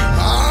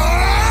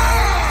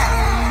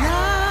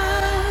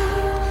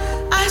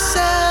 I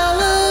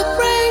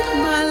celebrate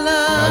my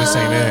love. No, this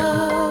ain't it.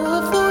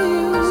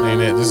 This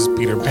ain't it. This is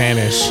Peter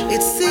Panish.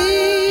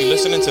 You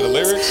listening to the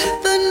lyrics?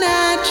 The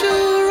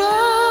natural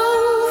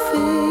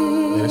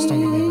thing. Yeah, this don't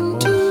get me in the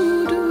mood.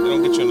 They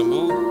don't get you in the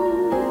mood?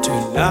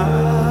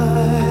 Tonight,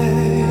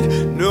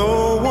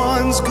 no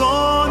one's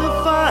gonna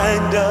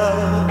find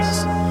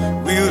us.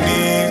 We'll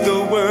leave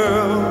the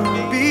world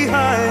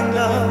behind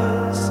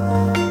us.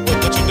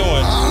 What you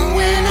doing?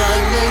 When I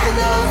make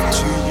love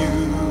to you.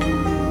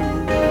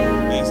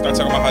 Man, start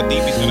talking about how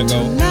deep he's gonna go.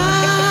 Tonight,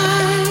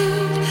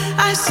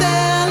 I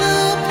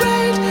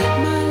celebrate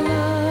my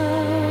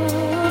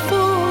love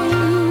for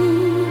you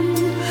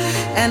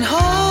and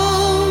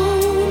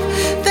hope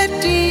that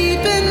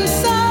deep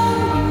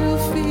inside you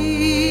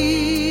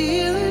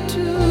feel it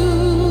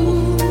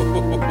too.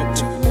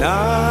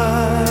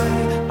 Tonight,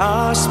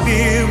 our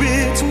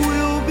spirits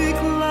will be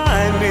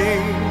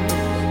climbing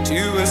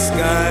to a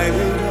sky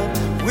lit up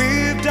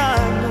with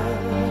diamonds.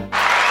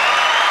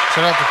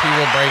 Shout out to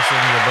Peebo Bryson,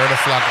 Roberta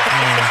Flaca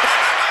Flame.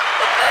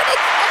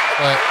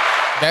 But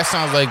that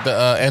sounds like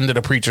the end of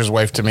The Preacher's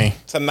Wife to me.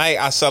 Tonight,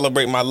 I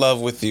celebrate my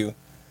love with you.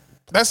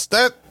 That's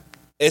that.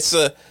 It's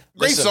a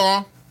Great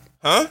song.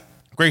 Huh?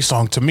 Great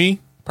song. To me,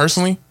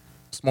 personally,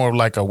 it's more of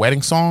like a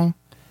wedding song.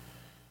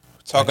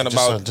 Talking like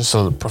about just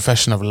a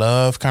profession of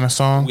love kind of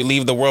song. We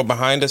leave the world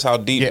behind us. How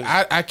deep?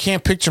 Yeah, I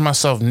can't picture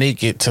myself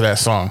naked to that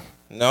song.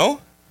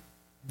 No?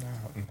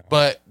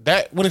 But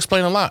that would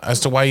explain a lot as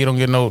to why you don't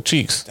get no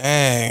cheeks.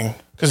 Dang.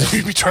 Because if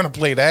you be trying to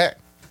play that.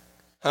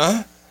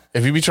 Huh?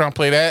 If you be trying to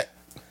play that.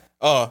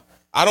 I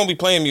don't be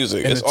playing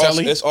music. In It's the all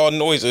telly? it's all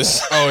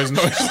noises. Oh, it's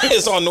noisy.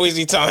 It's all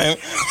noisy time.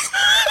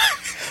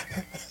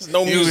 There's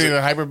no You music. in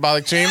a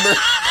hyperbolic chamber.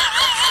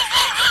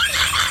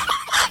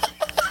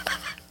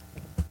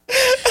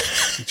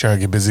 You trying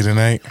to get busy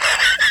tonight?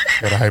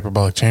 Got a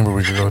hyperbolic chamber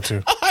we can go to.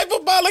 A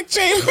hyperbolic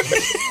chamber.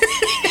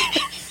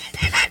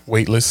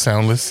 Weightless,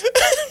 soundless.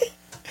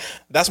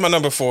 That's my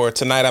number 4.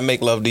 Tonight I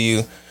make love to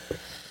you.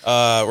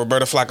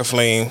 Roberta Flaca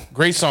Flame.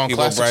 Great song, Peebo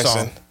classic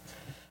Bryson.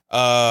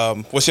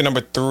 song. What's your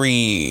number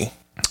 3?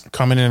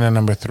 Coming in at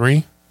number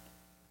 3.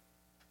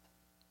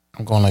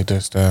 I'm going like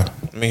this.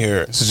 Let me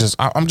hear it. This is just.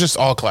 I'm just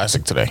all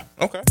classic today.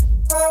 Okay.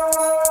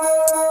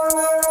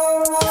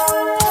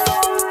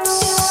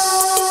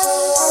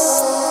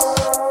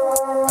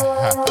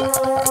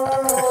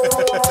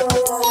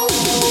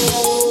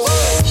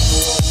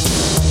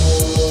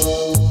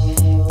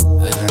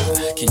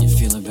 Can you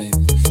feel it, baby?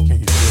 Can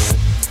you feel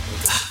it?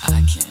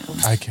 I can.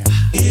 I can.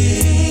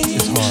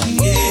 It's hard.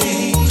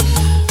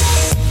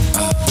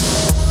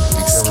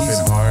 Ever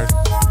been hard?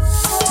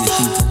 Do you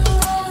think that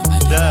I might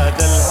be?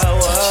 زاد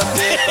الهوى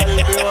في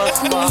قلبي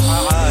واصبح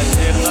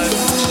عاشقا.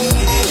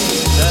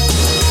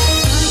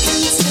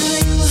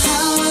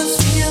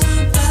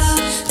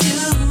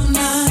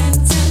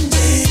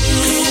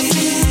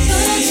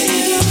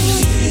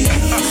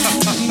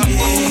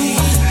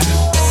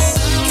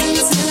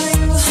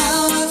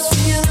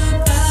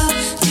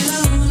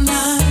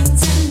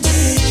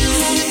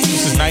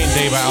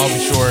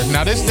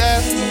 Now this Dev,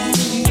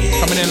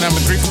 coming in number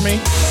 3 for me.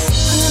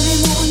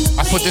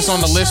 I put this on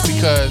the list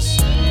because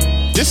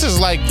this is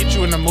like get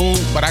you in the mood,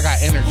 but I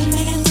got energy.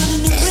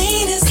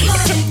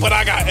 But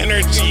I got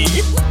energy.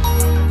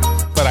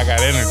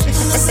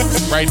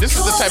 Right? This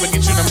is the type of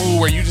get you in the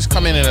mood where you just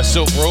come in a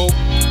silk robe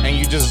and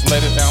you just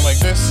let it down like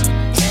this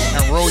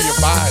and roll your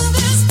body.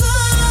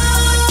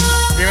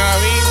 You know what I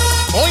mean?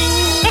 Boing!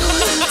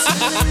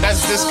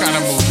 That's this kind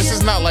of mood. This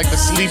is not like the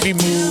sleepy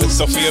mood.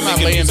 Sophia not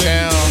laying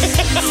down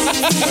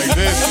like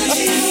this.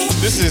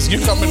 This is you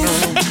come in the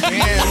room.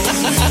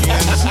 Dance. You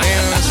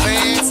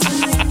understand?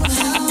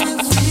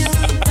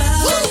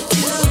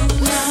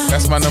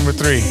 That's my number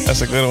 3.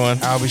 That's a good one.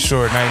 I'll be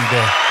sure, night and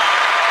day.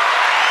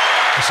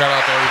 Shout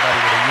out to everybody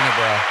with a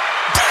unibrow.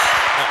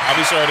 I'll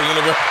be sure the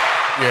unibrow.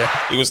 Yeah.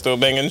 He was still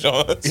banging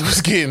Johns. He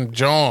was getting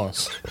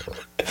Johns.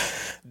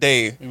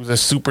 Dave. He was a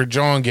super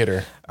John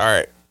getter. All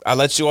right. I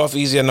let you off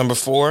easy at number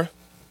 4.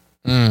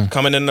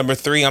 Coming in number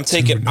 3. I'm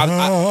taking.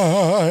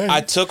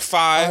 I took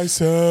 5. I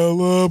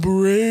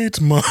celebrate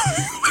my.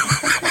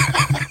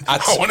 I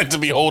wanted to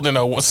be holding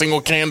a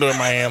single candle in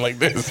my hand like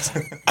this.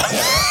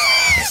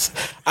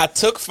 I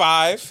took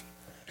 5.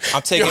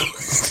 I'm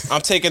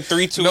taking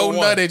 3, 2, no and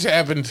 1. No nuttage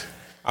happened.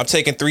 I'm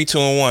taking 3, 2,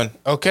 and 1.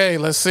 Okay,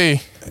 let's see.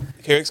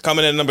 Here it's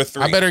coming in number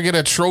 3. I better get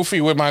a trophy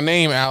with my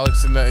name,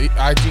 Alex, in the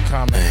IG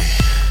comment.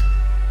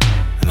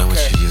 I know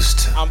what you used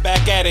to. I'm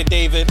back at it,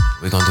 David.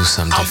 We're gonna do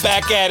something I'm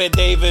different. back at it,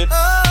 David.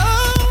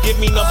 Give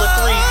me number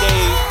 3,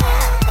 Dave.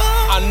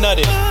 I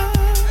nutted.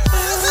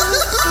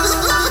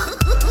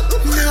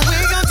 Now we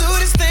gon' do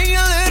this thing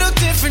a little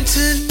different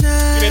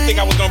tonight. You didn't think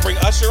I was gonna bring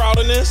Usher out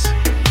in this?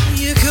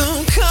 You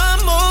gon'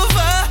 come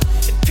over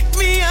and pick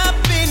me up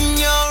in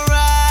your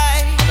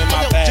ride. I'm in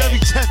my bag. Jerry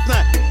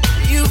Chestnut.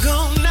 You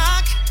gon'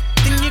 knock,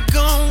 then you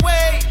gon'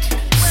 wait.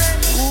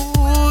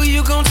 Ooh,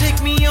 you gon' take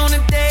me on a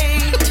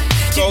date.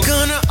 You're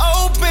gonna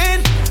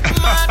open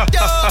my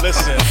door.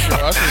 Listen,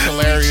 That's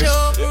hilarious.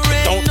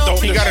 don't.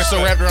 He got her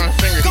so wrapped around her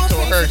finger, he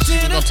told her she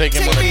was gonna take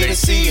him on a date.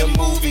 See a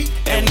movie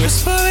and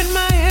whisper in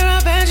my ear,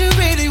 I bet you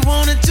really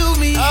wanna do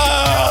me.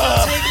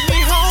 Take me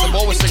home.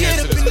 Samoa was singing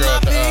to this girl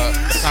at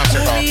the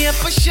concert hall. Me up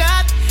a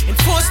shot and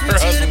force me Her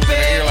to husband the was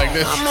in her ear bed. like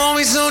this. I'm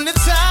always on the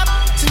top.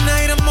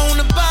 Tonight I'm on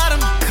the bottom.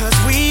 Cause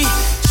we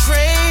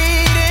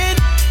trading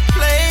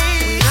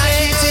places. I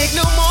can't take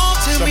no more.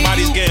 Tell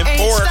Somebody's me you getting ain't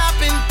bored.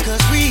 stopping.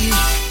 Cause we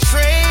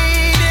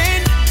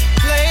trading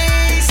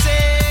places.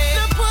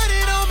 Now put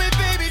it on me,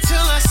 baby,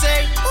 till I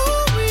say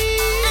ooh-wee.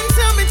 And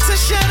tell me to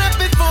shut up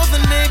before the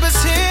neighbors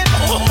hear.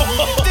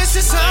 This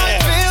is how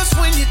it feels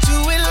when you do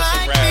it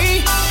like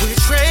me. We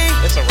trading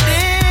It's a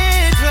rap.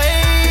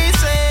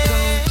 places.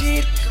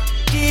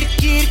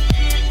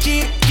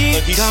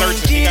 Look, he's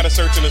searching. He gotta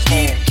search in his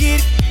phone.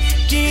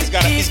 He's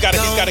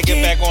gotta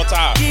get back on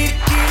top. He's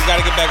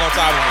gotta get back on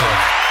top of it.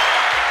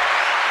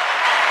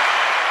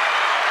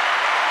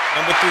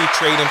 Number 3,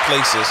 trading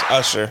places.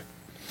 Usher.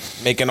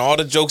 Making all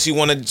the jokes you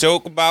want to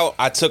joke about.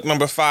 I took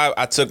number 5.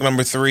 I took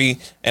number 3,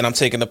 and I'm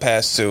taking the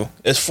past 2.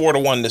 It's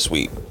 4-1 this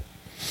week.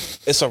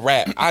 It's a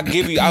wrap. I'll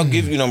give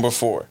you number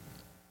 4.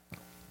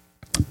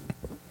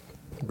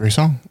 Great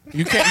song.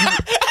 You can't.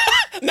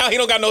 Now he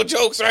don't got no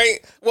jokes, right?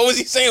 What was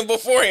he saying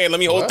beforehand? Let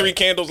me hold 3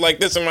 candles like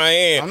this in my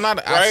hand. I'm not.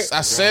 Right? I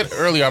said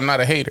earlier, I'm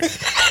not a hater.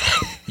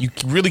 You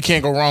really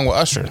can't go wrong with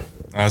Usher.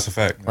 That's a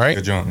fact. Right?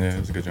 Good job. Yeah, it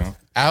was a good job.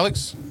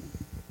 Alex.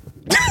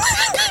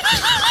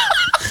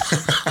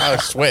 I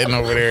was sweating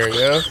over there,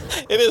 yo.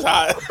 It is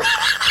hot.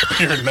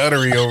 You're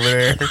nuttery over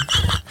there.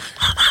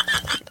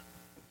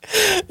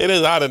 It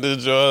is hot in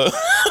this joint.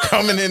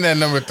 Coming in at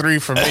number 3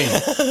 for me.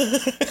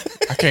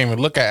 I can't even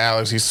look at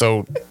Alex. He's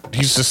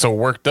just so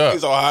worked up.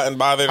 He's all hot and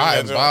bothered. Hot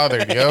and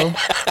bothered, yo.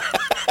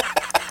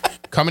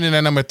 Coming in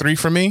at number 3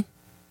 for me.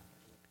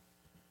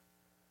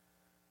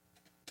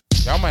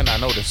 Y'all might not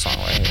know this song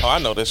right here. Oh, I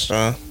know this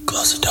song.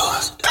 Close the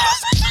doors.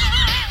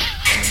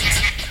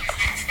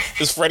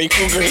 It's Freddy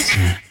Krueger's.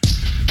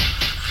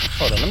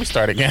 Hold on, let me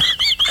start again.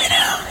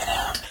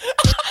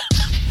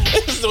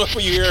 This is the one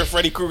where you hear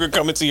Freddy Krueger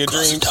come into your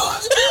dreams.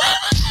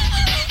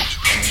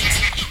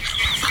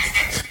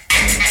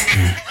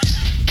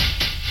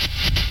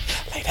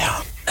 Lay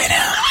down. Lay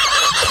down.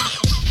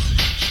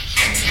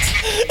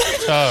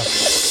 Tough.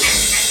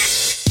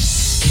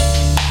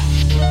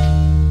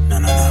 No.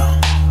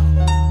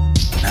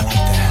 Not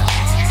like that.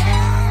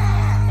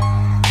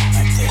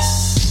 Like this.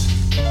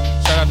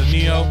 Shout out to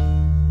Neo.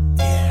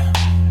 Yeah.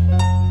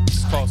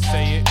 It's called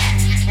Say It.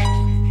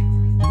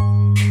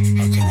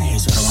 Okay, now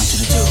here's what I want you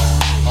to do.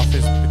 Off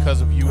his Because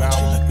of You I want you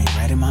to album. look me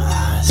right in my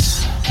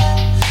eyes.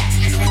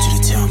 And I want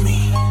you to tell me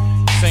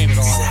Saying it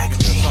all.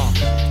 exactly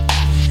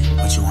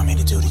what you want me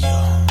to do to you.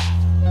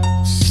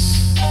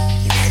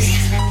 You ready?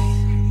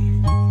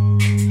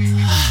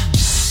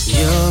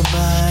 Your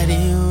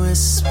body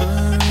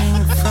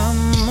whispering from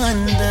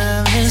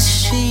under the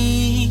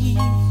sheets.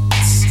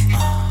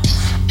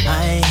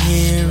 I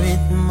hear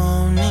it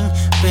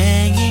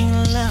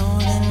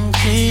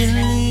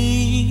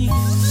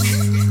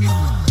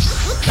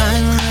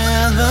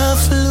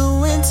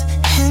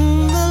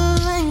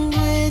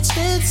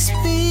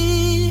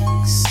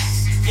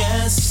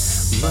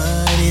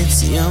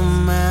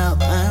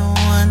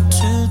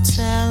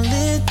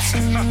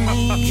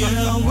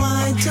Girl,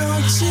 why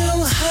don't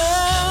you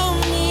help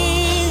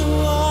me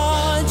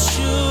what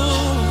you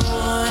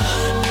want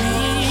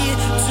me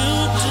to do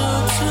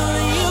to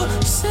you?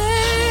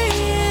 Say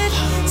it,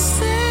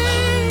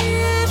 say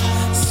it,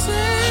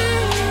 say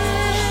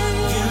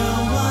it.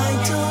 Girl, why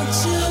don't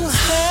you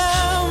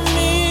help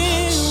me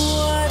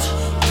what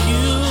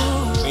you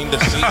Clean the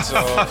seats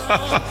off.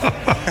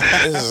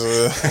 This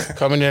is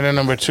Coming in at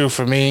number 2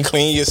 for me.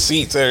 clean your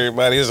seats,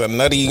 everybody. It's a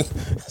nutty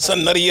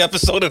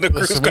episode of the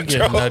Cruise Listen, we Control.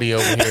 getting nutty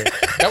over here.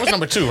 That was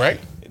number 2, right?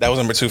 That was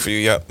number 2 for you.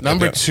 Yep.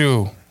 Number Yep.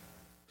 2,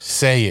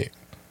 Say It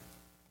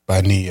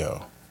by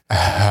Neo.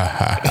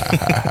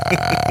 That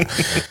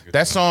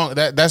song,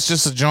 that's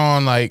just a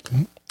John. Like,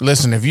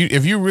 listen, if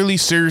you really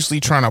seriously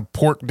trying to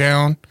pork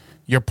down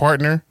your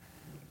partner,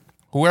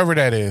 whoever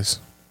that is,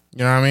 you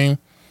know what I mean?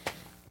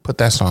 Put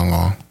that song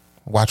on.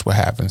 Watch what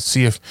happens.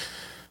 See if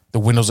the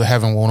windows of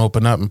heaven won't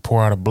open up and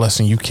pour out a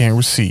blessing you can't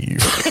receive.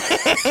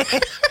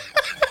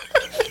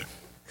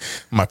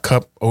 My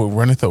cup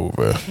runneth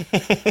over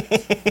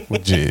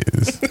with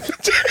jizz.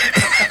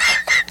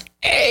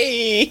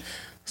 Hey.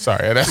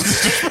 Sorry, that's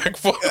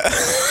disrespectful.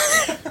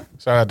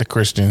 Shout out to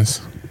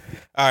Christians.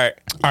 All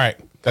right.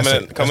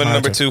 That's Coming in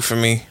number 2 for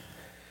me.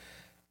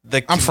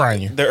 I'm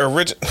frying you. The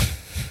original.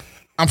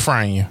 I'm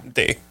frying you.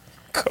 Day.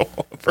 Come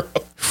on, bro.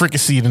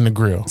 Fricassee in the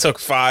grill. Took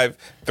 5,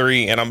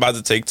 3, and I'm about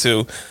to take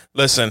 2.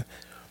 Listen,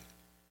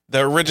 the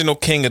original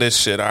king of this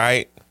shit, all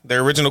right? The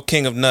original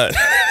king of nut.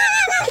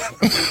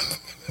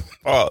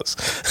 Pause.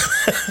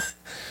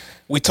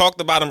 We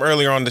talked about him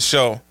earlier on the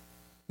show.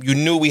 You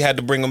knew we had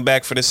to bring him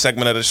back for this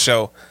segment of the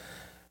show.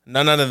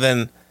 None other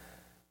than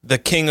the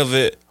king of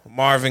it,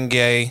 Marvin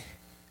Gaye.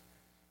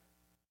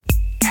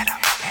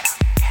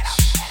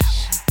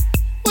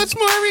 What's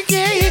Marvin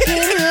Gaye?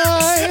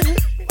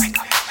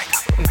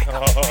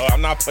 Oh,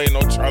 I'm not playing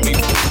no Charlie.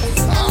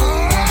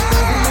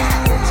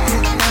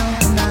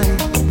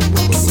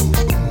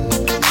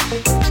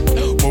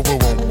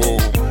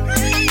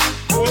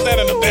 Who was that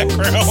in the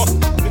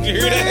background? Did you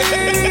hear that?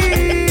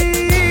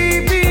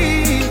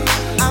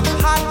 I'm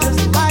hot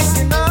just like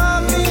an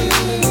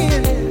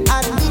oven. I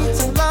need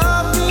some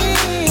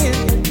loving.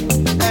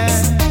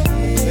 And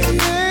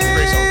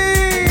baby,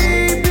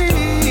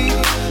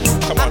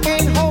 I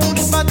can't hold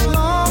it much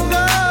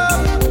longer.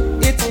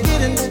 It's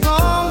getting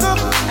stronger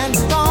and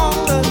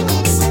stronger.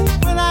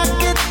 When I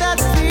get that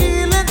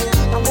feeling,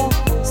 I want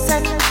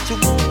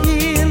sexual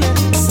healing.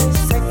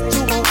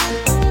 Sexual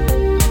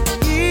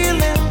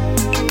healing.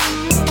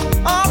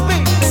 Oh,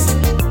 baby,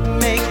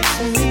 makes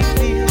me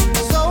feel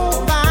so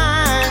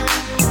fine.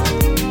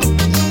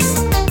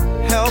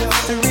 Helps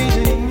to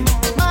relieve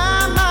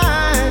my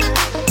mind.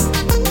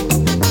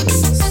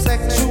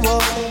 Sexual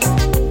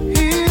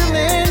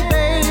healing,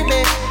 baby,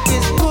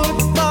 is good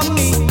for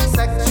me.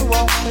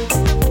 Sexual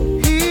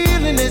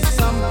healing is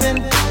something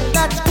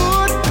that's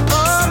good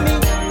for me.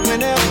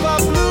 Whenever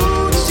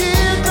blue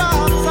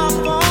teardrops are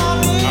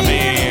falling, I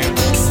mean,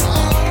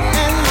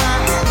 and my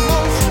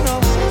emotional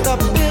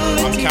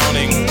stability I'm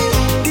counting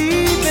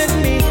leaving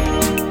me,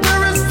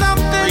 there is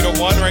something 3 to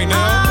 1 right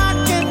now. I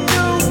can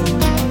do.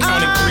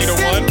 Counting 3 to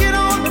 1. Get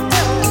on the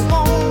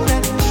telephone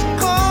and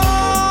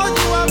call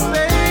you up,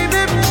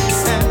 baby.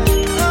 And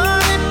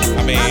honey, I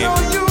mean, I know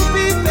you'll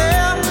be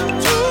there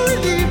to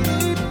relieve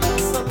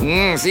me.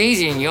 It's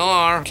easy,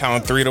 you're.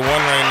 counting 3 to 1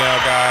 right now,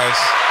 guys.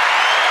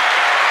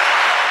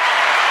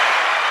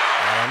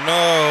 I don't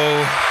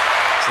know.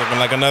 It's looking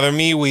like another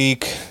me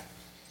week.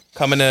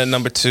 Coming in at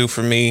number 2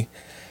 for me.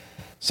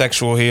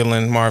 Sexual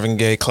Healing, Marvin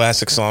Gaye,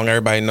 classic song.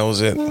 Everybody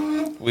knows it.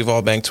 We've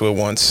all banged to it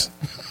once,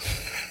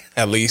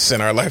 at least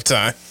in our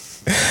lifetime.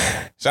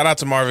 Shout out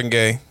to Marvin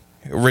Gaye.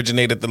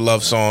 Originated the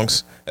love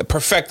songs.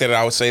 Perfected it,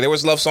 I would say. There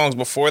was love songs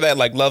before that,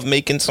 like love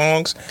making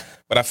songs,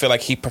 but I feel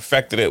like he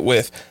perfected it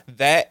with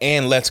that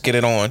and Let's Get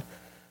It On.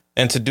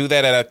 And to do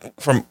that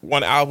from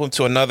one album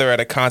to another at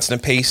a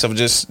constant pace of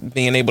just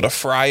being able to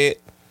fry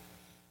it,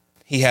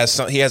 he has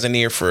an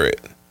ear for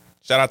it.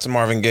 Shout out to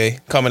Marvin Gaye.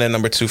 Coming in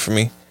number 2 for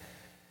me.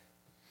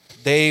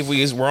 Dave,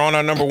 we're on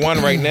our number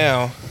 1 right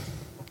now.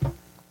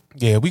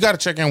 Yeah, we got to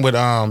check in with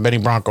Benny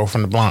Bronco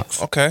from the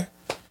Bronx. Okay.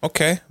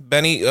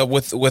 Benny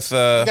with We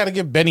got to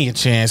give Benny a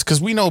chance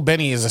because we know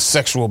Benny is a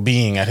sexual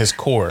being at his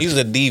core. he's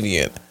a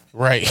deviant.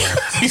 Right.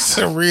 He's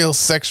a real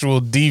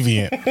sexual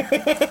deviant.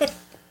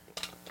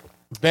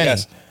 Benny,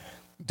 Yes.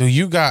 do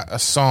you got a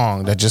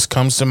song that just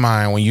comes to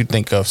mind when you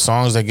think of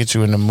songs that get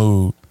you in the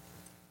mood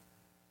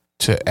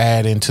to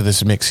add into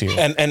this mix here?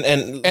 And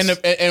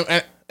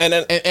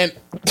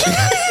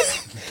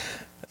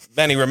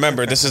Benny,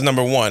 remember, this is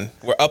number 1.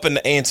 We're up in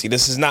the ante.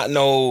 This is not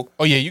no.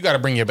 Oh yeah, you got to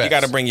bring your best. You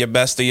got to bring your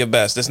best of your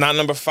best. This is not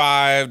number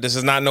 5. This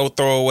is not no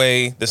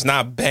throwaway. This is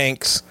not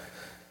Banks.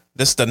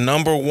 This is the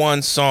number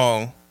 1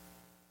 song.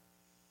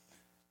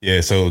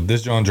 Yeah, so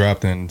this John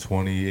dropped in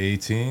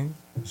 2018.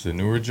 It's a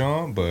newer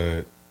John,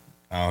 but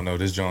I don't know.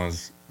 This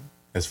John's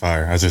it's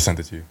fire. I just sent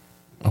it to you.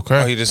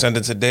 Okay. Oh, you just sent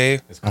it to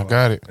Dave? I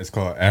got it. It's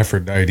called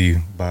Aphrodite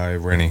by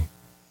Rennie.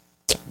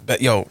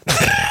 But yo.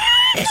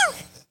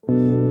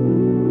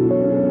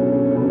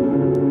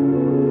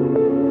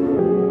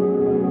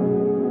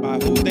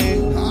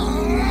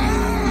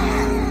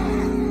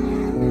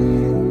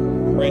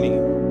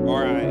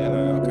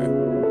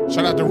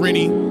 to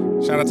Rennie.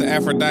 Shout out to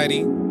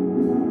Aphrodite.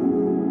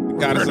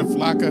 Goddess of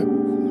Flocka.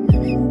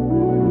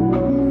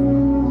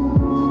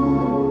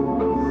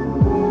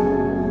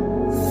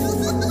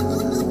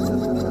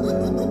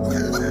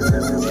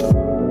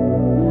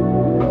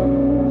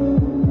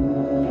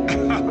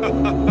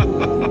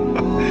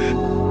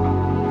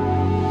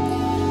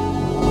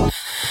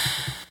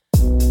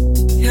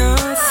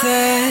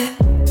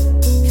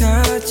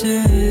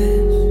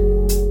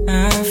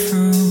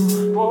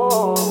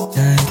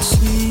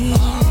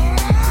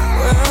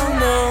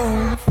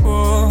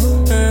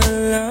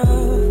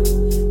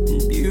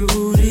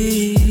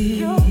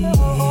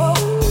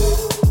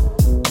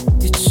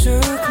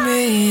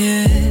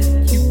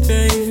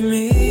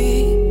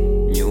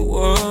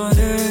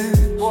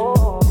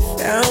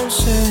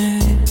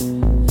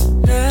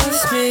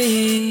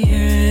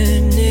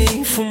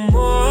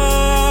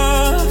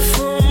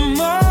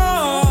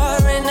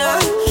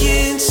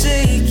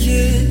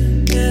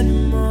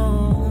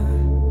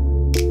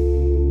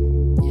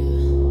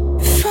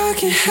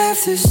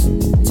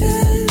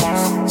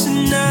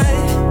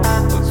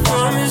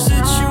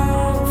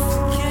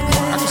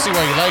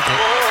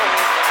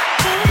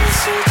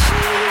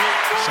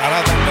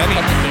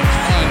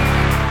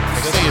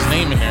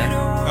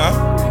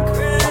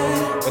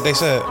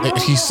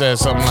 He said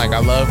something like, I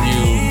love you,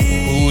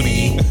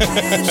 booty.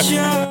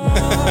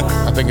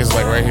 I think it's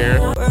like right here.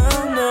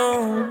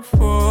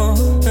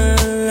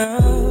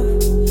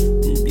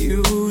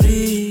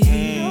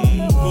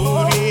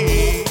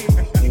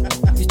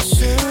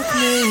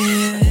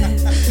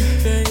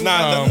 Nah,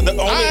 I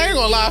ain't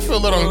gonna lie, I feel a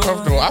little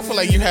uncomfortable. I feel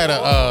like you had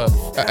an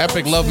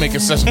epic lovemaking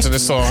session to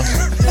this song.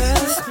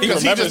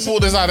 Because he just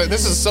pulled this out.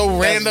 This is so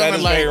random. That is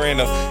and very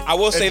random. I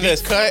will say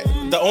this. Cut.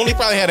 He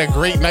probably had a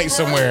great night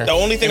somewhere. The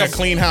only thing in a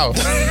clean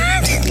house.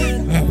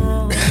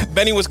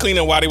 Benny was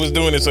cleaning while he was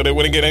doing it so they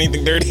wouldn't get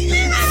anything dirty.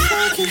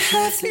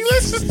 He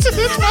listens to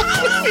this.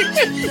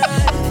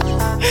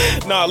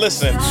 No,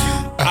 listen.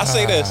 I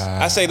say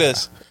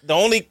this. The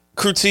only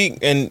critique,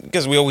 and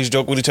because we always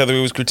joke with each other, we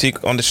always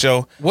critique on the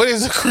show. What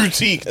is a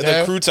critique?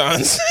 The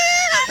croutons.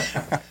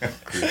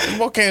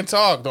 People can't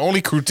talk. The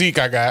only critique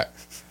I got.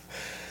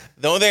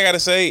 The only thing I gotta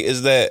say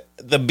is that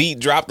the beat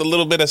dropped a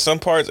little bit at some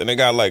parts and it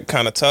got like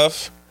kind of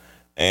tough.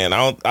 And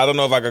I don't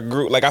know if I could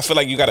group. Like I feel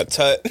like you got to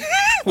tut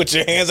with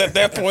your hands at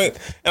that point.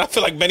 And I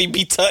feel like Benny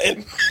be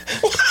tutting.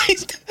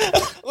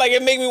 Like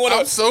it made me want to.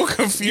 I'm so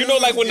confused. You know,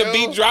 like when the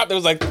beat dropped, it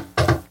was like,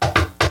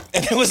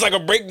 and it was like a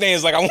break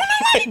dance. Like I want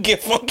to like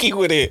get funky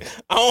with it.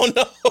 I don't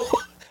know.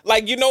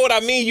 Like, you know what I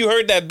mean? You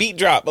heard that beat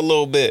drop a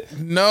little bit.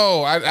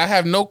 No, I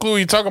have no clue what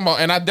you're talking about.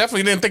 And I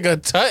definitely didn't think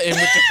of tutting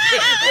with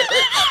your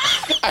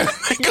I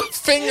think of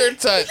finger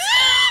touch.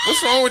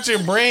 What's wrong with your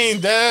brain,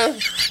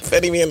 Dev?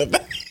 Fetting me in the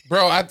back.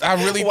 Bro,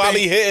 I really while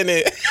think... he hitting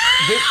it.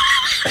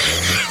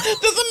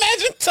 Just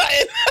imagine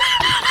tutting.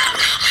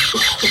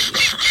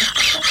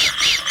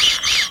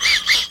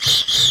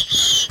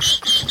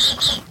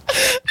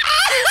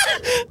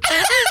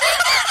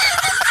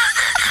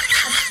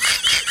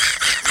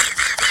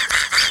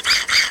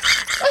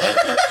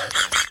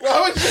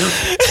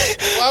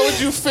 Why would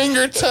you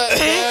finger touch,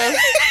 man?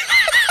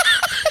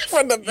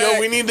 From the back. Yo,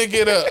 we need to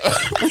get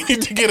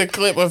a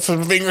clip of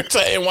some finger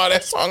tutting while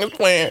that song is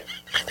playing,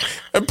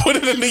 and put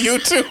it into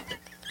YouTube.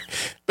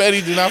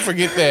 Betty, do not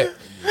forget that.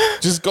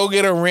 Just go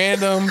get a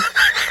random.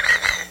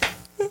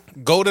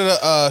 Go to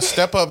the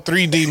Step Up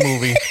 3D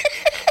movie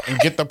and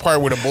get the part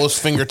where the both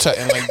finger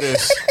tutting like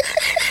this.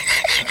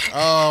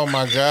 Oh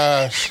my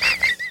gosh.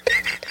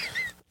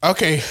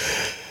 Okay.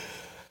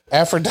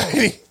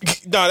 Aphrodite.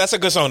 No, that's a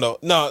good song though.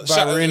 No,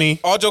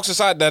 all jokes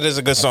aside, that is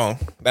a good song.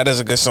 That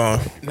is a good song.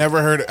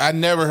 Never heard it. I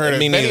never heard it.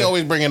 Benny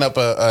always bringing up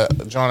a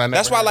John.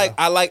 That's why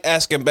I like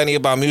asking Benny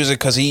about music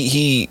because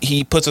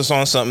he puts us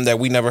on something that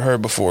we never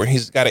heard before.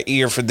 He's got an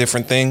ear for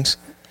different things.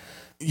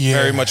 Yeah,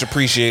 very much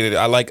appreciated.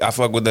 I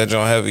fuck with that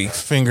John heavy.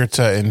 Finger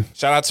tutting.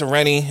 Shout out to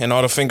Rennie and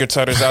all the finger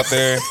tutters out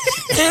there.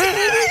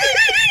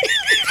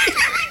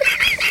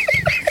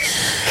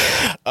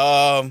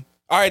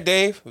 All right,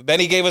 Dave.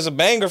 Benny gave us a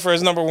banger for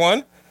his number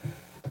one.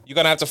 You're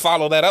gonna have to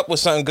follow that up with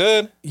something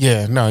good.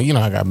 Yeah, no, you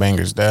know I got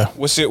bangers there.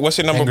 What's your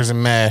number? Bangers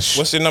and mash.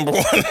 What's your number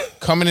one?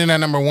 Coming in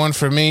at number one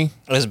for me.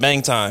 It's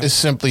bang time. It's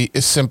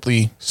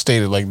simply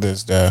stated like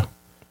this, there.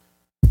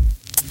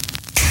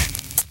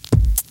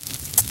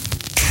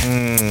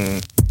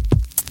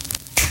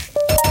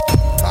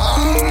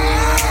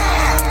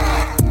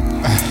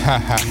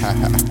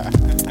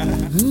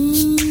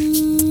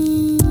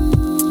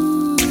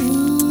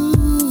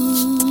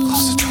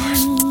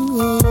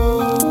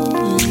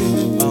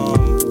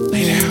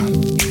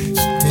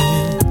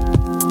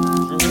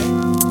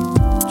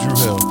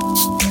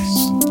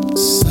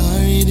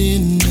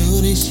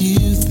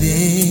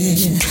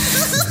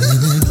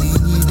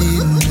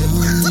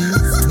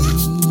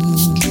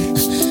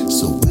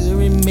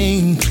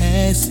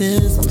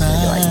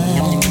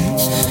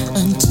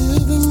 Until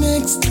the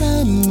next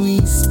time we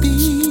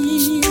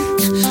speak,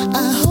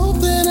 I hope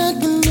that I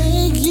can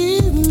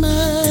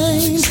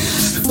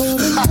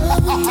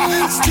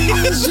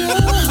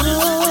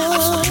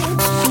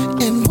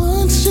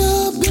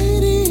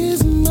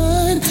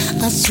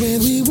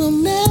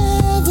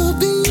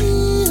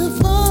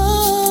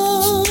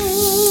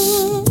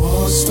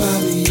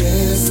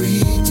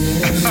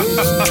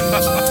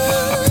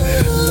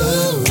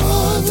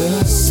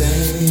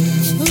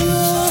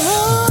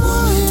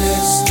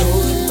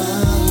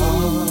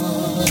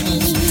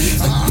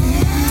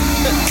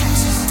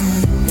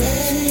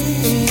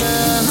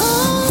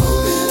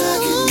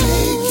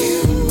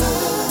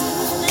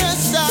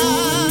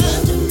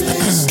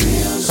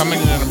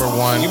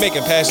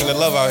making passionate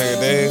love out here,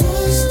 Dave.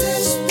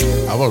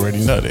 I've already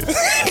nutted.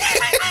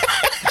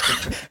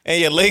 And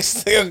your legs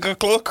still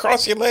go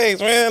across your legs,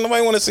 man.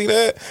 Nobody want to see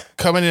that.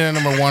 Coming in at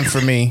number 1 for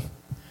me,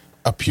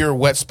 A Pure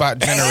Wet Spot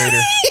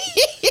Generator.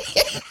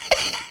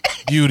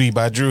 Beauty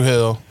by Drew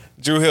Hill.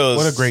 Drew Hill.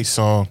 What a great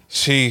song.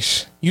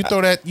 Sheesh. You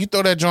throw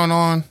that joint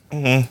on,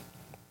 you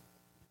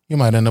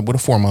might end up with a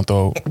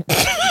 4-month-old.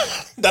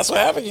 That's what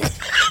happened.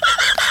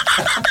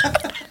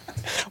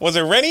 Was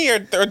it Rennie or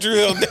Drew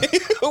Hill?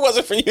 Who was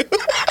it for you?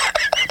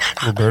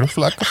 Roberta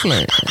Flack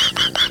Flame.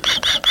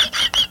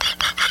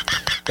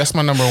 That's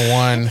my number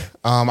 1.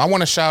 I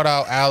want to shout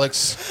out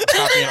Alex,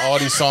 copying all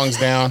these songs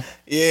down.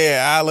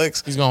 Yeah,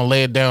 Alex. He's gonna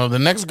lay it down. The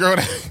next girl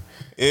that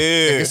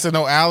gets to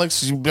know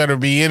Alex, you better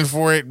be in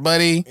for it,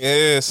 buddy.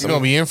 Yeah, you're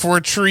gonna be in for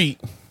a treat.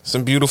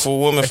 Some beautiful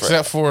woman.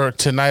 Except for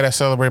tonight, I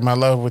celebrate my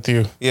love with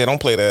you. Yeah, don't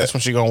play that. That's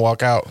when she gonna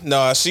walk out.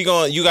 No,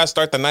 you gotta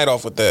start the night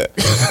off with that.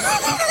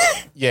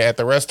 Yeah, at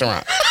the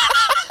restaurant.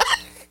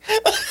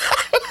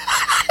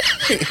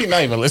 He's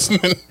not even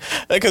listening.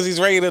 Because he's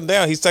writing it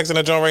down. He's texting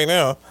a John right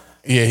now.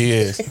 Yeah, he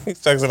is. He's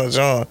texting a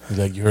John. He's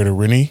like, you heard of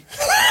Rennie?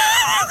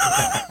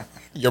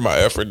 You're my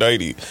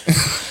Aphrodite.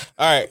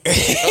 All right.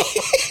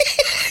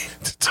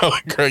 Tell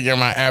the girl you're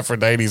my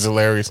Aphrodite is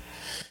hilarious.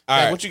 All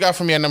right. What you got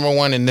for me at number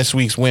 1 in this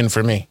week's win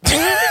for me?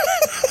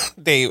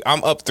 Dave,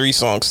 I'm up 3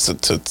 songs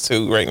to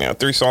 2 right now.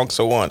 3 songs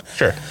to 1.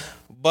 Sure.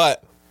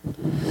 But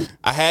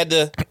I had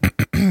to.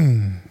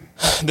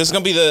 This is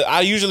going to be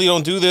I usually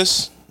don't do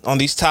this on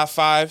these top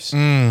 5s.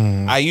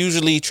 I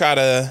usually try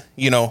to,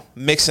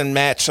 mix and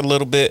match a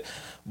little bit.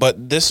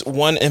 But this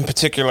one in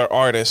particular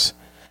artist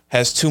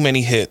has too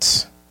many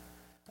hits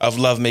of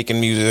love-making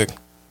music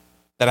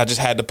that I just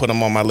had to put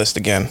him on my list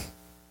again.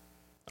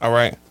 All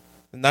right?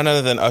 None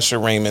other than Usher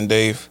Raymond,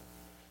 Dave.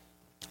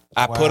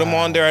 I put him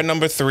on there at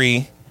number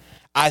 3.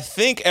 I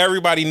think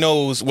everybody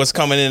knows what's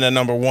coming in at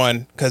number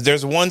 1 because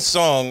there's one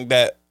song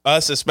that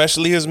us,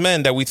 especially as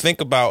men, that we think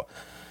about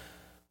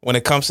when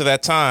it comes to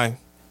that time.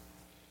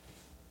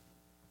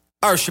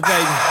 Usher, baby.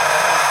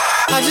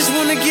 I just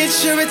want to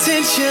get your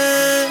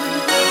attention.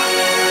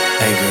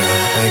 Hey, girl.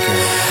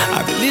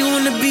 I really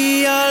want to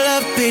be all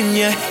up in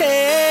your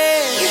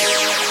head.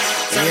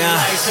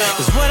 Yeah.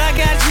 Cause what I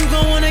got, you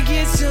gon' want to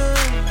get some.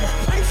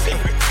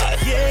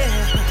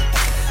 Yeah.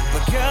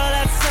 But girl,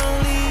 that's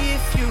only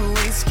if you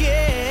ain't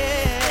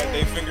scared.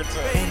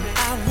 And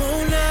I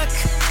won't knock,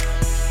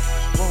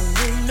 won't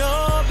ring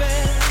no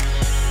bell.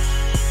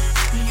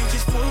 You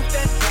just put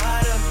that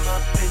bottom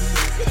up in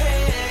your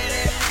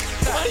head.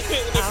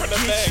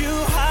 I'll get you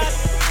hot.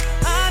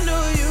 I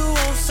know you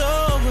won't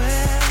so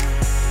well.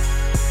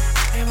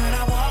 And when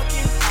I walk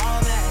in,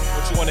 all that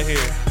what you want to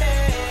hear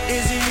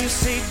is you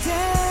say,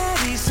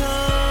 Daddy's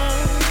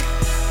home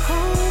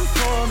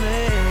for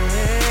me.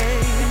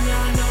 And I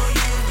know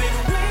you've been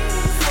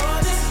waiting for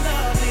this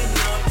loving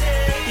all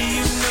day.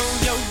 You know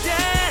your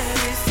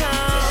daddy's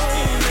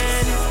home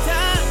and it's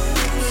time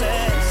to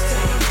rest.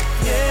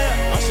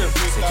 Yeah, so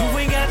you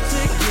ain't got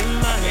to give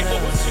my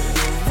love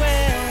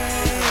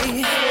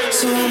away.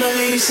 So I'ma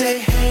let you say,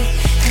 hey,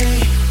 hey,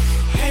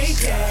 hey,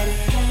 daddy.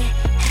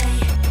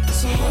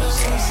 So I'ma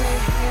say, hey,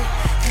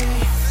 hey,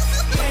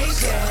 hey,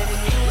 daddy.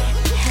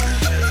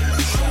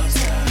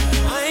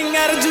 I ain't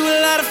gotta do a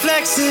lot of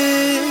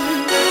flexing.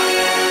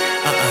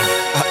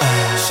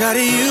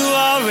 Shawty, you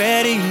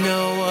already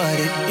know what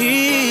it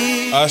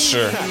is.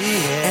 Usher,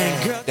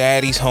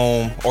 Daddy's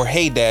Home, or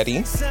Hey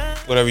Daddy,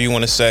 whatever you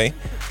want to say.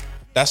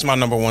 That's my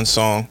number 1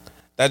 song.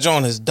 That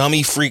John is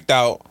dummy freaked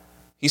out.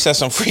 He said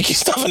some freaky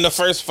stuff in the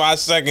first 5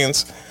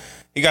 seconds.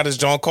 He got his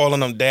John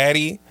calling him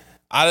daddy.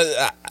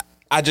 I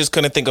just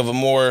couldn't think of a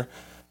more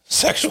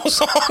sexual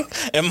song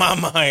in my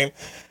mind.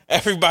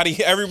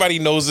 Everybody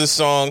knows this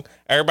song.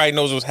 Everybody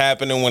knows what's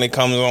happening when it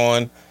comes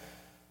on.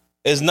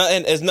 It's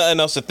nothing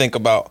else to think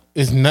about.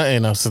 It's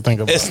nothing else to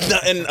think about. It's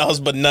nothing else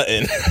but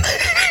nothing.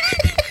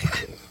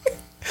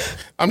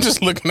 I'm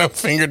just looking up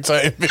finger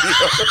tight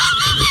videos.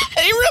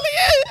 He really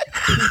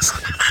is.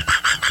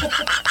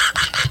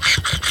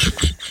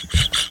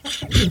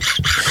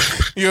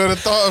 You would have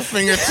thought of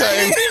finger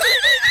tight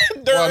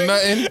while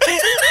nothing.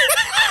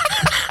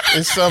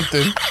 It's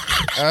something.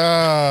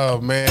 Oh,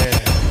 man.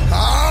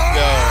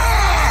 Yo,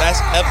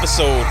 that's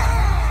episode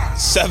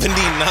 79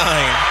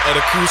 of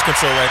the Cruise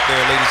Control right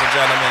there, ladies and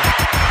gentlemen.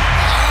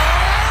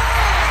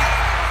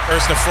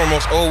 First and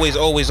foremost,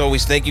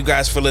 always, thank you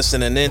guys for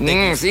listening in. Thank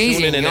you for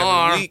tuning in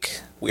every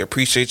week. We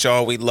appreciate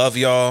y'all. We love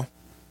y'all.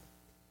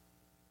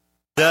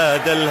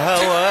 زاد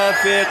الهوى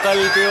في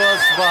قلبي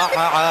واصبح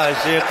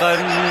عاشقا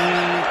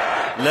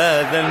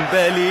لا ذنب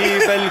لي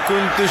بل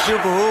كنت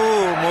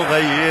شبه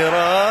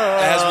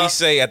مغيرا. As we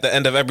say at the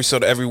end of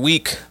episode every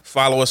week,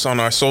 follow us on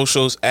our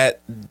socials at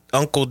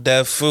Uncle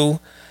Dev Fu,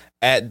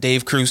 at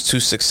Dave Cruz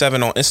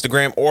 267 on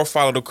Instagram, or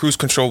follow the Cruise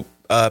Control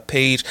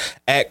page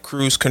at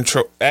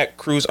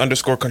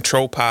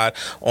Cruise_Control Pod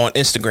on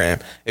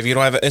Instagram. If you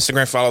don't have an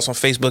Instagram, follow us on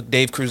Facebook,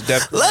 Dave Cruz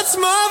Dev. Let's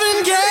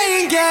Marvin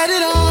Gaye and get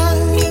it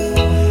on.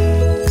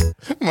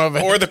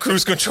 or the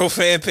Cruise Control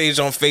fan page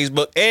on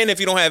Facebook. And if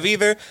you don't have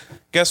either,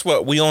 guess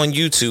what? We on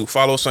YouTube.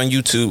 Follow us on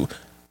YouTube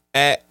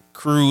at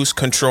Cruise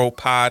Control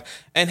Pod.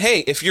 And hey,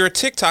 if you're a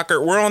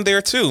TikToker, we're on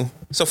there too.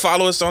 So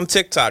follow us on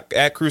TikTok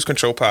at Cruise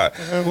Control Pod.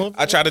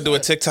 I tried to do a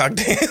TikTok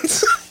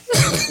dance.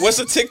 What's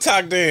a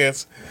TikTok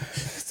dance?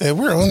 Said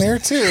we're on there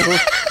too.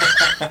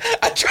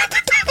 I tried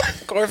to do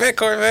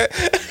Corvette.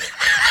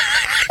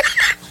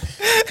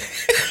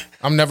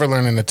 I'm never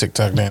learning the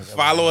TikTok dance.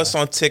 Follow us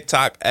on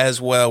TikTok as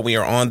well. We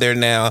are on there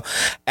now.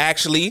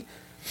 Actually,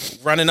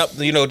 running up,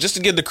 just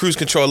to give the Cruise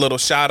Control a little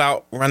shout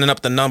out, running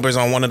up the numbers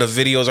on one of the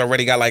videos,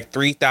 already got like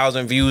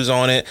 3,000 views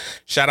on it.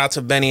 Shout out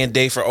to Benny and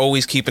Dave for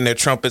always keeping their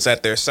trumpets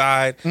at their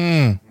side.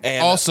 And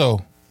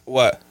also,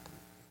 what?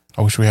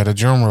 I wish we had a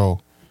drum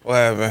roll. What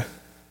happened?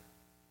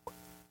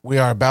 We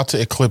are about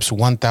to eclipse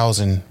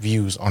 1,000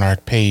 views on our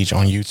page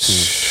on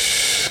YouTube.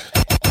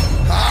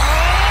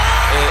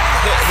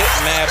 Hit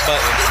mad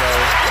buttons, bro.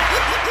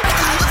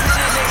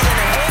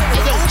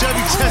 Hey, yo,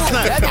 Johnny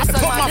Chestnut,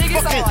 put my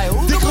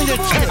fucking dick on your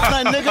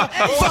chestnut, nigga.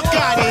 Fuck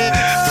out of here.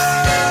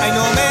 I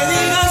know many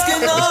guys can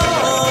know.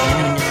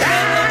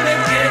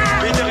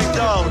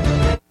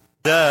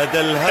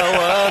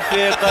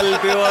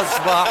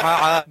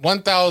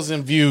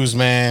 1,000 views,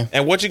 man.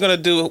 And what you gonna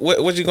do?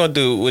 What you gonna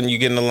do when you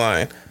get in the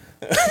line?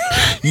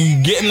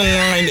 You get in the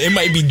line. It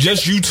might be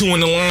just you two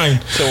in the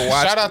line. So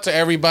watch. Shout out to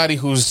everybody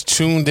who's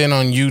tuned in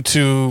on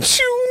YouTube.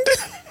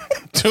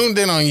 Tuned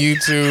in on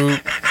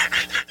YouTube.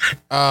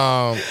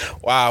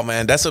 Wow,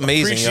 man, that's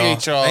amazing.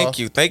 Appreciate y'all.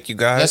 Thank you,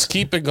 guys. Let's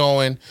keep it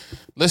going.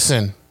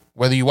 Listen,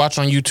 whether you watch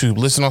on YouTube,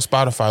 listen on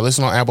Spotify,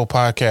 listen on Apple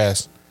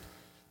Podcasts,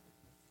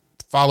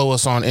 follow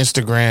us on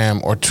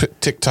Instagram or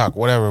TikTok,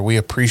 whatever. We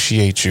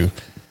appreciate you.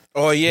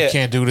 Oh yeah, we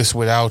can't do this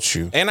without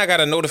you. And I got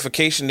a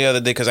notification the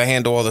other day because I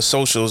handle all the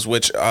socials,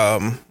 which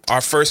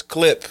our first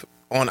clip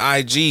on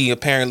IG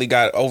apparently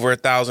got over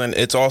 1,000.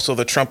 It's also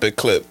the trumpet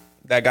clip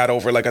that got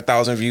over like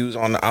 1,000 views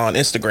on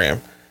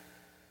Instagram.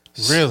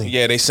 Really?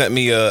 Yeah, they sent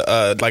me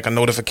a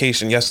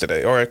notification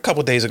yesterday or a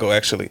couple days ago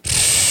actually.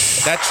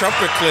 That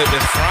trumpet clip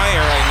is frying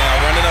right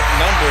now, running up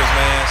numbers,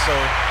 man. So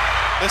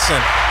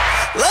listen,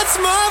 Let's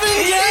Marvin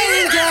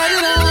Gaye and get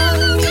it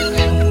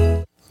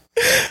on.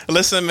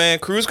 Listen, man,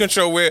 Cruise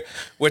Control,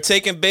 we're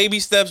taking baby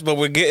steps, but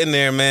we're getting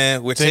there,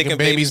 man. We're taking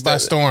babies by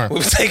storm.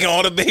 We're taking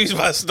all the babies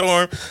by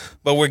storm,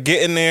 but we're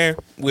getting there.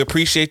 We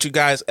appreciate you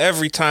guys.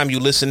 Every time you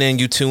listen in,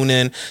 you tune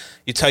in,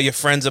 you tell your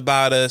friends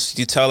about us,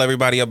 you tell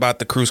everybody about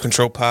the Cruise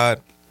Control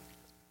Pod.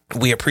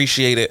 We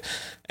appreciate it.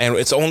 And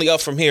it's only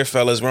up from here,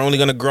 fellas. We're only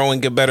going to grow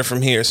and get better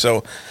from here.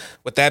 So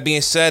with that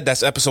being said,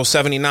 that's episode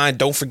 79.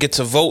 Don't forget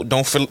to vote.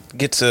 Don't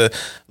forget to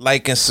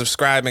like and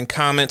subscribe and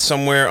comment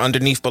somewhere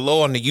underneath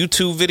below on the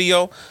YouTube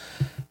video.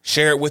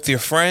 Share it with your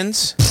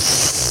friends.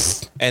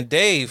 And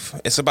Dave,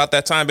 it's about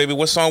that time, baby.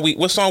 What song we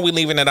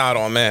leaving it out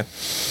on, man?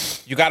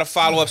 You got to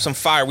follow up some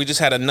fire. We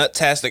just had a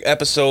nut-tastic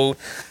episode.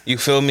 You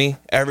feel me?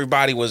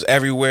 Everybody was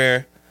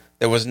everywhere.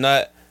 There was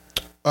nut.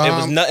 It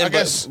was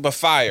nothing but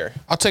fire.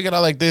 I'll take it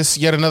out like this.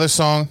 Yet another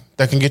song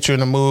that can get you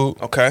in the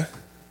mood. Okay.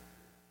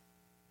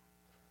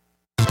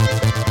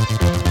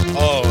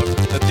 Oh,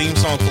 the theme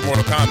song for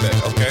Mortal Kombat.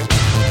 Okay.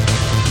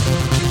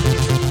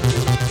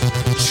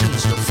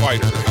 Choose your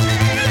fighter.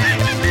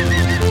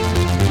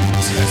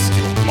 Test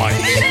your might.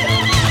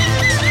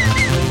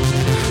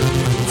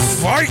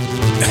 Fight.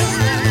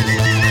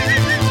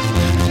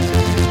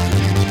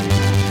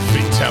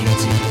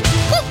 Fatality.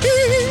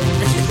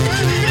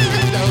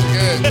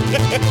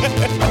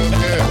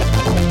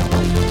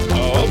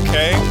 Oh,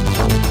 okay.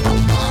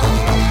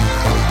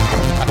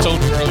 I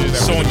told you earlier that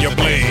Sonya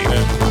Blade,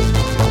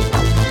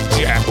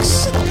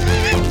 Jax,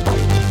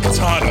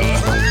 Katana,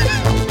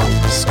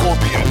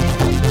 Scorpion,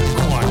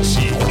 Quan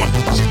Chi.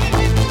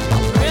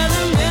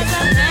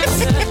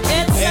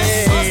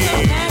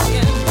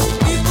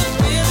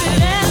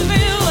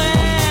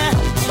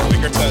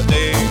 Finger tap,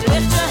 Dave.